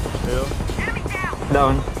 Ayo.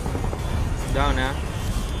 Down. Down ha.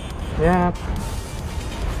 Yep.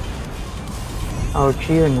 Ouch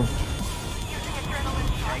yun.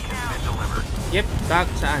 Yep, tag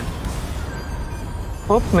saan?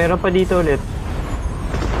 Hop, meron pa dito ulit.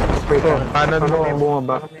 Wait lang. Kanan mo. May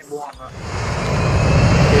bumaba.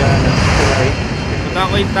 Yan. Right. Punta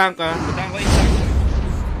ko yung tank ha.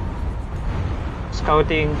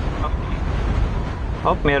 Scouting.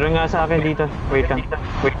 Hop, meron nga sa akin dito. Wait lang.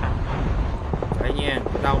 Ayun yan.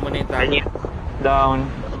 Punta ko muna yung tank. Down.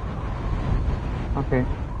 Okay.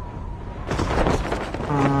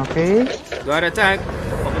 Okay. Got attack.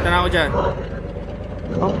 Papunta na ako dyan.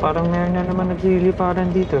 Oh, parang meron na naman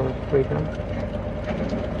nagliliparan dito. Wait lang.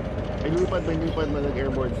 May lupad man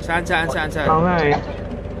nag-airborne. Saan? Oo nga eh.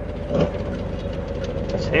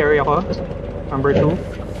 Sa area ko. Number 2.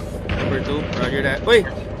 Number 2. Roger that. Uy!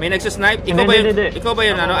 May nagsasnipe. Ikaw ba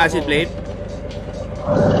yun ano? Acid blade?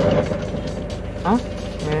 Ha?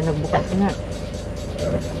 May nagbukas na.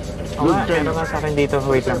 Oo nga, meron nga sa akin dito.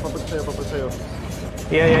 Wait lang. Papat sa'yo.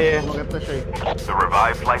 Yeah. Umagat na siya eh. The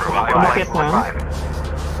revived flight will be Umakit na.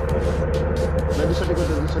 Nandun sa likod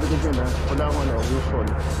yun ha. Wala akong usual.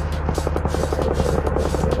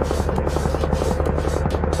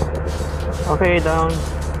 Okay, down.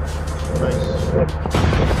 Nice.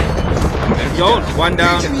 Let's go. 1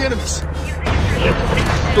 down.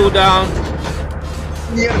 2 down.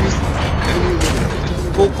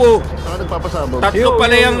 Kuku. Saka nagpapasabog. 3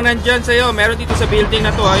 pala yung nandyan sa'yo. Meron dito sa building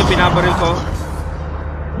na to ha. Yung binabaril ko.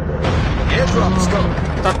 3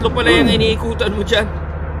 pala yung iniikutan mo dyan.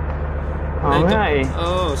 Oo nga eh.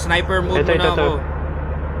 Oh, sniper mode Ito. ako.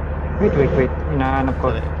 Wait. Hinahanap ko.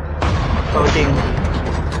 Scouting.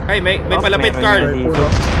 Hey, may palapit meron card. na dito.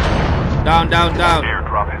 Down.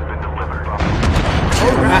 Airdrop has been delivered.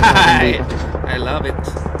 Alright. I love it.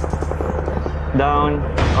 Down.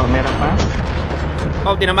 Oh, meron pa?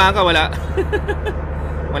 Oh, tinamaan ka, wala.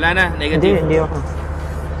 Wala na, negative. Hindi ako.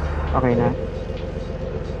 Okay na.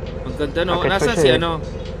 Ang ganda no. Bakit Nasa pa si siya? ano?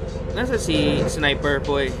 Nasa si Sniper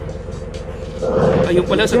Boy. Ayun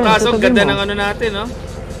pala sa Yan, taas. Ang tatabi ganda mo. ng ano natin, no?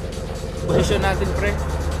 Posisyon natin, pre.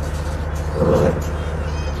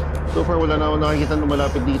 So far wala na ako nakikita na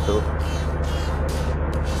malapit dito.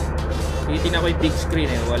 Titignan ko yung big screen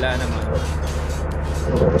eh. Wala naman.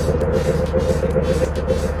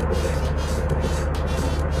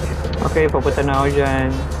 Okay, papunta na ako dyan.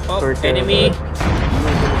 Oh, Sort of. enemy.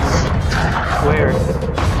 Where?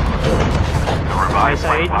 My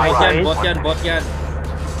side? My side? Bot yan.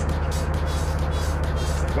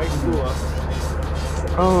 Guys, do ah.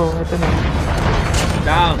 Oh, ito na.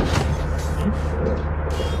 Down.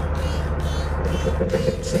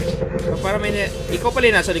 So, para may ikaw pala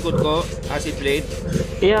yung nasa likod ko, acid blade.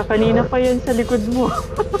 Yeah, kanina pa yan sa likod mo.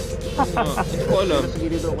 Hindi ko alam. Sige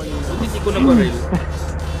dito ako kanina. Hindi ko na baril.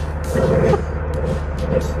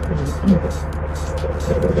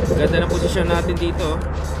 Ganda ng posisyon natin dito.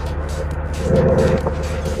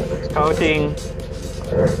 Scouting.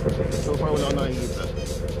 So far wala ako nakikita.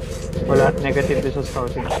 Wala, negative din sa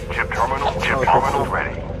scouting. Chip terminal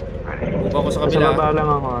ready. Buka ko sa Sa kabila. baba lang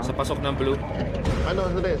ako. Sa pasok ng blue. Ano,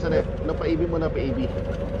 sali. Napa-AB mo na, pa-AB.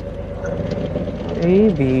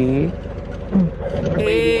 AB.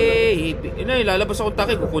 Hey! Ina, lalabas akong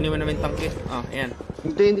tanke. Kukunin mo namin tanke. Ah, ayan.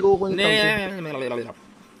 Hindi ko kukunin tanke.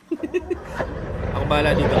 Ako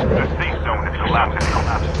bahala dito. The safe zone is collapsing.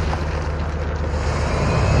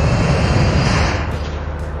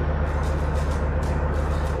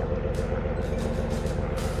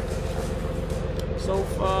 So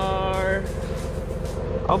far,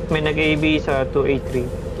 Oh, may nag-AB sa 283.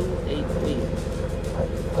 283.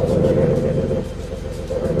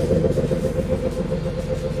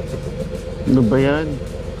 Ano ba yan?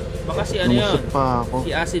 Baka si ano yun? Lumusot pa ako.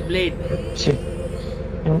 Si Acid Blade. Shit.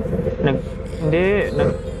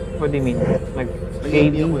 What do you mean?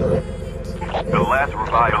 Nag-AB ako eh. The last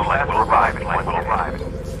revive will arrive.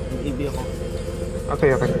 Nag-AB ako.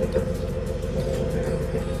 Okay.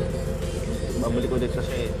 Babalik ulit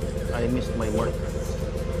kasi I missed my mark.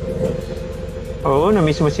 Oo,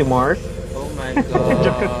 na-miss mo si Mark. Oh my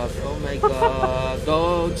god. Oh my god.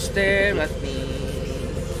 Don't stare at me.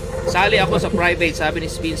 Sali ako sa private, sabi ni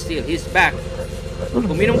Spin Steel. He's back.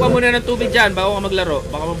 Uminom ka muna ng tubig dyan bago ka maglaro.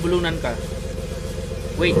 Baka mabulunan ka.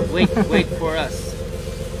 Wait for us.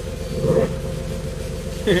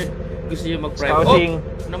 Gusto niyo mag-private. Scouting.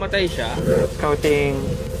 Oh! Namatay siya. Scouting.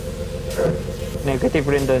 Negative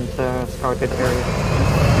rin doon sa scouted area.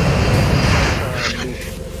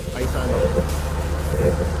 Ay, sana.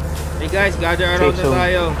 Hey guys, gather around na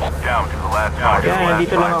tayo. Down to the last five. Yan,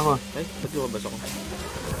 dito lang ako. Ay, ba't lumabas ako?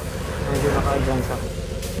 Medyo naka-advance ako.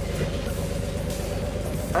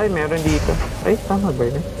 Ay, meron dito. Ay, tama ba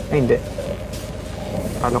yun? Ay, hindi.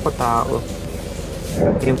 Kala ko tao.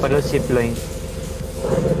 Yung pala zipline.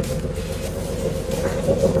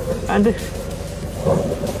 Ando.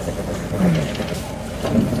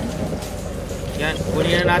 Yan,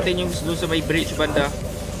 kunin na natin yung doon sa may bridge banda.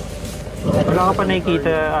 Wala ka pa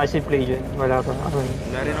nakikita acid play dyan? Wala pa.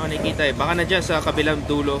 Wala rin ako nakikita eh. Baka na dyan sa kabilang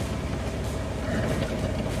dulo.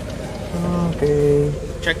 Okay.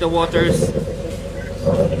 Check the waters.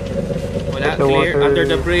 Wala, Check the clear. water. Under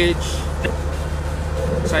the bridge.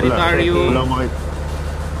 Sanitarium. Wala makita.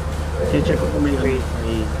 I-check ko kung may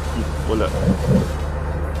wala.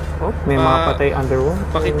 Oh, may mga patay underwater.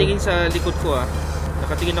 Pakitingin sa likod ko ah.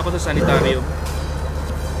 Nakatingin ako sa sanitarium.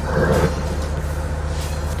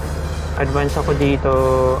 Advance ako dito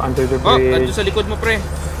under the Oh, bridge. andun sa likod mo pre.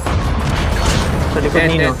 Sa likod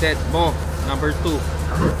nino. Dead. Mo, number 2.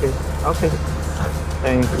 Okay. Okay.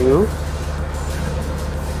 Thank you.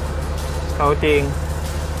 Scouting.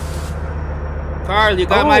 Carl, you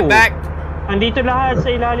got my back. Andito lahat sa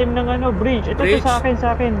ilalim ng ano, bridge. Ito Bridge? to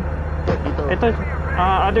sa akin. Ito,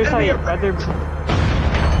 other side.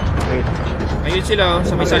 Wait. Ayun sila oh,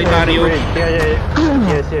 sa may sanitarium. Yeah.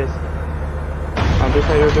 Yes. Other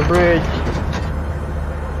side of the bridge.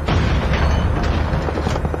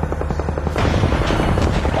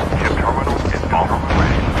 Ship terminal is on the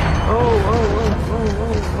way. Oh.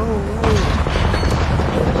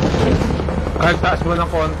 Kahit taas mo ng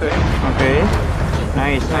konti. Okay.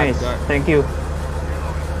 Nice. Thank you.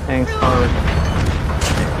 Thanks, Carl.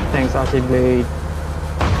 Thanks, Acid Blade.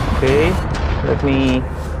 Okay. Let me...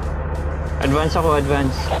 Advance ako. The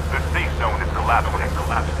safe zone is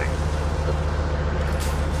collapsing.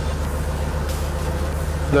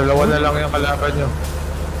 Dalawa na lang yung kalaban nyo.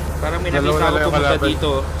 Parang may Dalawa nakita na ako lang yung pumunta kalaban.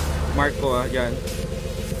 dito. Mark ko ah, dyan.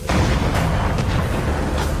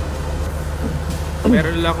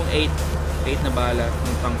 Meron lang akong 8 na bala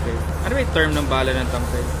ng tangke. Ano ba yung term ng bala ng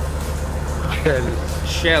tangke?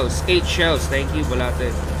 Shells. 8 shells. Thank you, Bulate.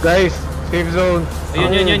 Guys, safe zone.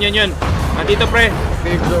 Ayun. Nandito, pre.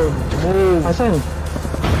 Safe zone. Move. Asan?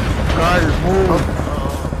 Carl, move.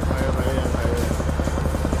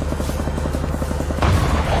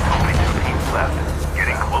 Only 2 teams left.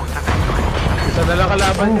 Getting close to victory. Isa na lang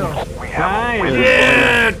kalaban nyo. We have Nice.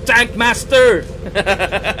 Yeah! Tank Master!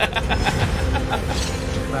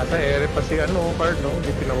 Nasa ere pa si Carl, no?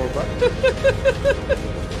 Hindi pinababa.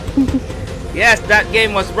 Yes, that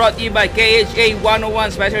game was brought to you by KHA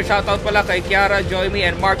 101. Special shoutout pala kay Chiara, Joimi,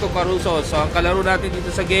 and Marco Caruso. So, ang kalaro natin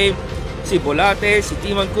dito sa game, si Bulate, si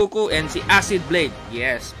Timon Kuku, and si Acid Blade.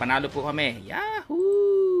 Yes, panalo po kami. Yahoo!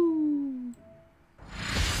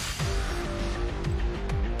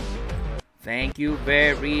 Thank you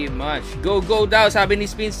very much. Go daw, sabi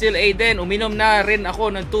ni Spin Still Aiden. Uminom na rin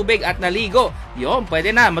ako ng tubig at naligo. Yun,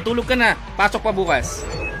 pwede na. Matulog ka na. Pasok pa bukas.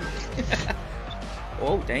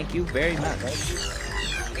 Oh, thank you very much.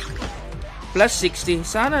 Plus 60.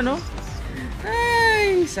 Sana, no?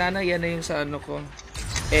 Ay, sana yan na yung sa ano ko.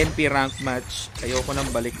 NP rank match. Ayoko nang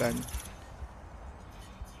balikan.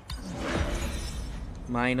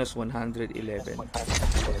 Minus 111.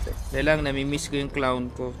 Dahil lang, namimiss ko yung clown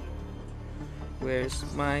ko. Where's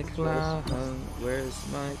my clown? Where's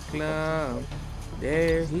my clown?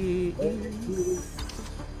 There he is.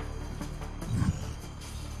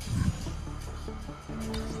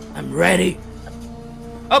 I'm ready.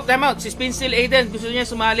 Oh, time out. Si Spin Still Aiden. Gusto niya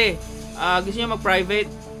sumali. Gusto niya mag-private.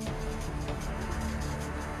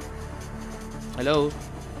 Hello?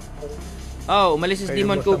 Oh, umalis si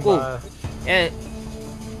Demon Kuku.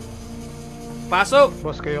 Pasok!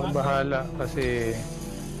 Boss, kayong bahala kasi...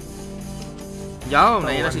 Yaw,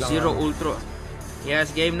 na si Zero Ultra.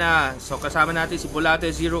 Yes, game na. So, kasama natin si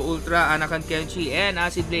Bulate, Zero Ultra, ANAKAN KENCHI, and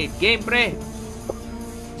Acid Blade. Game, pre!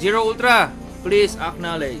 Zero Ultra, please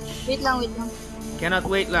acknowledge. Wait lang. Cannot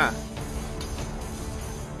wait la.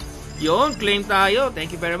 Yun, claim tayo.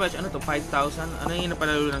 Thank you very much. Ano to, 5,000? Ano yung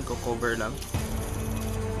napalalunan ko? Cover lang.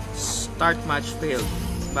 Start match failed.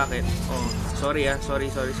 Bakit? Oh, sorry.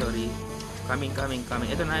 Coming.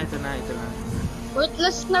 Ito na.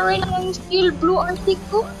 Worthless na rin ang steel blue arctic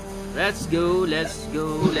ko. Let's go.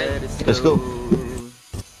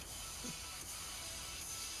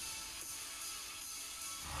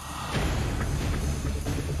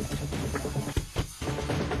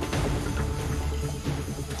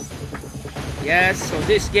 Yes, so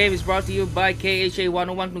this game is brought to you by KHA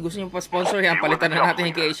 101. Kung gusto niyo pa-sponsor yan, palitan na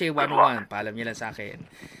natin yung KHA 101. Paalam niyo lang sa akin.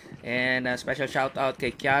 And special shout out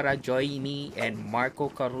kay Chiara, Joimi, and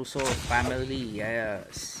Marco Caruso family.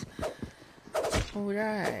 Yes.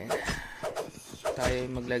 Alright. tayo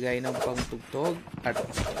maglagay ng pangtugtog. At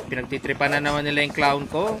pinagtitripan na naman nila yung clown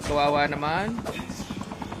ko. Kawawa naman.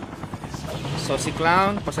 So si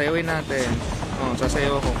clown, pasayawin natin. Oh,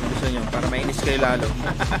 sasayaw ako kung gusto nyo para mainis kayo lalo.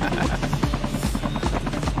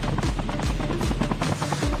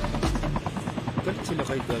 Galit sila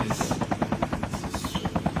kay Caruso.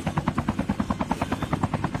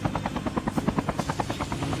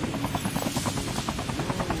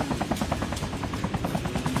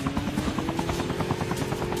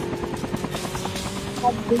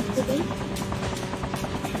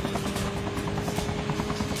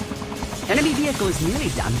 Enemy vehicle is nearly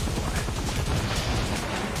done for.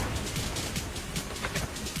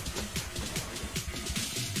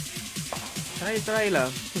 Try lang.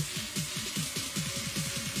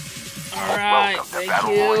 Alright, thank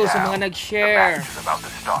you sa mga nag-share.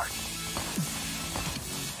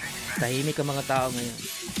 Tahimik ang mga tao ngayon.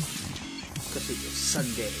 Kasi it's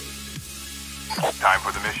Sunday. Time for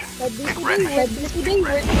the mission. Get ready.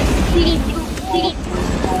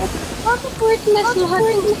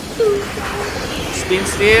 Spin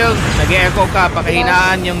still, nag-echo ka,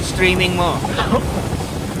 pakahinaan yung streaming mo.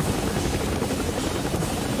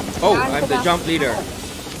 Oh, I'm the jump leader.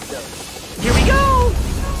 Here we go!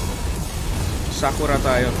 Sakura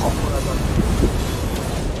tayo.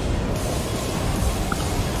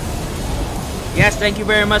 Yes, thank you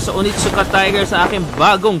very much sa Onitsuka Tiger sa aking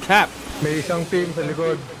bagong cap. May isang team sa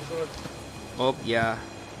likod. Oh, yeah.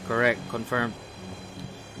 Correct. Confirmed.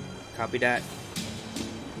 Copy that.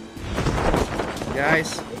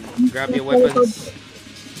 Guys, grab your weapons.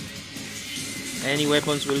 Any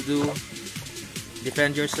weapons will do.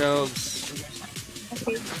 Defend yourselves.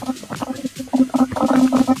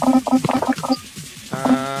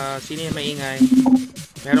 Sino yung maingay?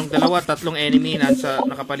 Merong 2-3 enemy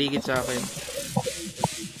nakapaligid sa akin.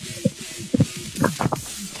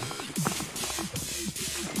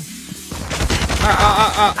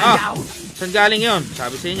 Saan galing yun?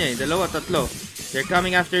 Sabi sa inyo 2-3. They're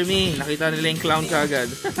coming after me. Nakita nila yung clown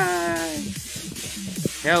kagad.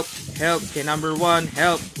 Help! Help! Kay number 1.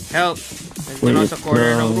 Help! Help! Nandiyan sa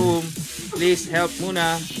corner ng room. Please, help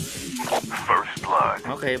muna. First blood.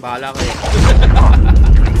 Okay, bahala kayo.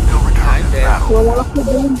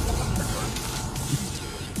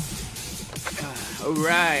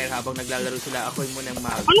 Alright, habang naglalaro sila, ako yung munang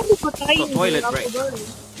toilet break.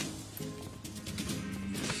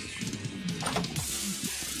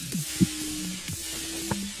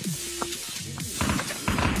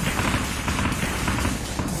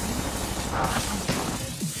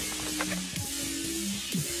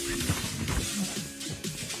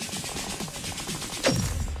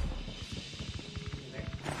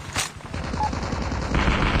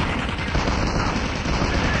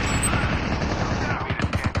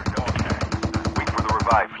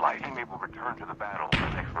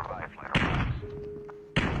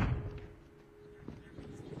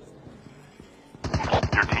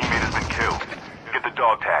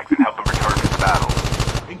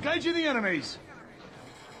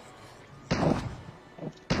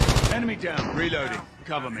 Enemy down. Reloading.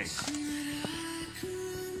 Cover me.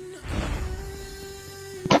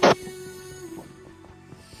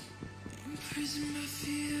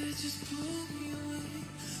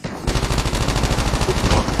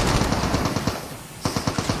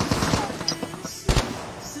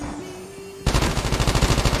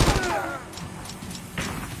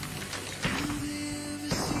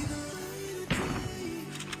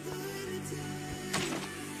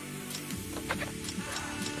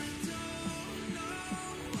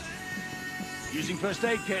 Using first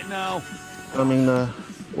aid kit now. Coming na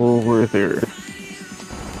over there.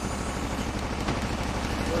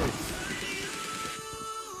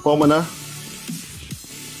 Kuha mo na?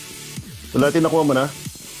 Wala natin nakuha mo na?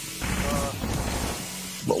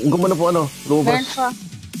 Huwag mo na po lumabas.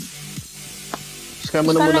 Scam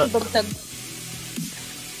mo na muna.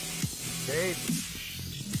 Okay.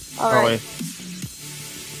 Alright.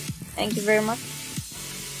 Thank you very much.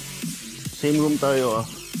 Same room tayo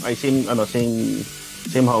Ay, same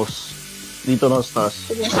house. Dito na sa taas.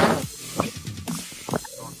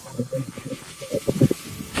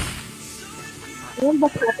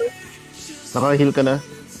 Naka-heal ka na?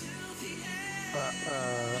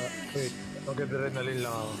 Wait. Mag-adrenaline lang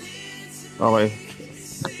ako. Okay.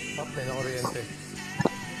 May na kuryente.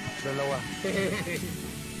 Dalawa.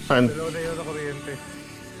 Saan? Dalawa na yun na kuryente.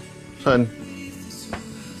 Saan?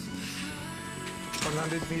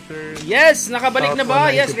 100 meters. Yes! Nakabalik na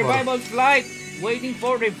ba? Yes, revival flight! Waiting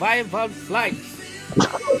for revival flight.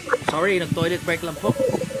 Sorry, nag-toilet break lang po.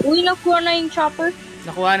 Uy, nakuha na yung chopper.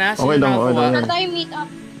 Nakuha na? Okay lang, okay lang. Na tayo meet up.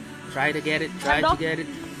 Try to get it, try to get it.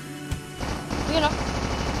 Yun o.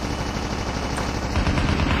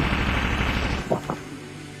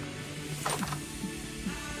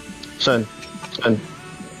 Saan? Saan?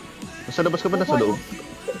 Nasa labas ka ba? Nasa loob?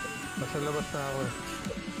 Nasa labas na ako.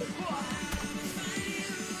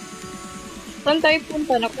 Saan tayo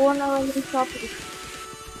punta? Nakuha na lang yung shopping.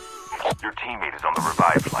 Your teammate is on the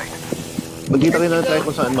revive flight. Magkita kayo na tayo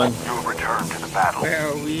kung saan man. You will return to the battle. Where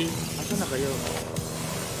are we? Asan na kayo?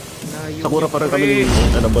 Sakura pa rin kami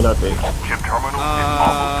ano ba natin? Chip terminal is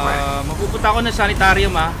almost ready. Mapupunta ako ng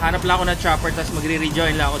sanitarium ha. Hanap lang ako ng chopper tapos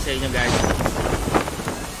magre-rejoin lang ako sa inyo guys.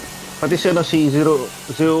 Pati siya na si Zero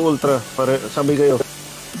Ultra. Pare, sabay kayo.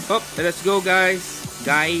 Oh, let's go guys.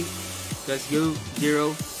 Let's go.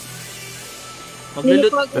 Zero.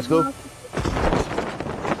 Maglulot. Let's go.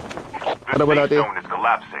 Ano ba natin? Zone is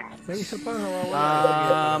collapsing. May isa pa,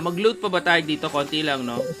 nawawala. Mag-loot pa ba tayo dito? Konti lang,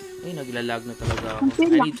 no? Ay, naglalag na talaga ako.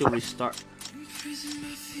 I need to restart.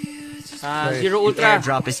 Zero Ultra.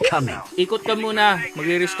 Airdrop is coming. Ikot ka muna.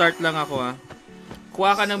 Magre-restart lang ako, ha.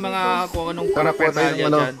 Kuha ka ng mga, Tara po tayo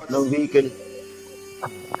ng, ng vehicle.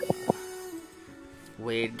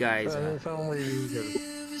 Wait, guys.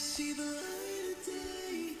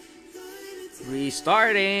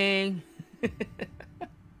 Restarting!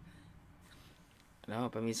 No,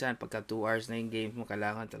 paminsan, pagka 2 hours na yung game mo,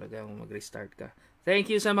 kailangan talaga mag-restart ka. Thank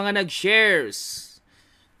you sa mga nag-shares!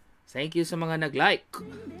 Thank you sa mga nag-like!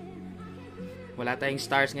 Wala tayong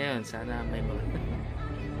stars ngayon. Sana may mga...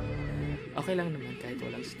 Okay lang naman kahit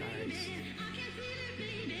walang stars.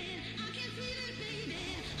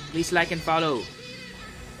 Please like and follow.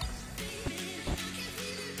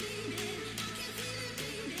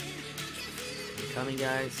 Coming,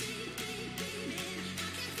 guys.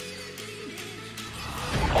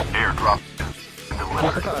 Airdrop.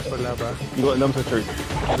 Wala ba? Hindi ko alam sa church.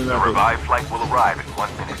 The revive flight will arrive in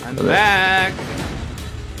 1 minute. I'm back.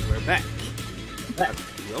 We're back.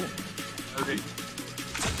 Yo.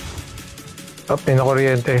 Oh,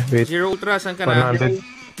 pinakuryente. Wait. Zero Ultra, saan ka na? 100.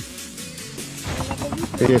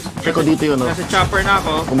 Yes. Check ko dito yun, no? Nasa chopper na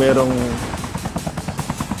ako. Kung merong...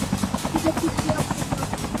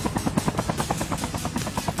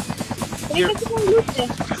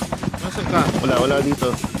 Nasaan ka? Wala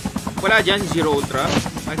dito. Wala dyan si Zero Ultra.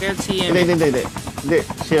 I can't see him. Hindi.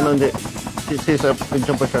 Si ano, hindi. Si sa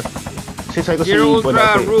pinchong pa siya. Si Psycho si Zero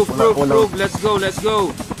Ultra, roof. Let's go.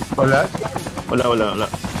 Wala? Wala.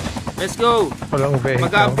 Let's go. Walang vehicle.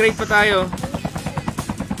 Mag-upgrade pa tayo.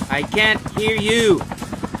 I can't hear you.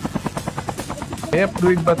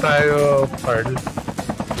 I-upgrade ba tayo, Carl?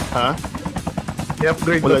 Ha?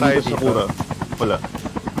 I-upgrade Wala ba tayo dito sa Kura. Wala.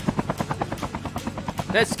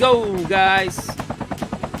 Let's go, guys.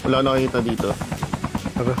 Wala nakikita dito.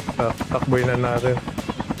 Tara, takboy na natin.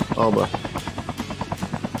 Oo ba?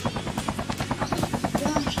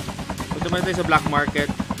 Punta muna tayo sa black market.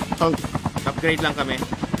 Upgrade lang kami.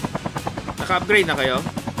 Naka-upgrade na kayo?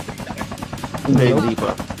 Hindi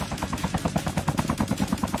pa.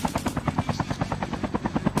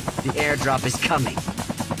 The airdrop is coming.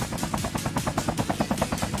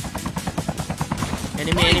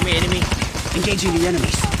 Enemy. Engaging the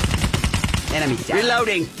enemies. Enemy down.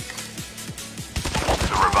 Reloading.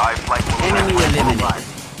 The revive flight will Enemy eliminated.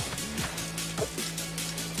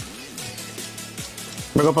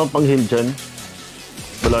 Meron pa pang-heal dyan.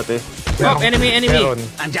 Balate. Oh, enemy. Meron.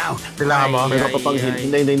 I'm down. Kailangan mo? Meron pa pang-heal.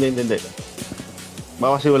 Hindi.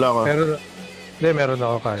 Baka kasi wala ka. Meron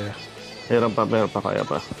ako kaya. Meron pa, kaya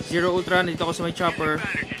pa. Zero Ultra, nandito ako sa may chopper.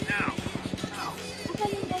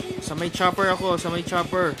 Sa may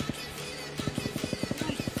chopper.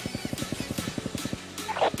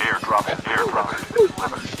 airdrop.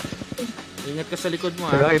 Ingat ka sa likod mo,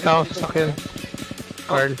 ha. Nakita ko sa akin.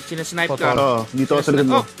 Carl. Sinasnipe ka. Oo, dito ako sa likod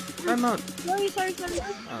mo. Oh, time out. Sorry.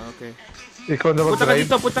 Okay. Ikaw na Punta ka mag-drive.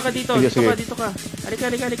 dito, punta ka dito. Sige. Dito ka.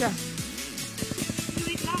 Halika.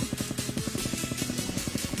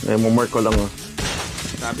 Eh, mark ko lang, oh.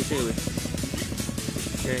 Sabi sa'yo, eh.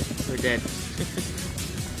 Okay, we're dead.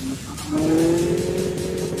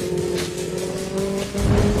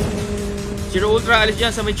 Zero Ultra, alis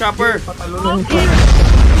dyan sa may chopper.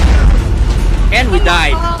 And we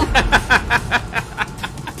died.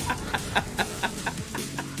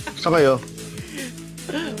 Saan kayo?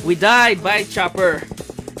 We died by chopper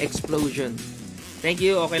explosion. Thank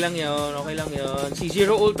you, okay lang yun. Si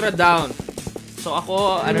Zero Ultra down. So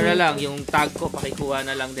ako, ano na lang, yung tag ko, pakikuha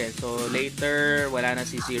na lang din. So later, wala na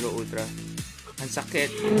si Zero Ultra. Ang sakit,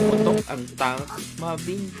 putok ang tank,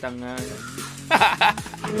 mabintangan.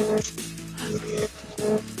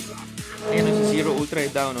 Ayan o, si Zero Ultra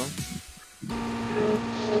down, no?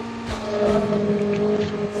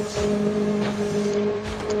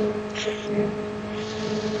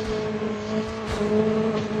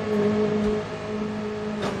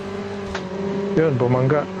 Yun,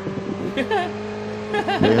 bumangga.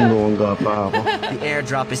 Ngayon, bumangga pa ako. The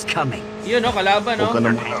airdrop is coming. Yun, no? Kalaban, no?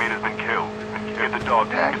 Your teammate has been killed. Get the dog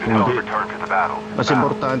tags and help return to the battle. Mas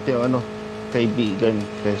importante yung kaibigan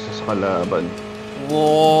kaysa sa kalaban.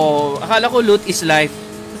 Wow. Akala ko loot is life.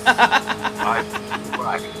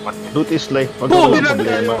 Loot is life. Pag wala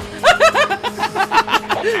problema.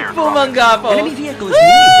 Bumangga pa. Enemy vehicle is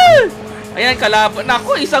nearly down. Ayan, kalaban.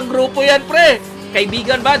 Naku, isang grupo yan, pre.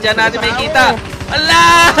 Kaibigan ba? Diyan natin may kita.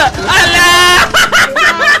 Ala! Ala!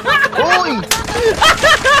 Uy!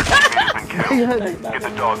 Get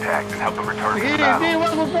the dog tags and help them return to the battle. Hindi,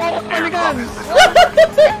 wag mo po ako palikan.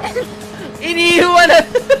 Iniiwan na.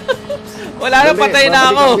 Wala na, patay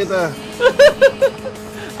na ako.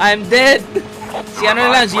 I'm dead. Si ano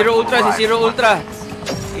na lang, Zero Ultra, si Zero Ultra.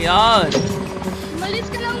 Yan. Umalis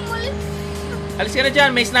ka lang, umalis. Alis ka na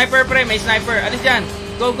dyan, may sniper pre, may sniper. Alis dyan,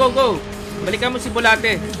 go, go, go. Balikan mo si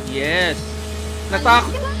Bulate. Yes.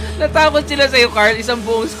 Natakot sila sa'yo, Carl. Isang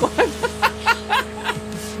buong squad.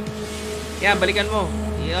 Yan, balikan mo.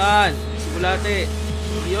 Yan, si Bulate.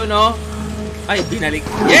 Yun, oh. Ay, binalik.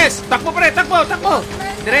 Yes! Takbo pre, takbo, takbo.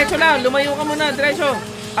 Diretso lang, lumayo ka muna, diretso.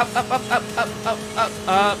 Up, up, up, up, up, up, up,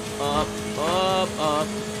 up, up, up, up,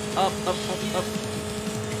 up, up, up, up.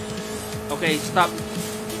 Okay, stop.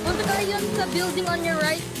 Punta ka yun sa building on your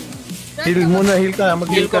right. Heal muna, heal ka.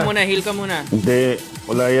 Heal ka muna, heal ka muna. Hindi,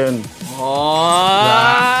 wala yan. Oh,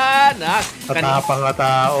 Tatapang nga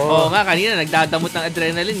tao. Oo nga, kanina nagdadamot ng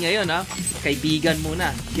adrenaline. Ngayon, ha? Kaibigan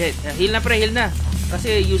muna. Get, heal na pre, heal na.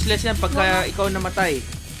 Kasi useless yan pagka ikaw namatay.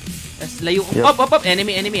 Tapos layo ko. Yep. Up.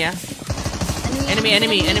 Enemy, ha?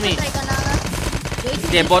 Enemy.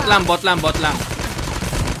 Hindi, bot lang.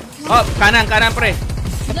 Oh, kanan pre.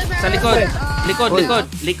 Sa likod.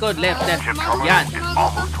 Likod, left. Yan.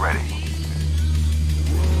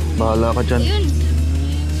 Bahala ka dyan. Ayun.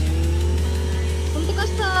 Punta ka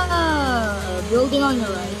sa building on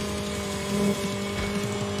your right.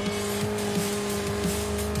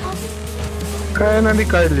 Kaya na ni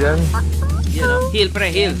Carl yan. Yun, oh. Heal, pre,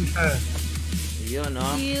 heal. Yun,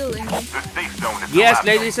 oh. Heal. Yes,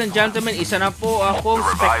 ladies and gentlemen, isa na po akong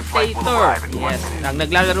spectator. Yes, ang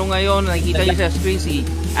naglalaro ngayon, nakikita niyo sa screen si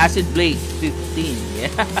Acid Blade 15.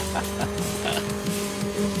 Yeah.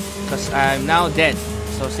 Because I'm now dead.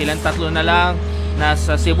 So silang tatlo na lang.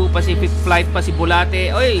 Nasa Cebu Pacific flight pa si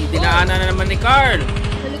Bulate. Oy, dinaanan na naman ni Carl.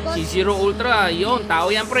 Si Zero Ultra. Yun,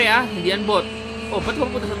 tao yan pre ha. Hindi yan bot. Oh, ba't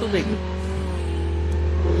pupunta sa tubig?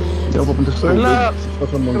 Hindi ako pupunta sa tubig.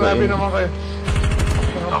 Grabe naman kayo.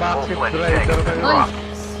 Mga backseat driver kayo.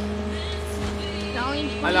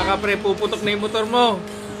 Ala ka pre, puputok na yung motor mo.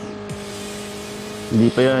 Hindi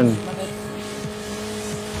pa yan.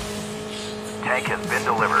 Tank has been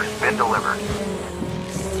delivered.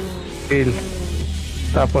 Heal.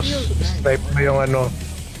 Tapos snipe mo yung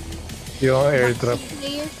yung airdrop.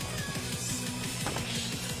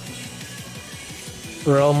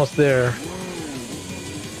 We're almost there.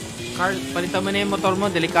 Carl, palitan mo na yung motor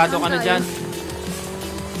mo. Delikado ka na dyan.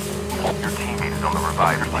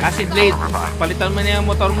 Acid Blade, palitan mo na yung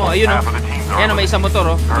motor mo. Ayun o. Ayan o, may isang motor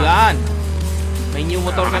o. Yan. May new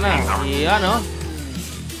motor ka na. Yan o.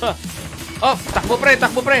 Oh, takbo pre.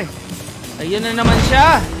 Ayun na naman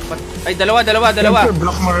siya. Ay, dalawa. Ingat.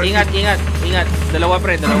 Dalawa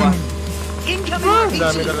pre. Ang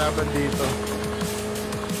dami na laban dito.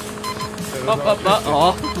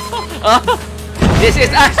 Oh. This is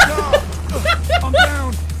us.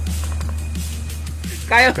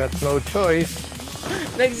 Kayo. Got no choice.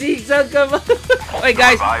 Nag-zigzag ka ba? Oy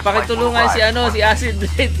guys, pakitulungan si Acid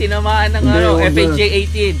Blade. Tinamaan ng FHJ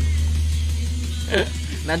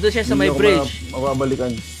 18. Nandun siya sa may bridge.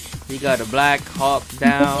 Mababalikan. We got a Black Hawk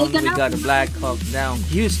down.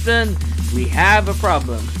 Houston, we have a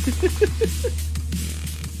problem.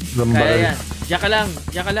 Kaya yan. Diyan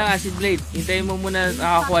ka lang, Acid Blade. Hintayin mo muna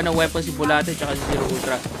nakakuha ng weapon si Bulate at si Zero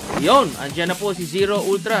Ultra. Yun, andyan na po si Zero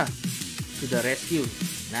Ultra. To the rescue.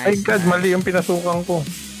 Nice. Ay God, mali yung pinasukan ko.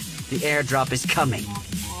 The airdrop is coming.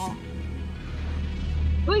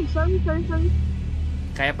 Uy, sorry.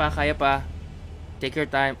 Kaya pa. Take your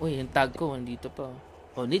time. Uy, yung tag ko, nandito pa.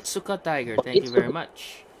 Onitsuka Tiger, thank you very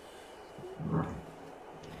much.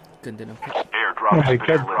 Ganda ng kit. Oh my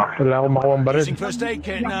God, wala akong makuwang baril. First aid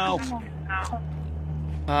kit now.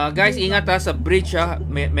 Guys, ingat ha, sa bridge ha,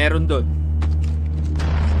 meron doon.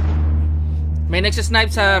 May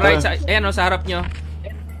nagsasnipe sa right side, ayan o, sa harap nyo.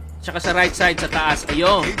 Tsaka sa right side, sa taas,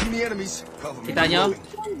 ayun. Kita nyo?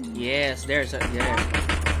 Yes, there.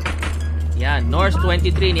 Yan, North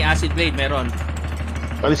 23 ni Acid Blade, meron.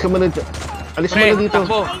 Alis ka muna dito. Alis mo na dito.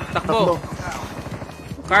 Takbo.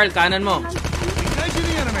 Carl, kanan mo.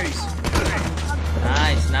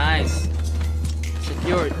 Nice.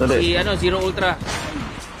 Secured. Si Zero Ultra.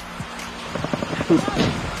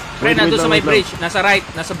 Pre, nandun sa may bridge. Nasa right.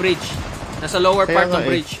 Nasa bridge. Nasa lower part ng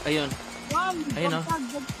bridge. Ayun. Ayun o.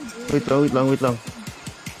 Wait lang.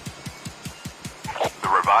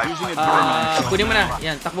 Kunin mo na.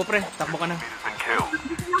 Yan, takbo pre. Takbo ka na.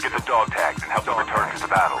 Get the dog tags and help them return to the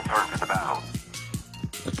battle.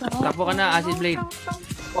 Takbo ka na, Acid Blade.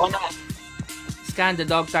 Scan the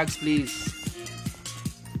dog tags, please.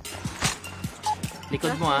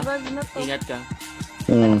 Likod mo Ingat ka.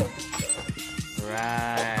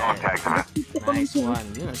 Right. Nice one.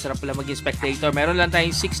 Yun, sarap pala maging spectator. Meron lang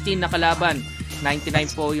tayong 16 na kalaban.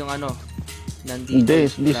 99 po yung nandito. Hindi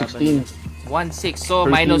 16. 1-6. So,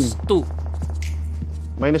 13. minus 2.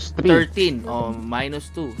 Minus 3. 13. Oh,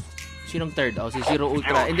 minus 2. Sinong third? Oh, si Zero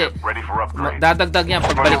Ultra. Hindi. Dadagdag yan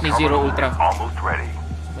pagbalik ni Zero Ultra.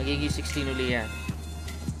 Magiging 16 uli yan.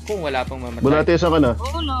 Kung wala pang mamatay. Bulate, saan ka na?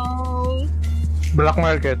 Oh no. Black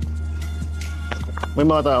market. May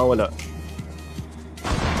mga tao, wala.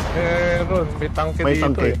 Ron, may tangke may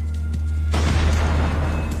dito tangke.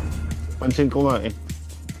 Pansin ko nga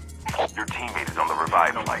Your teammate is on the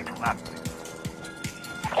revive flight.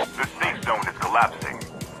 The safe zone is collapsing.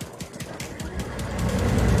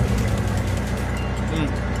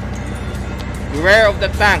 Beware of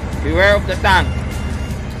the tank. Beware of the tank.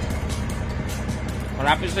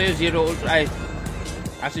 Malapit sa'yo, Zero Ultra. Ay,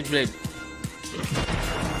 Acid Blade.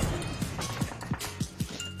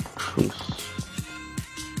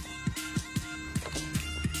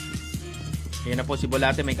 Yan na po si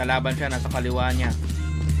Bulate. May kalaban siya. Nasa kaliwa niya.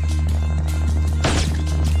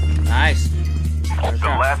 Nice. The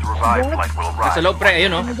last revive flight will arrive. Nasa low pre.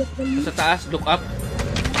 Ayun Nasa taas. Look up.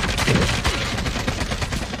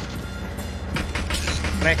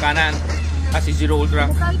 Pre, kanan. Si Zero Ultra.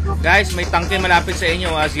 Guys, may tangke malapit sa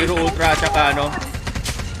inyo. Zero Ultra at saka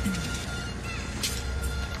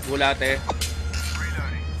Bulate.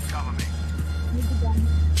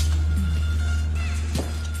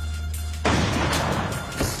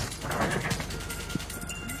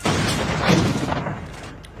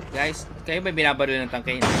 Guys, kayo ba binabaril ng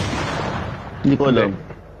tangke? Hindi ko alam.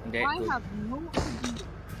 Hindi.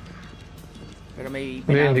 Pero may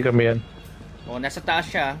hindi kami yan. Nasa taas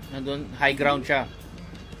siya, nandun high ground siya.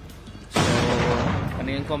 So,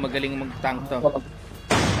 yun ko, magaling mag-tank to.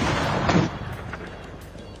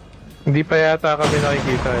 Hindi pa yata kami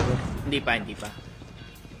nakikita Hindi pa.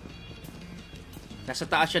 Nasa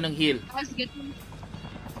taas siya ng hill.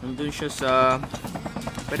 Nandun siya sa...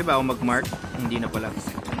 Pwede ba ako mag-mark? Hindi na pala.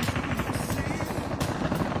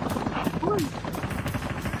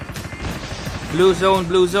 Blue zone.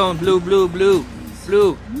 Blue.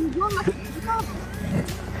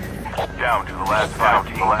 Down to the last 5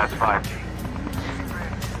 teams.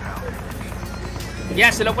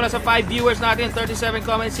 Yes, hello pala sa 5 viewers natin, 37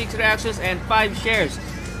 comments, 6 reactions, and 5 shares.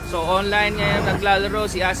 So, online ngayon naglalaro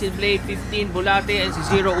si Acid Blade, 15, Bulate, and si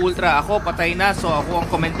Zero Ultra. Ako, patay na, so ako ang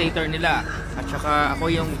commentator nila. At saka ako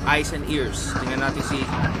yung eyes and ears. Tingnan natin si...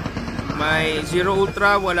 May Zero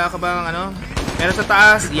Ultra, wala ka bang Pero sa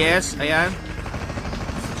taas, yes, ayan.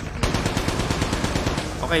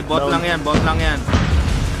 Okay, bot lang yan.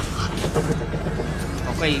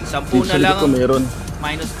 Okay, 10 na lang.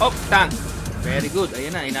 Minus, tank. Very good.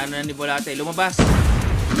 Ayan na, inano na ni Bulate. Lumabas.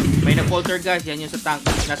 May nag-poltergeist. Yan yung sa tank.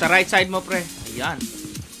 Nasa right side mo, pre. Ayan.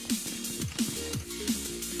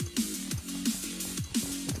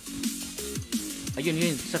 Ayun,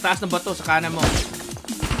 yun. Sa taas ng bato, sa kanan mo.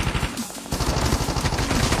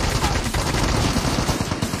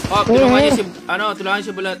 Tulungan niya si... tulungan niya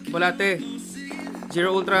si Bulate.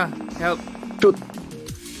 Zero Ultra. Help. Shoot.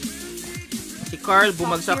 Si Carl,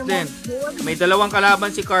 bumagsak din. May dalawang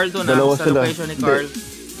kalaban si Carl doon sa location ni Carl.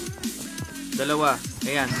 Dalawa.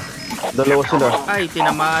 Ayan. Dalawa sila. Ay,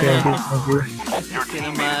 tinamaan niya.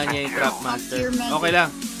 Tinamaan niya yung Trap Master. Okay lang.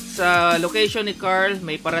 Sa location ni Carl,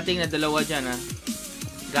 may parating na dalawa dyan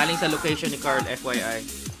Galing sa location ni Carl, FYI.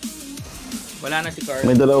 Wala na si Carl.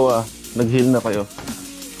 May dalawa. Nag-heal na kayo.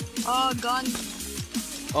 Gun.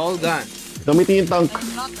 All gone. Gamitin yung tank.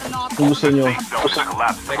 Kung gusto nyo.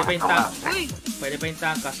 Pwede pa yung tank. Pwede pa yung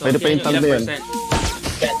tank. Kaso pwede pa yung tank na yan.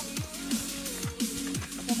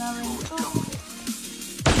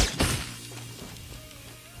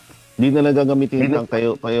 Hindi na lang gagamitin yung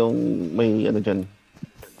tank. Kayong may dyan.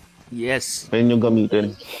 Yes. Kaya nyo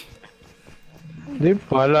gamitin. Hindi,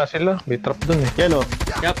 pahala sila. May trap dun Yan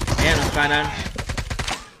Yup. Ayan, ang kanan.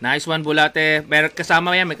 Nice one, Bulate. May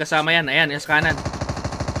kasama yan. Ayan, yung kanan.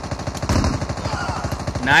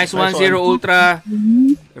 Nice one, Zero Ultra.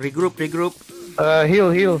 Regroup. Heal.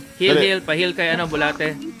 Heal. Pa-heal kay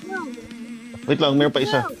Bulate. Wait lang, meron pa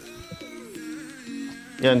isa.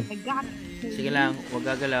 Yan. Sige lang, huwag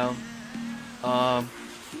gagalaw.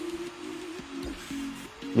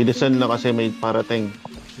 Bilisan na kasi may parating.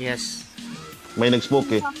 Yes. May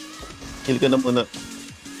nag-smoke eh. Heal ka na muna.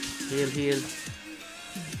 Heal.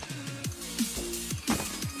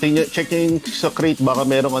 Check nyo yung sa crate, baka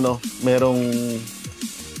merong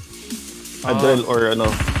adrel or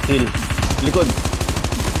heal. Likod.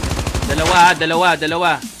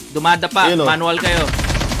 Dalawa. Dumadapa, manual kayo.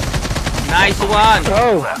 Nice one.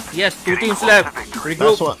 Oh. Yes, 2 teams left.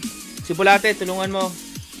 Regroup. Last one. Si Bulate, tulungan mo.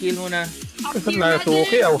 Heal muna.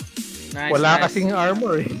 Nasuki Nice, wala nice. kasing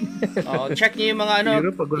armor eh. Check nyo yung mga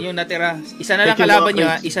yung natira. Isa na lang kalaban nyo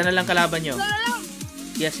ha. Isa na lang kalaban nyo.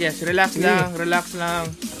 Yes. Relax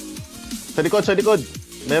lang. Sa likod.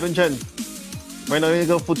 Meron dyan. May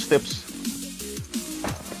narinig footsteps.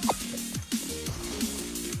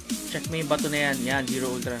 Check mo yung bato na yan. Yan, Zero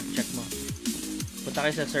Ultra. Check mo. Punta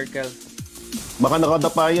kayo sa circle. Baka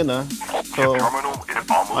nakadapa yun ha. So,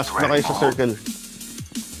 ask na kayo sa circle.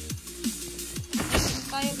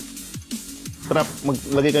 Trap.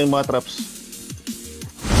 Maglagay kayong mga traps.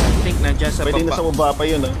 I think nandiyan sa pwede baba. na sa baba pa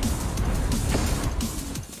yun ha.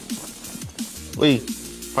 Uy,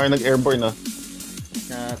 parang nag-airborne ha.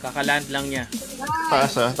 Kakaland lang niya.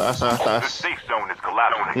 Taas.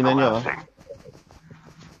 Tingnan nyo ha.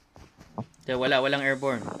 Walang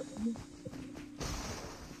airborne.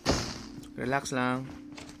 Relax lang.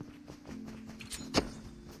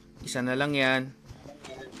 Isa na lang yan.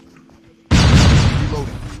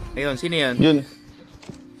 Ayun, sino yan? Yun.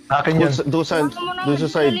 Akin yan. Doon sa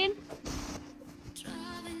side.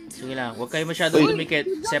 Sige lang, huwag kayo masyado tumikit.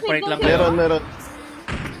 Separate lang kayo. Meron.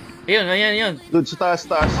 Ayun. Doon sa taas.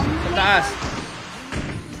 Sa taas.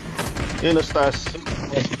 Yun, sa taas.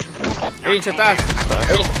 Ayun, sa taas.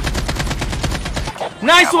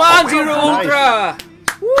 Nice one, Zero Ultra!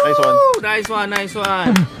 Nice one.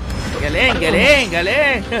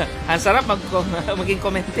 Galing. Ang sarap maging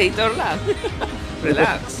commentator lang.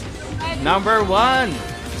 Relax. Number 1,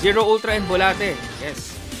 Zero Ultra and Bulate.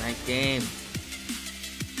 Yes, nice game.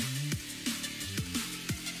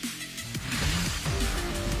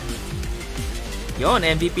 Yon,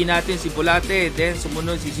 MVP natin si Bulate. Then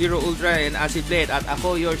sumunod si Zero Ultra and Acid Blade. At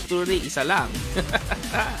ako, yours truly, isa lang.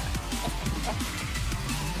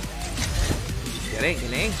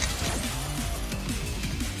 Galing.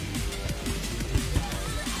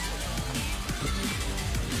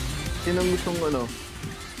 Sino gustong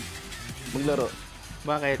maglaro?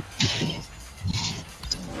 Bakit?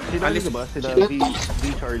 Alis ba? Sila B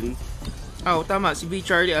Charlie. Tama. Si B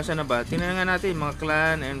Charlie, asa na ba? Tingnan nga natin, mga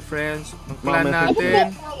clan and friends. Ang clan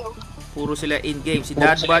natin, puro sila in-game. Si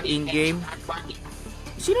Dadbot in-game.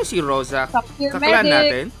 Sino si Rozak? Kaklan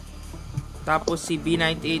natin. Tapos si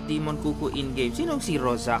B98 Demon Kuku in-game. Sino si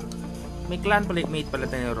Rozak? May clan mate pala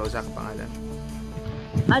tayo Rozak pangalan.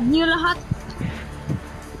 Add nyo lahat.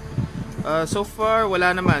 So far,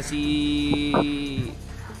 wala naman.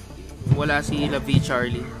 Wala si La V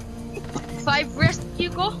Charlie. 5 rescue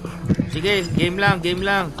ko. Sige, game lang.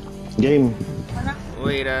 Game.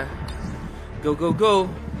 Wait, go.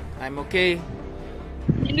 I'm okay.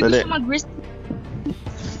 Hindi gusto mag-rescue.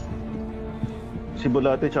 Si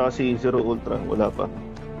Bulate tsaka si Zero Ultra, wala pa.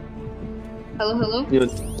 Hello? Yun.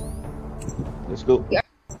 Let's go.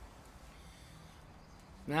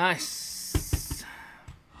 Nice.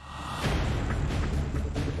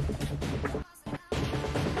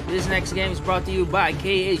 This next game is brought to you by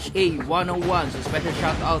KHA 101. So special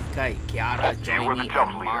shout out kay Chiara, Joimi,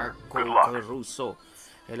 and Marco Caruso.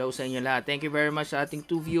 Hello sa inyo lahat. Thank you very much sa ating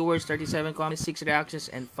 2 viewers, 37 comments, 6 reactions,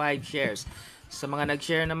 and 5 shares. Sa mga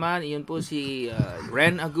nag-share naman, yun po si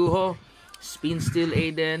Ren Agujo, Spin Steel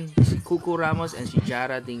Aiden, si Kuku Ramos, and si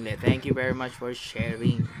Jara Dingle. Thank you very much for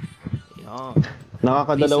sharing. Yun.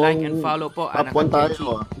 Please like and follow po. ANAKAN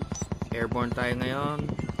KENCHI. Airborne tayo ngayon.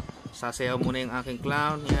 Sasayaw muna yung aking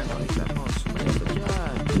clown. Yan, palitan mo. Sumalis ka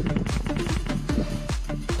dyan.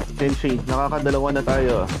 Kenchi, nakakadalawa na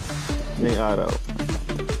tayo ngayong araw.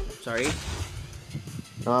 Sorry?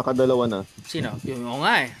 Nakakadalawa na. Sino? Yung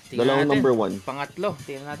nga eh. Dalawang natin. number 1. Pangatlo.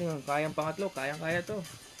 Tingnan natin kung kayang pangatlo. Kayang-kaya to.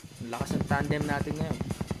 Ang lakas ng tandem natin ngayon.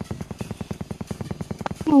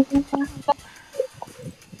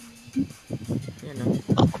 Yan o.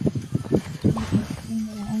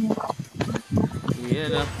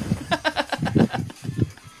 Yan o.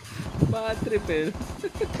 Bad trip eh.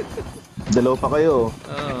 Dalawa pa kayo.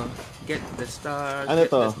 Get the stars. Ano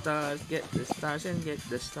get to? the stars. Get the stars and get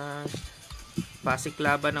the stars.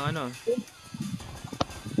 Pasiklaban ng ano.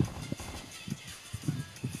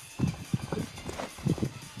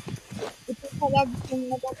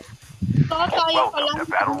 Welcome to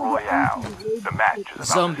Battle Royale. The match is about to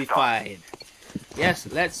start. Zombified. Yes,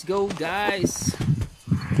 let's go, guys.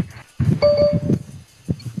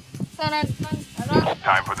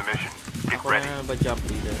 Time for the mission. Get ready. Ba jump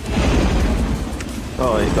leader?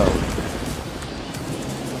 Oh, ikaw.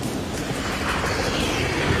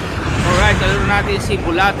 Alright, kalaro natin si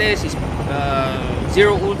Bulate, si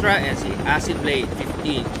Zero Ultra, and si Acid Blade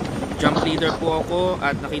 15. Jump leader po ako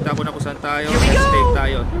at nakita ko na kung saan tayo. Let's take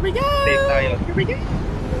tayo. Here we go! Here we go!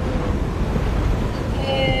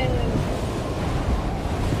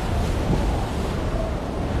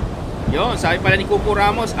 Yun, sabi pala ni Kuko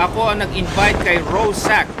Ramos, ako ang nag-invite kay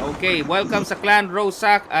Rosak. Okay, welcome sa clan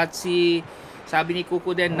Rosak. At si, sabi ni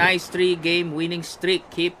Kuko din, nice 3-game winning streak.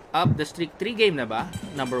 Keep up the streak. 3 game na ba?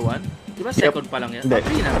 Number 1? Diba second pa lang yan? Hindi.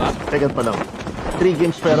 3 na ba? Second pa lang. 3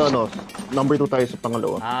 games pero ano, number 2 tayo sa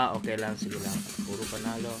pangalawa. Okay lang. Sige lang. Puro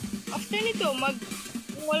panalo. After nito,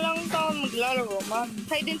 walang tao maglalaro.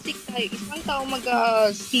 Hide and seek tayo. Isang tao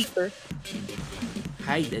seeker.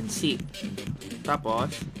 Hide and seek. Tapos?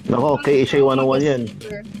 Nako, kay Ishay 101 yan.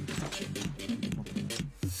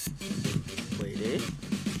 Pwede.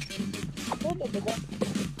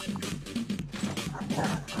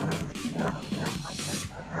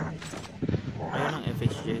 Ayun ang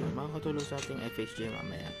FHJ. Makakatulong sa ating FHJ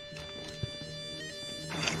mamaya.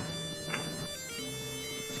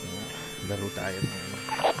 Laro tayo.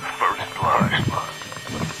 First blood.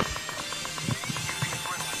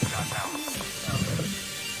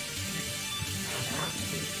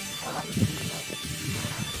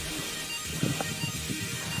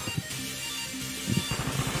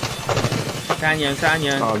 Saan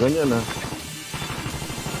yan? Ganyan na.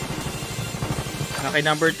 Okay,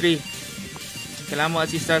 number 3. Kailangan mo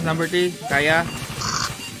assistance number 3. Kaya?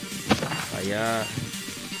 Kaya.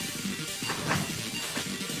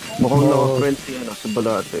 Mukhang na-friend si sa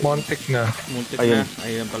Bulate. Montik na. Ayun.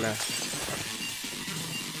 Ayun pala.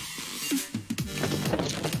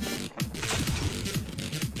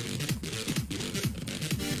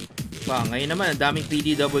 Ngayon naman, ang daming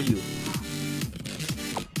PDW.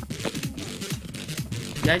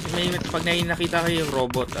 Guys, pag nakita kayo yung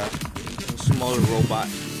robot, yung small robot.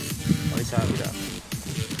 Okay, sabi lang.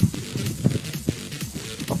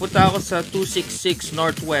 Papunta ako sa 266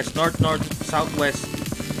 northwest, north, southwest,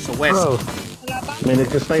 sa west. Oh. May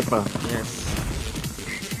nag-snipe pa. Yes.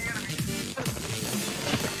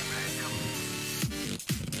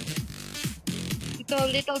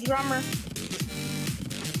 Little drummer.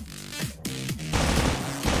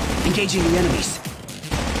 Engaging the enemies.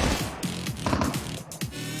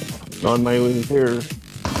 On my way here.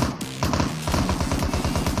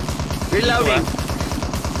 Reloading.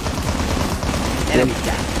 Enemy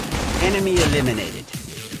down. Enemy eliminated.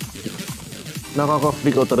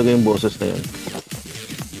 Nakaka-freak out talaga yung boses na yan.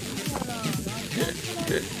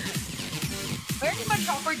 Where's my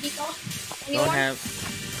chopper dito? Don't have.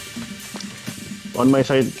 On my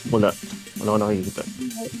side, wala. Wala ko nakikita.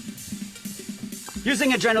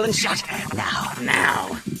 Using adrenaline shot.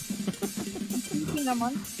 Now. Hindi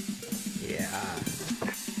naman. Yeah.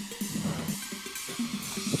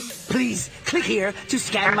 Please click here to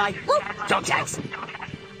scan my dog tags.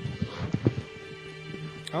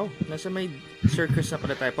 Oh, nasa may circus na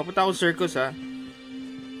pala tayo. Papunta akong circus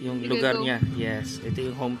Yung lugar niya. Yes, ito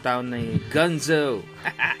yung hometown na Gunzo.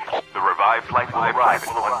 The revived flight will arrive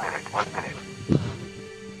in 1 minute. 1 minute.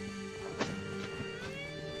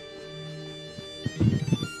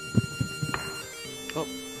 Oh.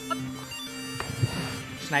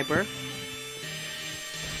 Sniper?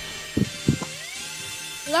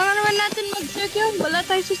 Kailangan naman natin mag-circle. Wala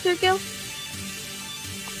tayo sa circle.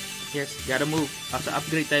 Yes, gotta move. Sa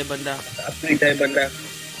upgrade tayo banda.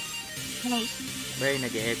 Nice. Bay,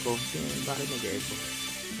 nag-e-echo. Bakit nag-e-echo?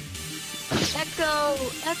 Echo.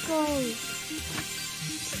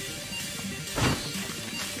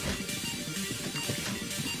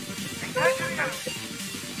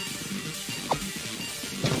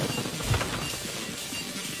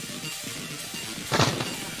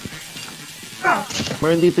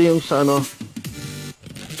 Meron dito yung sa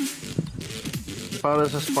para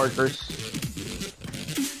sa Sparkers.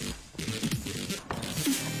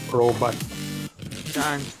 Robot.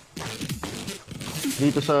 Saan?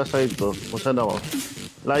 Dito sa side ko. Kung saan ako.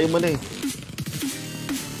 Layo mo na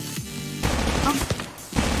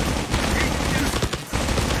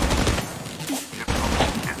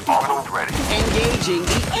Engaging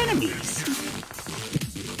the enemies.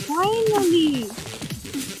 Finally.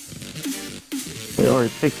 May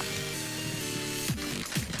Arctic.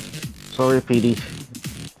 Sorry, PD.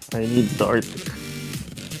 I need the Arctic.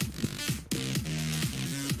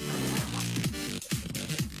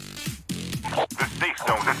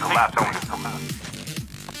 Last zone is collapsed.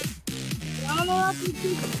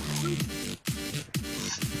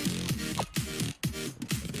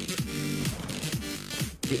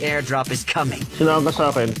 The airdrop is coming. Sinama ka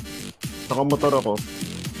sa akin. Nakamotor ako.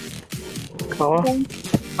 Oo.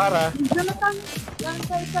 Para.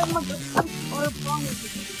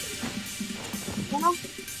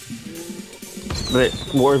 Pre,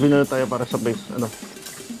 mag-ORV na tayo para sa base. Ano?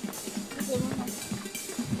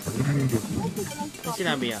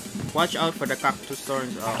 Sinabi niya, watch out for the cactus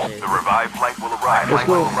thorns. Okay. The revived flight will arrive. Let's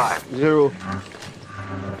go. Zero.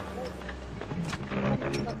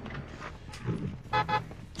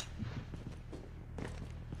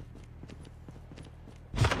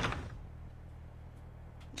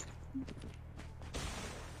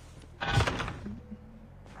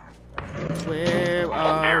 Where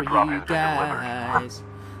are you guys?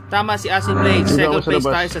 Tama si Acid Blade. Second place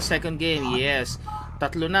tayo sa second game. Yes.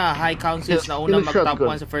 Tatlo na. High councils na unang mag-top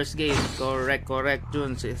 1 sa first game. Correct, correct,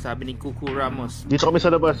 Jun. Sabi ni Kuku Ramos. Dito kami sa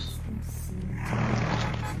labas.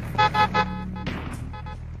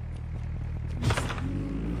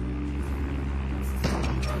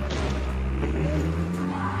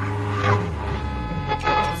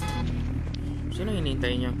 Sino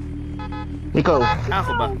hinihintay nyo? Ikaw.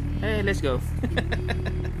 Ako ba? Eh, let's go.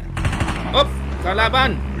 Op!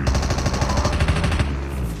 Kalaban!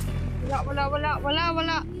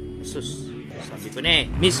 Wala. Sus. Sabi ko na eh.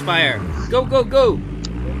 Misfire. Go, go, go!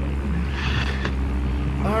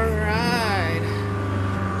 Alright.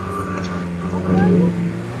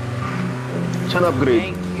 Saan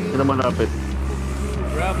upgrade? Thank you. Hindi naman lapit.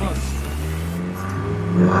 Ramos.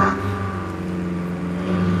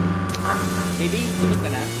 Baby, tulog ka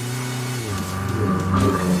na?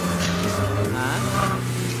 Ha?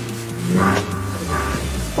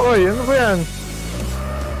 Hoy, ano ba yan?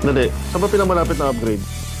 Dali. Saan ba pinamalapit na upgrade?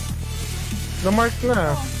 Na-mark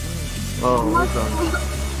na. Oo, wait lang.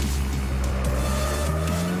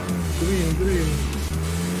 Green.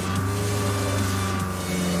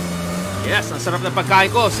 Yes, ang sarap na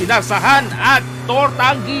pagkain ko. Sinarsahan at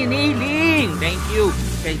tortang giniling. Thank you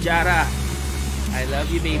kay Chiara. I love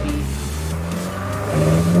you, baby.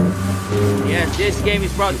 Yes, this game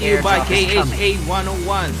is brought to you by KHA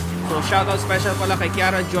 101. So shoutout special pala kay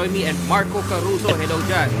Chiara, Joimi, and Marco Caruso. Hello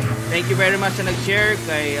dyan. Thank you very much na nag-share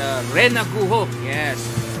kay Rena Guho. Yes.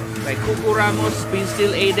 Kay Kuku Ramos, Spin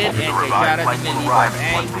Still Aided, and kay Chiara Dineliva.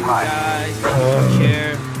 Thank you guys. Thank you for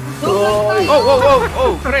share.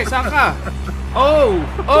 Oh, pre, saan ka? Oh.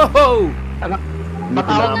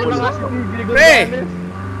 Matawag mo na nga si Gigi Pre! Gonzales.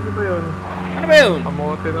 Ano ba yun? Ano ba yun?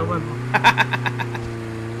 Kamote naman.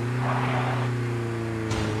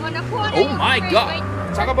 Oh my God!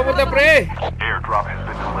 Saan ka papunta, pre? Airdrop has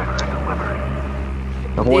been delivered.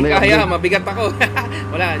 Hindi kaya, mabigat ako.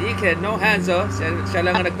 Wala, you can, no hands, oh. Siya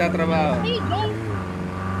lang ang nagtatrabaho.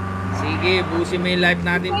 Sige, busin mo yung life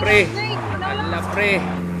natin, pre. Ala, pre.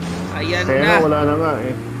 Ayan na. Wala na nga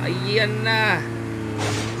eh. Ayan na.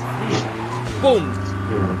 Boom!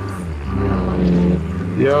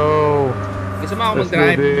 Yo! Gusto mo ako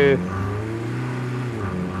mag-drive?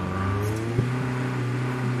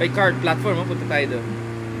 May card platform, punta tayo doon.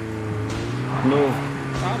 No.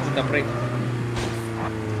 Punta, pre.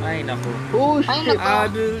 Ay, naku. Oh, shit. I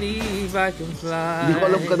believe I can fly. Hindi ko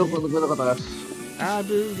alam ka doon kung nakataas. I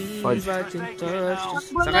believe I can touch.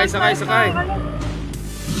 Sakay.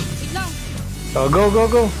 Oh,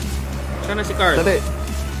 go. Saan na si Carl? Dali.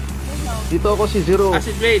 Dito ako si Zero.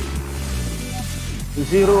 Acid Blade.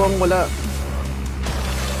 Zero ang wala.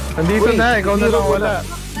 Nandito na, ikaw na lang wala.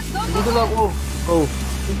 Dito na ako. Oh.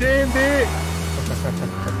 Hindi.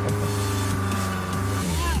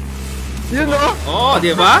 Yun o. Oh,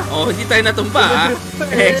 di ba? Oh, hindi tayo natumba, ha?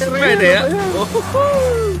 Expert, eh. Oh.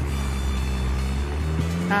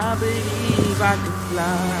 I believe I can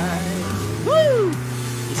fly. Woo!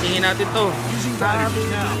 Isingin natin to. I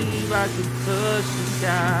believe I can touch the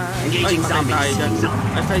sky. Ay, patay tayo dyan.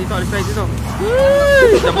 Alis tayo dito.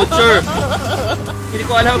 Woo! The Butcher. Hindi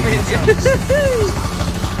ko alam.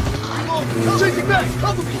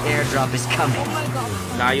 The airdrop is coming.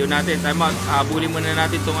 Layo natin. Tayo habulin muna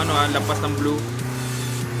natin itong lampas ng blue.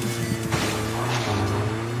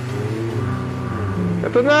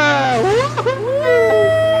 Ito na!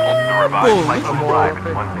 The revived flight will arrive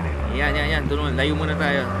in 1 minute. Yan. Doon, layo muna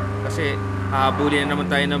tayo. Kasi habulin na naman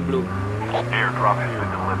tayo ng blue. Airdrop has been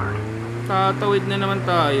delivered. Tatawid na naman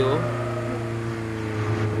tayo.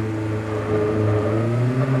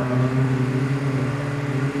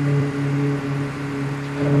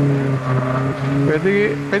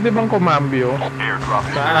 Pwede bang kumambyo? Airdrop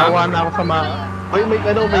is Naawa na ako sa mga... May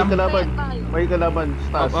kalaban. May kalaban.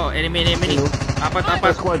 Stars. Oh, enemy.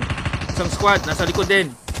 Apat. Squad. Isang squad, nasa likod din.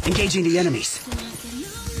 Engaging the enemies.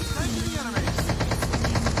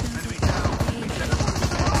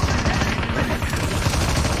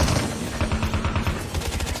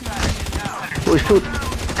 Oh, shoot.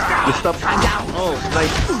 You stop. Oh,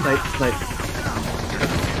 Snipe.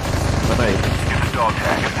 Patay.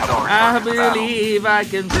 I believe I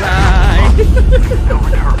can fly.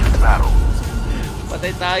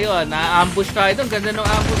 Patay tayo, na-ambush tayo doon. Ganda ng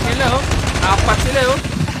ambush nila, oh. 4 sila, oh.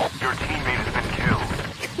 Your teammate has been killed.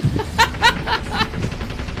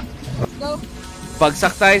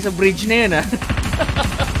 Bagsak tayo sa bridge na yun, ah.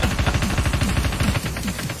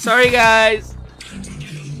 Sorry, guys.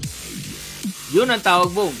 Yun ang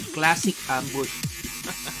tawag mo, classic ambush.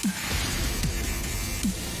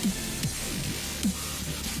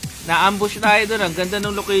 Na-ambush tayo doon. Ang ganda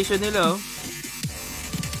ng location nila, oh.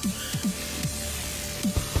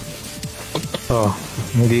 Oh,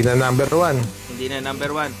 hindi na number 1. Hindi na number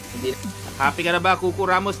 1. Happy ka na ba, Kuku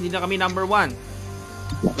Ramos? Hindi na kami number 1.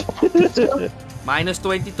 Minus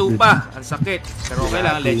 22 pa. Ang sakit. Pero okay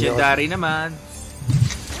lang, legendary naman.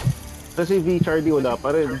 Kasi VHRD wala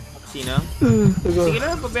pa rin. Sino? Sige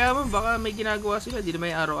na, pabayaan mo. Baka may ginagawa sila. Hindi na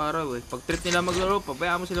may araw-araw, eh. Pag trip nila maglaro,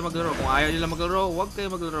 pabayaan mo sila maglaro. Kung ayaw nila maglaro, huwag kayo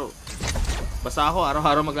maglaro. Basta ako,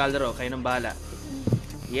 araw-araw maglalaro. Kayo nang bahala.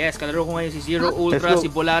 Yes, kalaro ko ngayon si Zero Ultra, si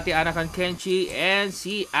Bolati, ANAKAN Kenchì, and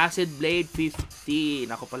si Acid Blade 50.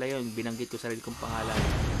 Ako pala yun, binanggit ko sarili kong pangalan.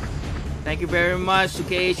 Thank you very much to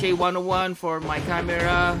KHA101 for my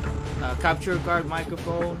camera, capture card,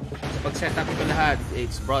 microphone. Pag-set up ito lahat,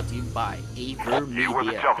 it's brought to you by Aver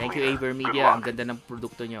Media. Thank you, Aver Media. Ang ganda ng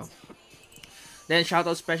produkto nyo. Then,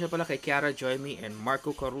 shoutout special pala kay Chiara, Joimi, and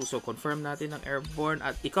Marco Caruso. Confirm natin ng airborne.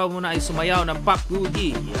 At ikaw muna ay sumayaw ng Pop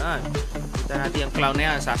Goody. Yan. Kita natin ang clown na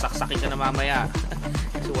yan. Sasaksakin ka na mamaya.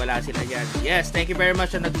 Kasi wala sila dyan. Yes, thank you very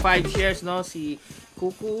much. And nag-5 shares, no? Si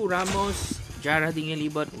Kuku Ramos, Jara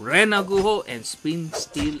Dingelibot, Rena Guho, and Spin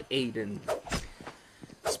Steel Aiden.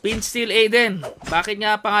 Spin Steel Aiden. Bakit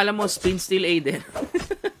nga pangalan mo Spin Steel Aiden?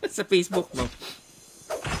 Sa Facebook mo.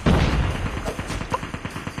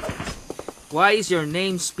 Why is your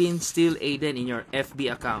name Spin Steel Aiden in your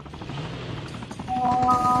FB account?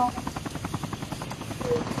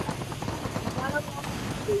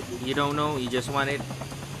 You don't know, you just want it.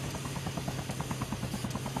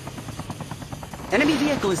 Enemy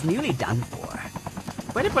vehicle is nearly done for.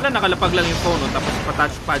 Pwede pala nakalapag lang yung phone, no? Tapos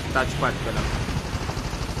pa-touchpad ka lang.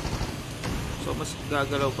 So mas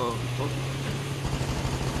gagalaw ko. Oh.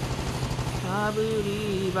 I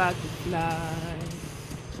believe I can fly.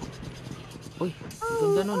 Uy,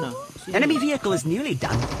 ganda nun, ah. Enemy vehicle is nearly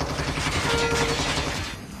done.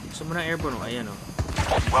 Gusto mo na airborne, oh. Ayan, oh.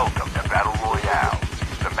 Welcome to Battle Royale.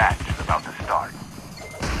 The match is about to start.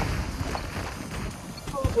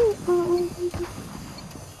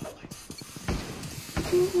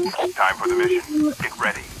 Time for the mission. Get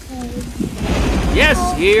ready. Yes,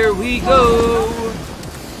 here we go.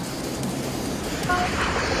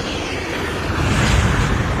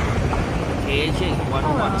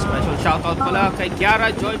 KJ101 special shoutout pala kay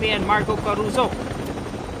Chiara, Joimi, and Marco Caruso.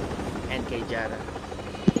 And kay Chiara.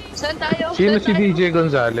 Saan tayo? Sino si DJ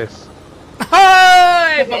Gonzales?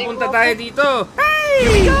 Hi! Papunta tayo dito. Hey!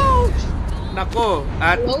 Here we go! Nako,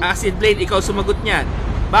 at Acid Blade, ikaw sumagot niyan.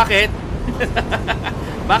 Bakit?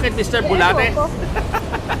 Bakit, Mr. Bulate?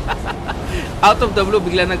 Out of the blue,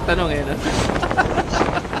 bigla nagtanong, eh. No?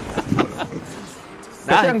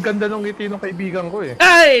 Kasi ang ganda ng ngiti ng kaibigan ko, eh.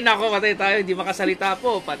 Ay, nako, patay tayo. Hindi makasalita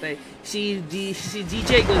po. Patay. Si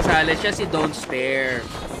DJ Gonzales, siya si Don't Spare.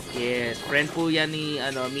 Yes, friend po yan ni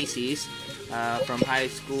Mrs. From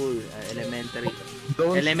high school, elementary.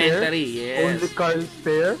 Don't elementary, spare? Yes. Only Carl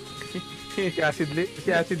Spare? Si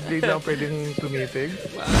Acid Blade lang pwedeng tumitig.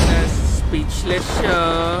 Speechless siya.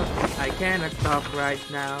 I cannot talk right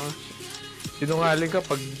now. Sinungaling ka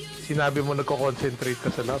pag sinabi mo nagko-concentrate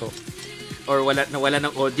ka sa laro. Or wala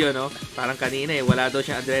ng audio, no? Parang kanina, eh. Wala daw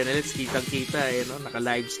siyang adrenaline. Kitang-kita, eh, no?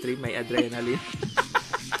 Naka-livestream, may adrenaline.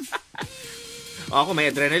 Ako may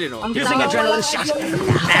adrenaline, no? I'm using adrenaline shot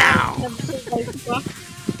now!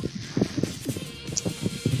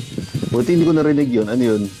 Buti hindi ko narinig yun. Ano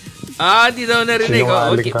yun? Hindi daw narinig.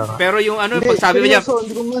 Oh, okay. Pero yung pag sabi mo niya,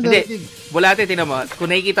 hindi, Bulate, tinan mo. Kung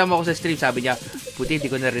nakikita mo ako sa stream, sabi niya, buti hindi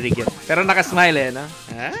ko narinig yun. Pero nakasmile, eh, no?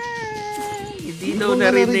 Hindi daw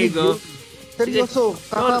narinig, oh. Seryoso,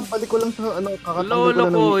 kakabalik ko lang sa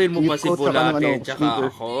lolokohin mo pa si Bulate,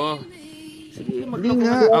 tsaka ako. Sige,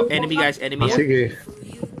 enemy guys, enemy yan. Sige.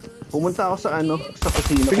 Pumunta ako sa sa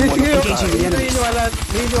kusina. Sige. Naniniwala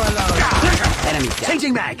ako. Enemy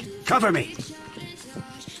changing mag! Cover me!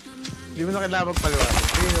 Hindi mo na kailangan magpaliwanag.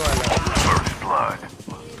 Naniniwala ako. blood.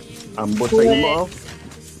 Ambot sa imo, oh.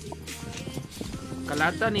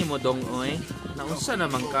 Kalata ni mo dong, oy. Naunsa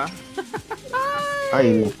naman ka?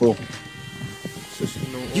 Ay, ko.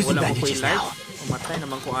 Wala ko yung life. Umatay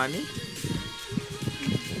naman ko ani.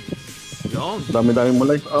 Yun. Dami-dami mo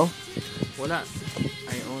life, oh. Wala.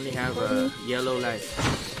 I only have a yellow life.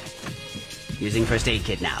 Using first aid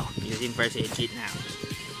kit now. Using first aid kit now.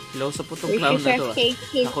 Close sa putong clown na to.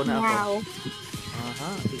 Ako na ako. Aha,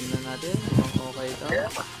 tingnan natin. Okay ito.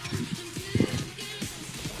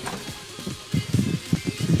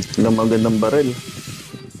 Magandang baril.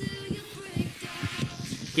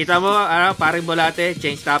 Kita mo, paring bolate,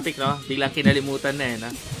 change topic, no? Biglang kinalimutan na,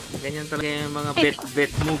 no? Ganyan talaga yung mga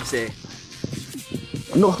bet moves, eh.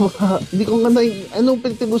 Ano ka ba? Hindi ko nga anong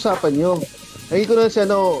pinag-usapan nyo? Ay ko na siya,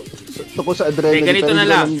 tungkol sa adrenaline. Ganito na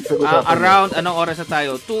lang. Around, anong oras na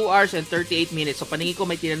tayo? 2 hours and 38 minutes. So, paningin ko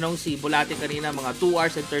may tinanong si Bulate kanina, mga 2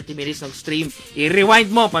 hours and 30 minutes ng stream. I-rewind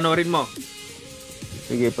mo, panorin mo.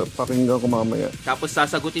 Sige, pakinggan ko mamaya. Tapos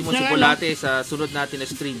sasagutin mo si Bulate sa sunod natin na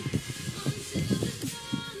stream.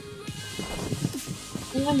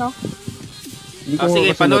 Ano?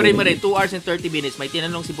 Sige, panorin mo rin. 2 hours and 30 minutes. May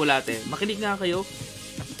tinanong si Bulate. Makinig nga kayo.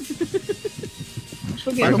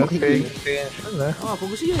 Paano makinig? Kung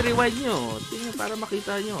gusto nyo, rewind nyo. Tingnan para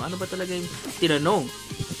makita nyo. Ano ba talaga yung tinanong?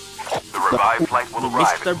 The revived flight will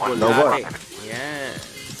arrive Mr. in 1 Bulate. minute. Yes.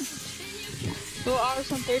 2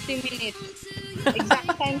 hours and 30 minutes. Exact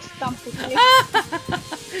time stamp po.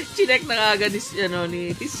 Chinek na agad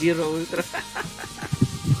ni Zero Ultra.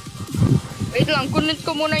 Wait lang, kunin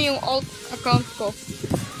ko muna yung alt account ko.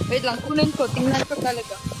 Wait lang, kunin ko. Tingnan ko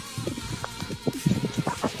talaga.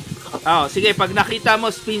 Sige, pag nakita mo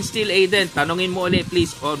Spin Steel Aiden, tanungin mo ulit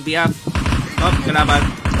please on behalf of kalaban.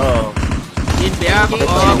 In behalf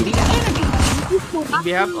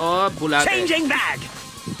of Bulate. Changing bag.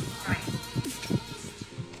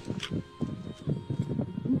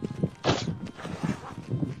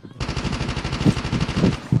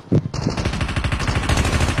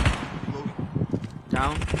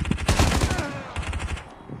 Down.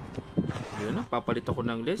 Yun na, papalit ako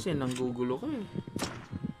ng lens eh. Nanggugulo ko eh.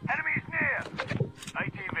 Enemies near.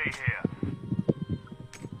 ATV here.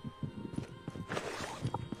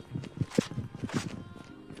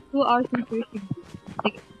 Two hours and 30 minutes.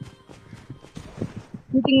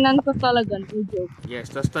 Titingnan ko talaga. No joke. Yes,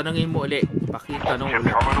 tapos tanungin mo ulit. Pakitanong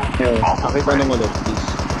ulit. Pakitanong ulit, please.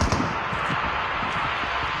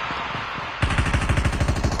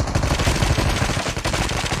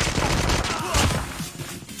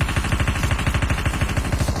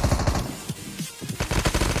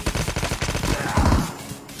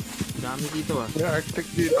 Dami dito ah. May Arctic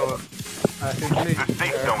dito. The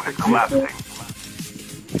safe zone is collapsing.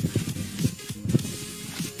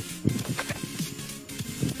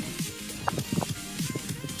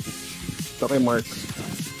 Okay, Mark.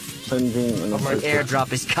 Sending,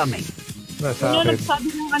 Airdrop is coming. Nasa Ano akin. nagsabi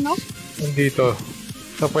ng ano? Nandito.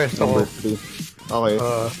 Sa pwesto ko. Number 3. Okay.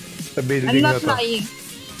 Sa building I'm na not to. lying.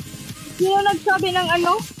 Sino nagsabi ng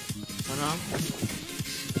ano? Ano?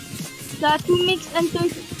 Sa 2 mix and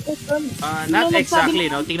 30. Not exactly,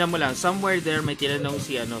 no? Tingnan mo lang. Somewhere there may tinanong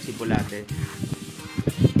si Bulate.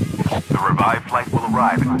 The revived flight will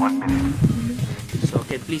arrive in 1 minute. So,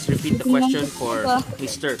 can please repeat the question for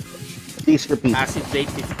Mr. Please repeat. Acid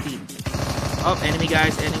Blade 15. Oh, enemy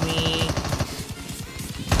guys, enemy.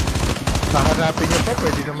 Kahanapin niyo pa,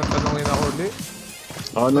 pwede naman tanongin ako ulit.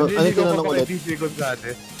 Ano tinanong ulit? DJ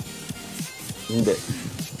Gonzales. Hindi.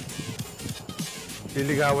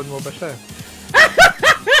 Liligawan mo ba siya?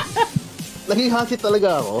 Naghihasit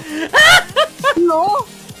talaga ako? No!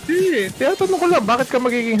 Hindi, tinatanong ko lang, bakit ka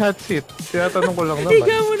magiging hot seat? Tinatanong ko lang naman.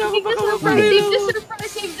 Higa mo na ako baka mapalilo.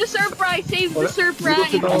 Save the surprise!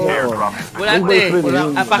 Bulate,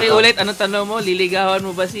 pakiulit, anong tanong mo? Liligawan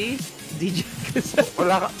mo ba si DJ Gonzales?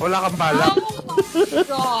 Wala kang balak. Oh my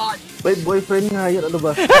God! Wait, boyfriend nga yun, ano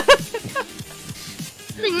ba?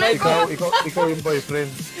 Ikaw yung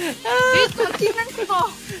boyfriend. Tingnan ko.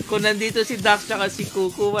 Kung nandito si Dax tsaka si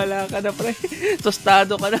Kuku, wala ka na pre.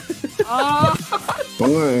 Tostado ka na.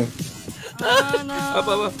 Oo eh.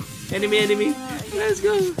 Enemy. Let's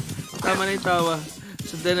go. Tama na yung tawa.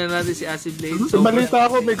 Sundan na natin si Acid Blade. Sa balita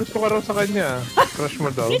ako, may gusto ka raw sa kanya. Crush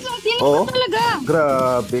mo daw. Oo?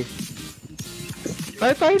 Grabe.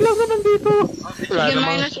 Tayo lang naman dito.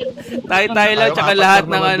 Tayo lang, tsaka lahat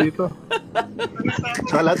ng ano.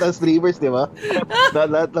 Tsaka lahat ng streamers, di ba?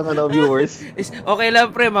 Lahat ng viewers. Okay lang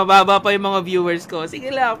pre, mababa pa yung mga viewers ko. Sige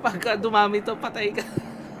lang, pagka dumami to, patay ka.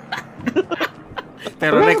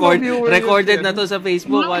 Pero recorded na to sa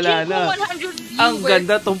Facebook, wala na. Ang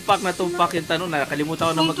ganda, tumpak na tumpak yung tanong. Nakalimutan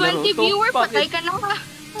ko na maglaro. 20 viewer, patay ka na ka.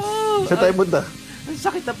 Sa tayo bunda. Ang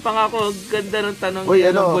sakit ang pangako. Ang ganda ng tanong. Uy,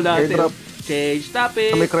 ano, airdrop. Change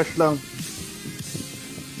topic. May crash lang.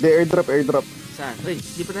 The airdrop. Saan? Uy,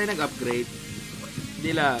 di pa tayo nag-upgrade.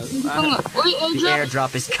 Hindi lang. Uy, The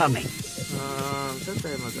airdrop is coming. Saan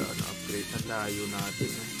tayo mag-upgrade? Ang layo natin.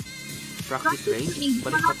 Practice range?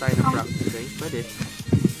 Balik pa tayo ng practice range. Pwede.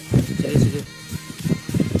 Sige.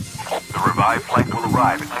 The revived flight will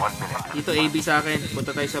arrive in 1 minute. Dito AB sa akin. Punta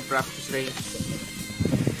tayo sa practice range.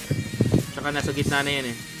 Tsaka nasa gitna na yan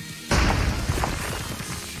eh.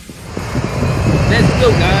 Let's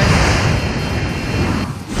go guys!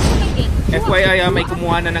 FYI may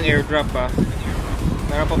kumuha na ng airdrop pa.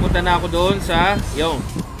 Pero papunta na ako doon sa yung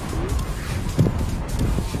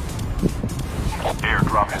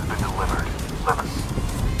Airdrop has been delivered.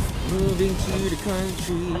 moving to the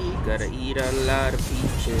country, gotta eat a lot of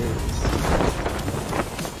peaches.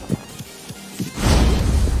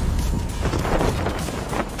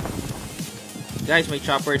 Guys, may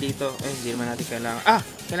chopper dito. Ay, hindi naman natin kailangan.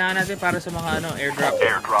 Kailangan natin para sa mga airdrop.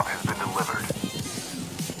 Airdrop has been delivered.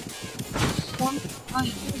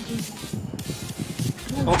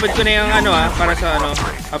 Open ko na yung para sa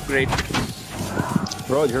upgrade.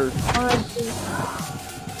 Roger.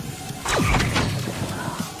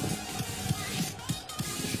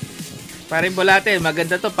 Paring bulate,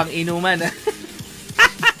 maganda to pang inuman.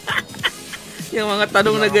 Yung mga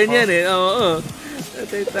tanong na ganyan eh. Oo.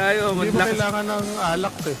 Tatay tayo. Hindi mo kailangan ng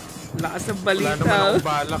alak eh. Lakas ng balita. Wala naman akong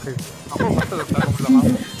balak eh. Ako basta tanong lang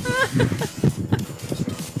ako.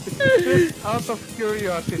 Out of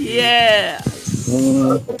curiosity. Yes!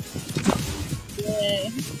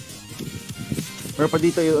 Meron pa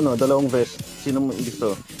dito yung dalawang vest. Sino mo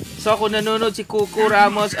gusto? So kung nanonood si Cucu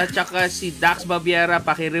Ramos at saka si Dax Baviera,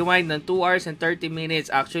 paki-rewind ng 2 hours and 30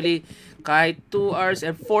 minutes. Actually, kahit 2 hours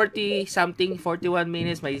and 40 something, 41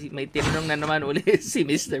 minutes, may tinanong na naman ulit si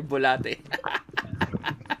Mr. Bulate.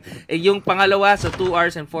 Yung pangalawa sa 2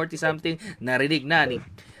 hours and 40 something, narinig na ni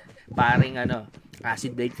paring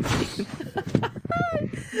acid blade 15.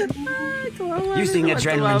 Using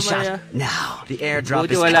adrenaline shot. Now, the airdrop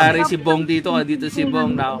is coming. Wala rin si Bong dito. Dito si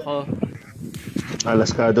Bong na ako.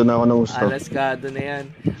 Alaskado na ako ng gusto. Alaskado na yan.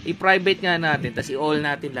 I-private nga natin, tapos i-all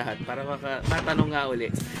natin lahat para matanong nga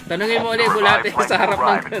uli. Tanungin mo ulit, Bulate, sa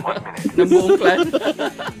harap ng buong clan.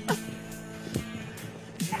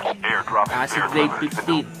 Acid Blade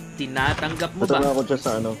 15. Tinatanggap mo ba? Ito na ako dyan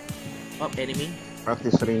sa enemy?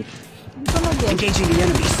 Practice range. Engaging the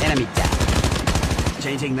enemy down.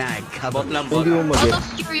 Changing mag. Bot lang, bot. Out of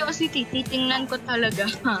curiosity, titingnan ko talaga.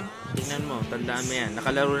 Tingnan mo, tandaan mo yan.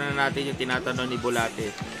 Nakalaro na natin yung tinatanong ni Bulate.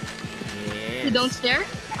 Yes. You don't stare?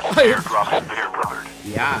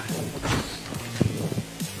 Yeah.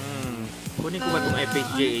 Kunin ko ba itong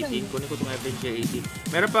FHJ-18?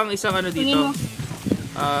 Meron pang isang dito.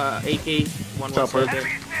 AK-117.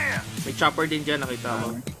 May chopper din dyan, nakita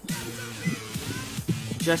mo.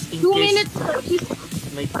 Just in 2 case. minutes.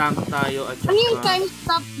 May tank tayo at saka... Ano yung time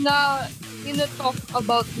stop na talk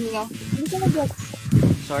about niya? Hindi ka nag-gets.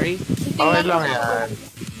 Sorry? Okay lang yan.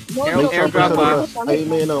 Airdrop ba? Ay,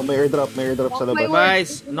 may airdrop sa labas.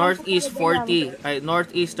 Guys, northeast 40, ay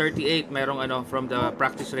northeast 38, merong from the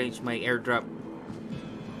practice range, may airdrop.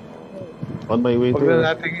 On my way to. Huwag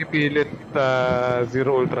na natin ipilit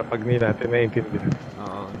Zero Ultra pag hindi natin naiintindihan.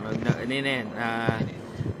 Oo,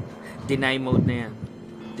 deny mode na yan.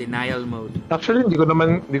 Denial mode. Actually, hindi ko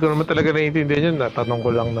naman talaga naiintindihan yun. Natanong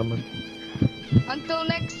ko lang naman. Until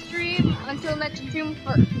next stream,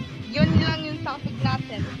 yun lang yung topic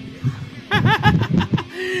natin.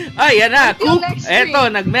 Ay, yan na. Eto,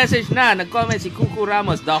 nag-message na. Nag-comment si Cucu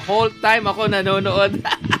Ramos. The whole time ako nanonood.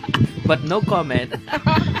 But no comment.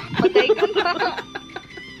 Patay ka na.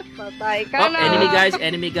 Patay ka na.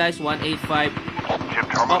 Enemy guys, 185.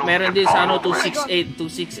 Meron din sa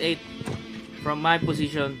 268. From my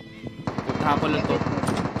position. Punta ko lang to.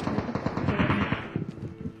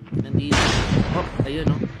 Nandito. Ayun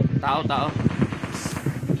Tao.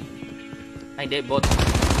 Ay, hindi, bot.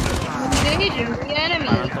 Hindi, enemy.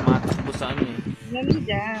 Parang tumatakbo sa Enemy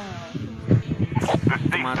down.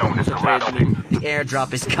 Tumatakbo sa treadmill. The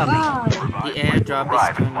airdrop is coming. The airdrop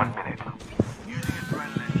is coming.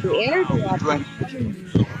 The airdrop is coming.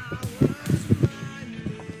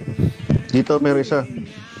 Dito, meron isa.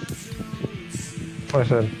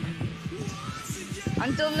 Masan?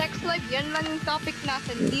 Until next live, yan lang yung topic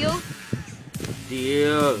natin. Deal?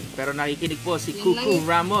 Deal. Pero nakikinig po si Cucu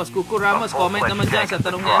Ramos. Cucu Ramos, comment naman dyan sa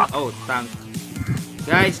tanong niya. Oh, tank.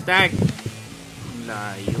 Guys, tank.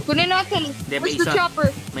 Layo. Kunin natin. Where's the chopper?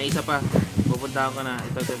 May isa pa. pupuntahan ko na.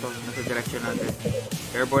 Ito. Nasa direction natin.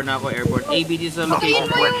 Airborne na ako, airborne. ABD sa location.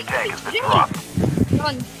 Wedge tank has been dropped.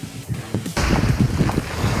 Run.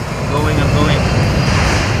 I'm going.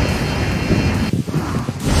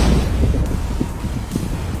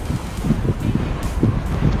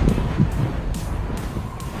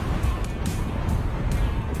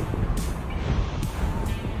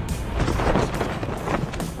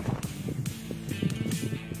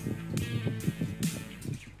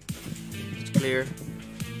 It's clear.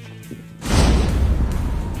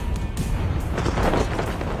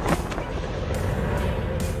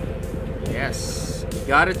 Yes.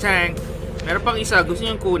 Got a tank. Meron pang isa. Gusto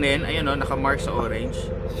nyo kunin. Ayun o, naka-mark sa orange.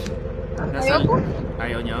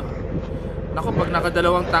 Ayaw nyo? Naku, pag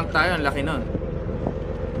nakadalawang tank tayo, ang laki nun.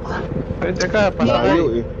 Eh, teka,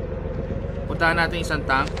 palayo eh. Puntahan natin isang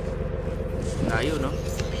tank. Layo, no?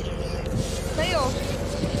 Tayo.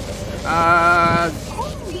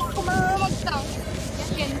 Hindi ako mag-tank.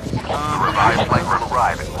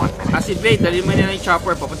 Acid Blade, dali mo nila yung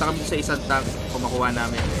chopper. Papunta kami sa isang tank. Kung makuha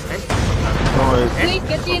namin. Blade,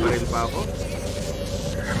 get in. Pabaril pa ako.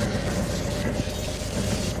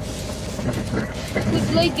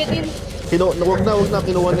 Blade, get in. Wag na.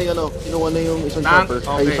 Kinuha na yung isang Tank, chopper.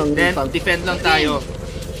 Ay, okay. isang Then, tank. defend lang tayo.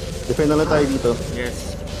 Defend na lang tayo dito.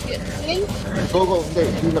 Yes. Go.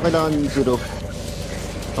 Hindi na kailangan zero.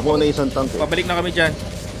 Nakuha na isang tank eh. Pabalik na kami dyan.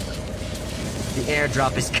 The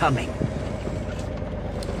airdrop is coming.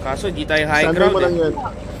 Kaso, di tayo high Saan ground mo lang yan?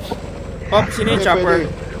 Oh, sino yung chopper?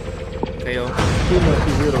 Kayo. Sino?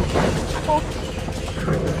 Si Zero.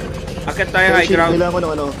 Akit tayo high ground.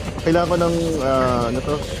 Kailangan ko ng, ano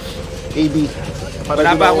to? AB.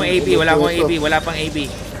 Wala pa akong AB. Wala pang AB.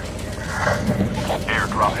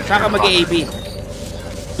 Saan ka mag-AB?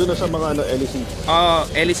 Doon sa mga LEC.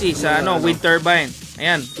 LEC. Sa wind turbine.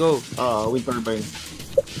 Ayan, go. Wind turbine.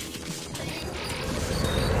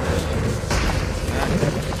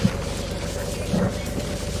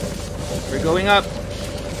 We're going up.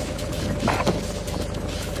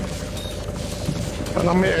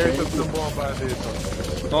 Parang may airdrop na bumaba dito.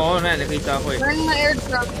 Oo na, nakita ko eh. Parang na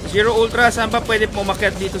airdrop. Zero Ultra, saan ba pwede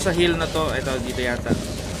pumakyat dito sa hill na to? Ito, dito yata.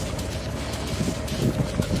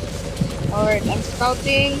 Alright, I'm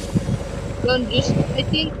scouting. Don't just, I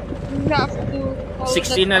think you have to...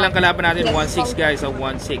 16 na lang kalaban natin. 1-6 guys,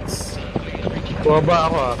 1-6. Bumaba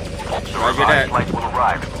ako ah. Roger that.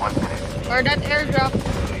 Or that airdrop.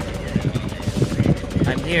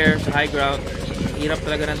 I'm here sa high ground. Hirap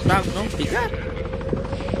talaga ng tank, no? Bigat.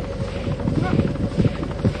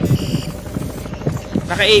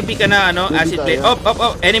 Naka-AB ka na, ano? Acid Blade. Oh!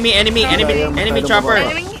 Enemy chopper.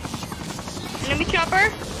 Enemy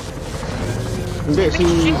chopper? Hindi,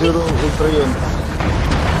 si Zero Ultra yun.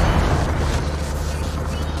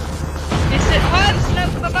 Is it Hans?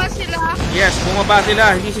 Nagbaba sila? Yes, bumaba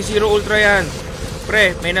sila. Hindi si Zero Ultra yan.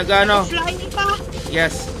 Pre, may nag-ano. Flying pa?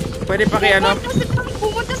 Yes. Pwede pa kay ano?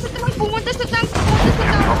 Pumunta sa tank.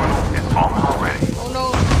 Oh no.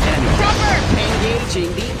 Enemy Chopper! engaging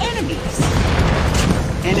the enemies.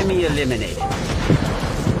 Enemy eliminated.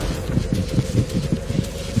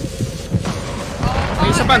 May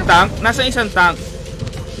isa pang tank? Nasa isang tank?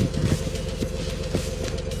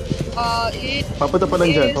 Papunta pa lang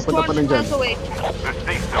dyan.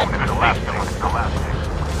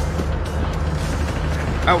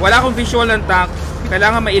 Wala akong visual ng tank.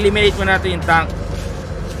 Kailangan ma-eliminate mo natin yung tank.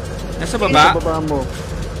 Nasa baba? Nasa baba mo.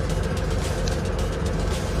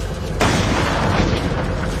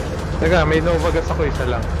 Teka, may Novagas ako, isa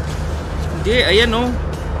lang. Hindi, ayan oh.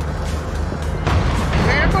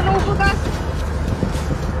 Meron ko Novagas.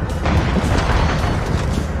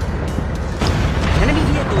 Enemy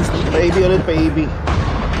vehicles. Pa-AB ulit, pa-AB.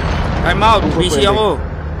 I'm out, busy ako.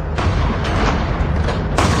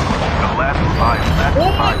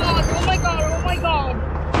 Oh my god.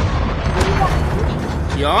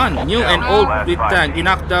 Yan, new and old with tank.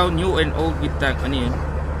 Knock down new and old with tank. Ano yun?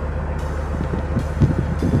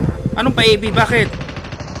 Anong pa AB? Bakit?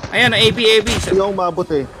 Ayan, AB. Hindi ako umabot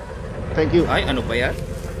eh. Thank you. Ay, ano ba yan?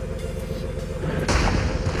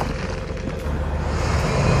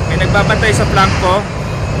 May nagbabantay sa flank ko.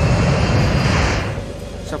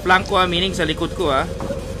 Sa flank ko meaning sa likod ko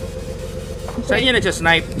Saan yun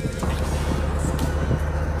nagsasnipe?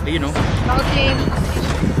 Ayun Okay.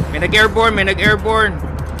 May nag-airborne.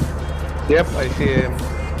 Yep, I see him.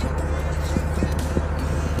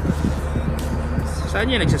 Saan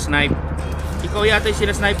yun nagsasnipe? Ikaw yata yung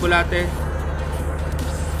sinasnipe ko late.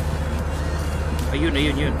 Ayun.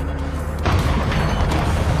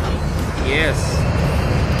 Yes.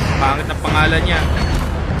 Pangit na pangalan niya.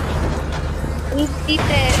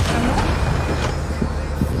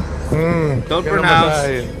 Don't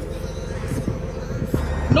pronounce.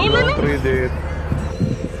 No. Don't read it.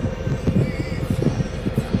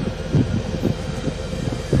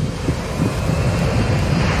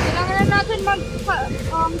 Kailangan na natin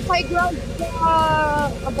high ground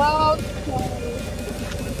about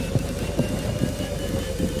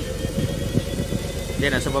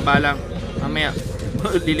Hindi, nasa baba lang. Mamaya,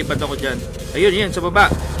 lilipad ako dyan. Ayun, sa baba.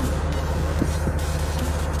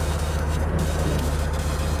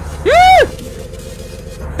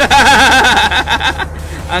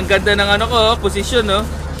 Ang ganda ng ano ko, posisyon, no?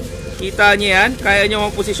 Kita niyo yan? Kaya niyo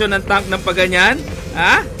mag-posisyon ng tank ng paganyan?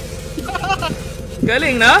 Ha?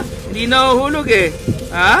 Galing, no? Hindi nahuhulog eh.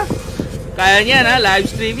 Ha? Kaya niyan, ha? Live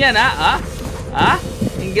stream yan, ha? Ha?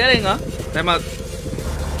 Ang galing, oh. Time out.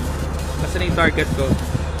 Nasaan yung target ko?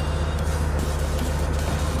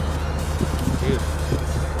 Ayun.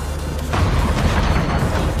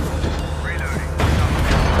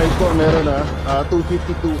 Side ko meron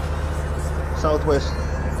 252 southwest.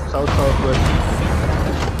 Southwest.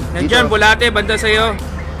 Nandyan, bulate, banda sa'yo.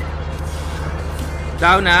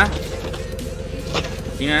 Down, ha?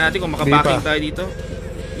 Tingnan natin kung makabacking tayo dito.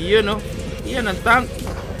 Iyon, no? Iyan ang tank.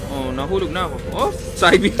 Oh, nahulog na ako. Oh,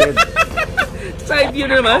 side view. Side view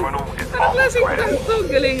naman. Anong klaseng tank to?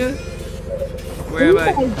 Galing, ha? Where am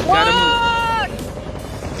I? Gotta move.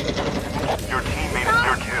 Your teammate is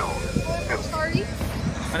near kill. I'm sorry.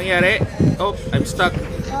 Anong nangyari? Oh, I'm stuck.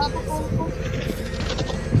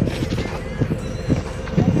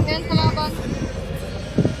 Ayan, kalaban.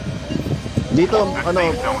 Dito,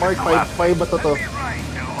 Mark 5 ba to?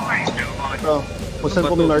 Kung saan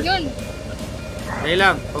ko minark? Yun. Dahil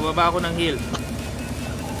lang, pababa ako ng hill.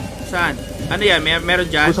 Saan? Ano yan? Meron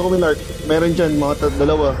dyan? Kung saan ko minark? Meron dyan, mga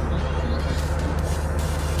dalawa.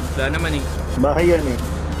 Wala naman eh. Bahay yan eh.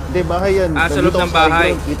 Hindi, bahay yan. Sa loob ng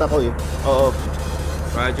bahay. Kita ko eh. Oo.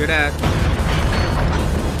 Roger that.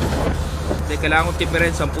 Hindi, kailangan kong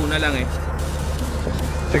tipirin. 10 na lang eh.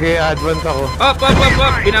 Sige, advance ako. Op!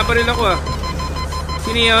 Binabaril ako ah.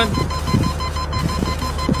 Sino yun?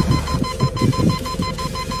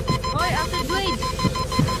 Hoy, acid blade.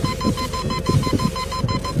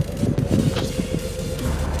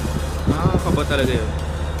 Nakakaba talaga yun.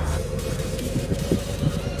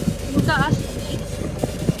 Mutaas.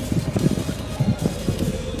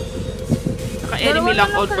 Naka-enemy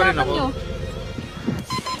lockout pa rin ako.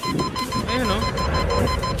 Ayun oh.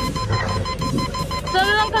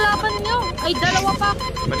 Dalawa lang kalaban nyo. Ay, dalawa pa.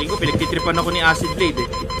 Paling ko, pinagtitripan ako ni Acid Blade eh.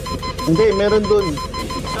 Hindi, meron dun.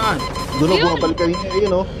 Saan? Doon ako bumabalik kanina.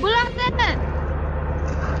 Ayun oh. Bulate!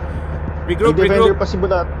 Regroup. May defender pa si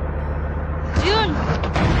Bulat. Yun.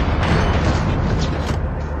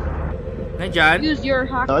 Nandyan? Use your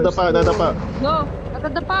hackers. Nakadapa. No,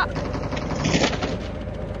 nakadapa.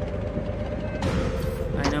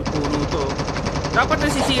 Ay, ng puno to. Dapat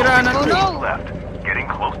nasisira na Oh to. no. Left. Getting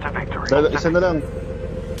close to victory. Isa na lang.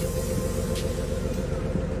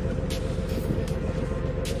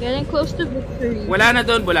 Getting close to victory. Wala na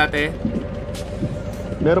doon, Bulate.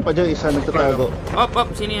 Meron pa dyan isa nagtatago. Op.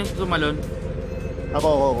 Sino yung tumalon?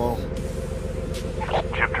 Ako.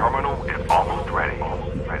 Chip terminal is almost ready.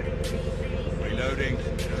 Reloading.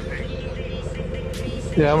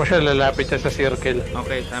 Kaya mo siya, lalapit siya sa circle.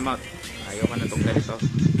 Okay, time out. Ayaw ka na itong ganito.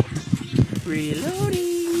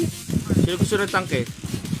 Reloading. Sino gusto ng tank eh?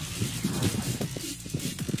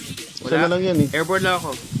 Isa na lang yan eh. Airborne lang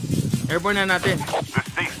ako. Airborne na natin. The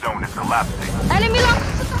safe zone is collapsing. Enemy lock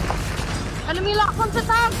sa tank. Enemy lock sa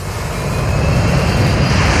tank.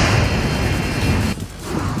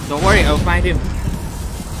 Don't worry, I'll find him.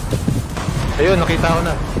 Ayun, nakita ko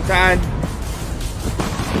na. Saan?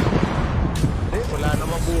 Wala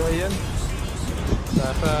namang buhay yan.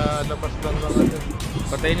 Nasa labas lang naman yan.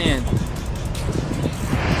 Patay na yan.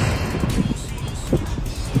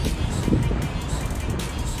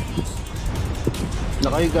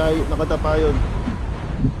 Nakatapa yun.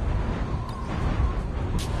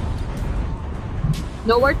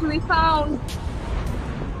 Nowhere to be found.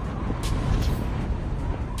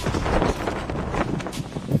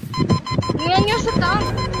 Tingnan nyo sa tank.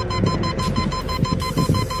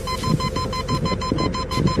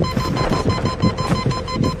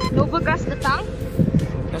 Novagas the tank?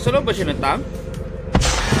 Nasa loob ba siya ng tank?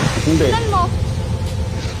 Hindi. Tingnan mo.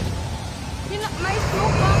 May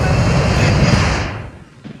smoke bomber.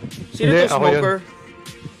 Sino Hindi, to smoker?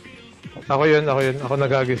 Ako yun. Ako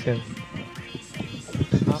nagagis yan.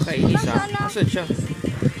 Okay, isa. Nasaan siya?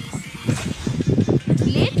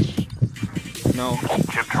 Glitch? No.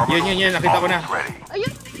 Yun. Nakita ko na. Ayun.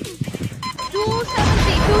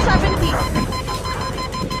 270.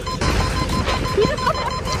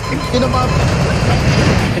 Kinabab.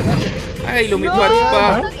 patay, lumipad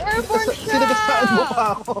pa. Nag-airborne siya. Sinagasaan mo pa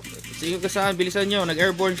ako. Sige kasaan, bilisan nyo.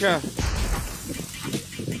 Nag-airborne siya.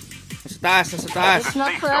 Nasa taas, nasa taas. It's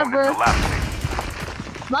not forever.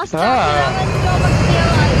 Basta, Ah. kailangan nyo mag-stay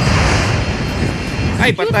alive.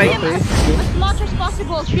 Ay, patay. Shoot him as much as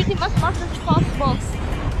possible. Shoot him as much as possible.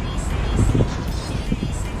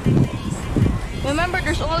 Remember,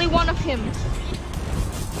 there's only one of him.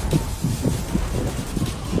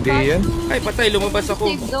 Hindi yan. Ay, patay, lumabas ako.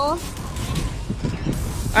 Save though.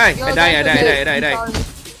 Ay, Yo, I died.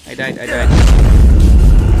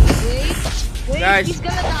 Wait, Guys. he's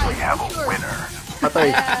gonna die. We have a Sure. winner. Patay.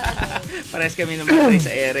 Pares kami namatay sa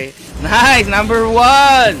ere. Nice, number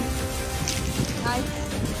 1. Nice.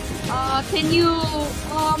 Can you,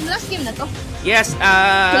 last game na to. Yes,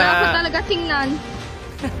 Kailangan ko talaga tingnan.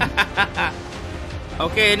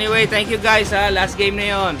 Okay, anyway, thank you guys ha. Last game na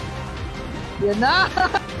yon. Yan na.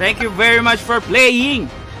 Thank you very much for playing.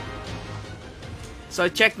 So,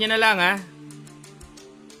 check nyo na lang ha.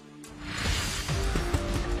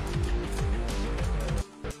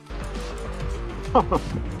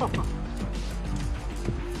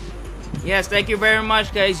 Yes, thank you very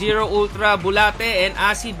much kay Zero Ultra, Bulate, and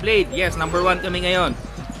Acid Blade. Yes, number 1 kami ngayon.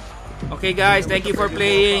 Okay guys, thank you for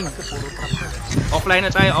playing. Offline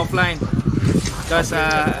na tayo, offline. Because,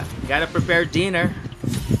 gotta prepare dinner.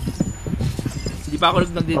 Hindi pa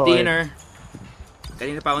ako nag-dinner.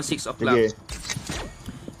 Kanina pa akong 6 o'clock. Sige.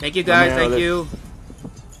 Thank you guys, thank you.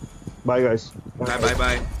 Bye guys.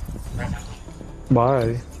 Bye.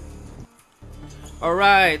 Bye.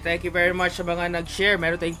 Alright, thank you very much sa mga nag-share.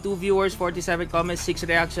 Meron tayong 2 viewers, 47 comments, 6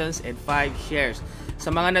 reactions, and 5 shares.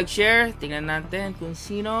 Sa mga nag-share, tingnan natin kung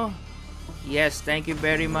sino. Yes, thank you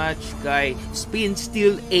very much kay Spin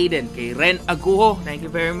Steel Aiden, kay Ren Aguho, thank you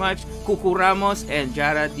very much, Kuku Ramos, and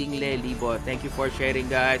Jara Dingle Libo. Thank you for sharing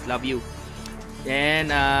guys, love you. And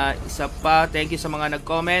isa pa, thank you sa mga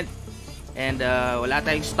nag-comment. And wala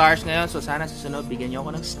tayong stars ngayon, so sana susunod bigyan nyo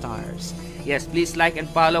ako ng stars. Yes, please like and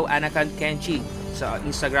follow ANAKAN KENCHI sa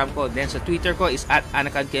Instagram ko. Then sa Twitter ko is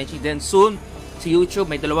 @ANAKAN KENCHI. Then soon sa YouTube,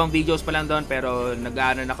 may 2 videos pa lang doon, pero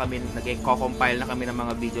nag-ano na kami, nag-compile na kami ng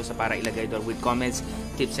mga videos para ilagay doon with comments,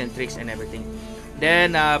 tips and tricks and everything.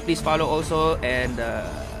 Then please follow also and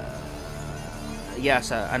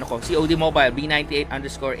sa ano ko, COD Mobile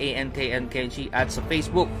B98_ANKN Kenchi at sa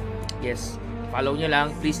Facebook. Yes, follow nyo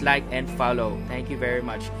lang, please like and follow. Thank you very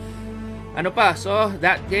much. Ano pa? So,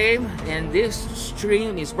 that game and this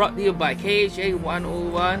stream is brought to you by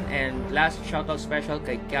KJ101 and last shoutout special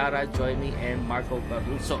kay Chiara, Joimi, and Marco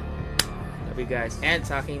Caruso. Love you guys. And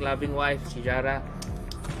sa aking loving wife, si Chiara.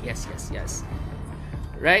 Yes.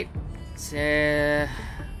 Right? So,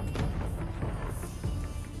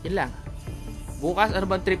 yun lang. Bukas, ano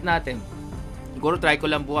bang trip natin? Siguro try ko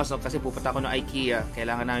lang bukas kasi pupunta ako ng IKEA.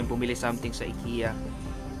 Kailangan namin bumili something sa IKEA.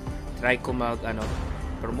 Try ko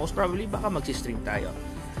pero most probably baka magsi-stream tayo.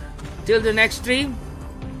 Till the next stream,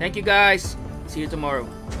 thank you guys. See you tomorrow.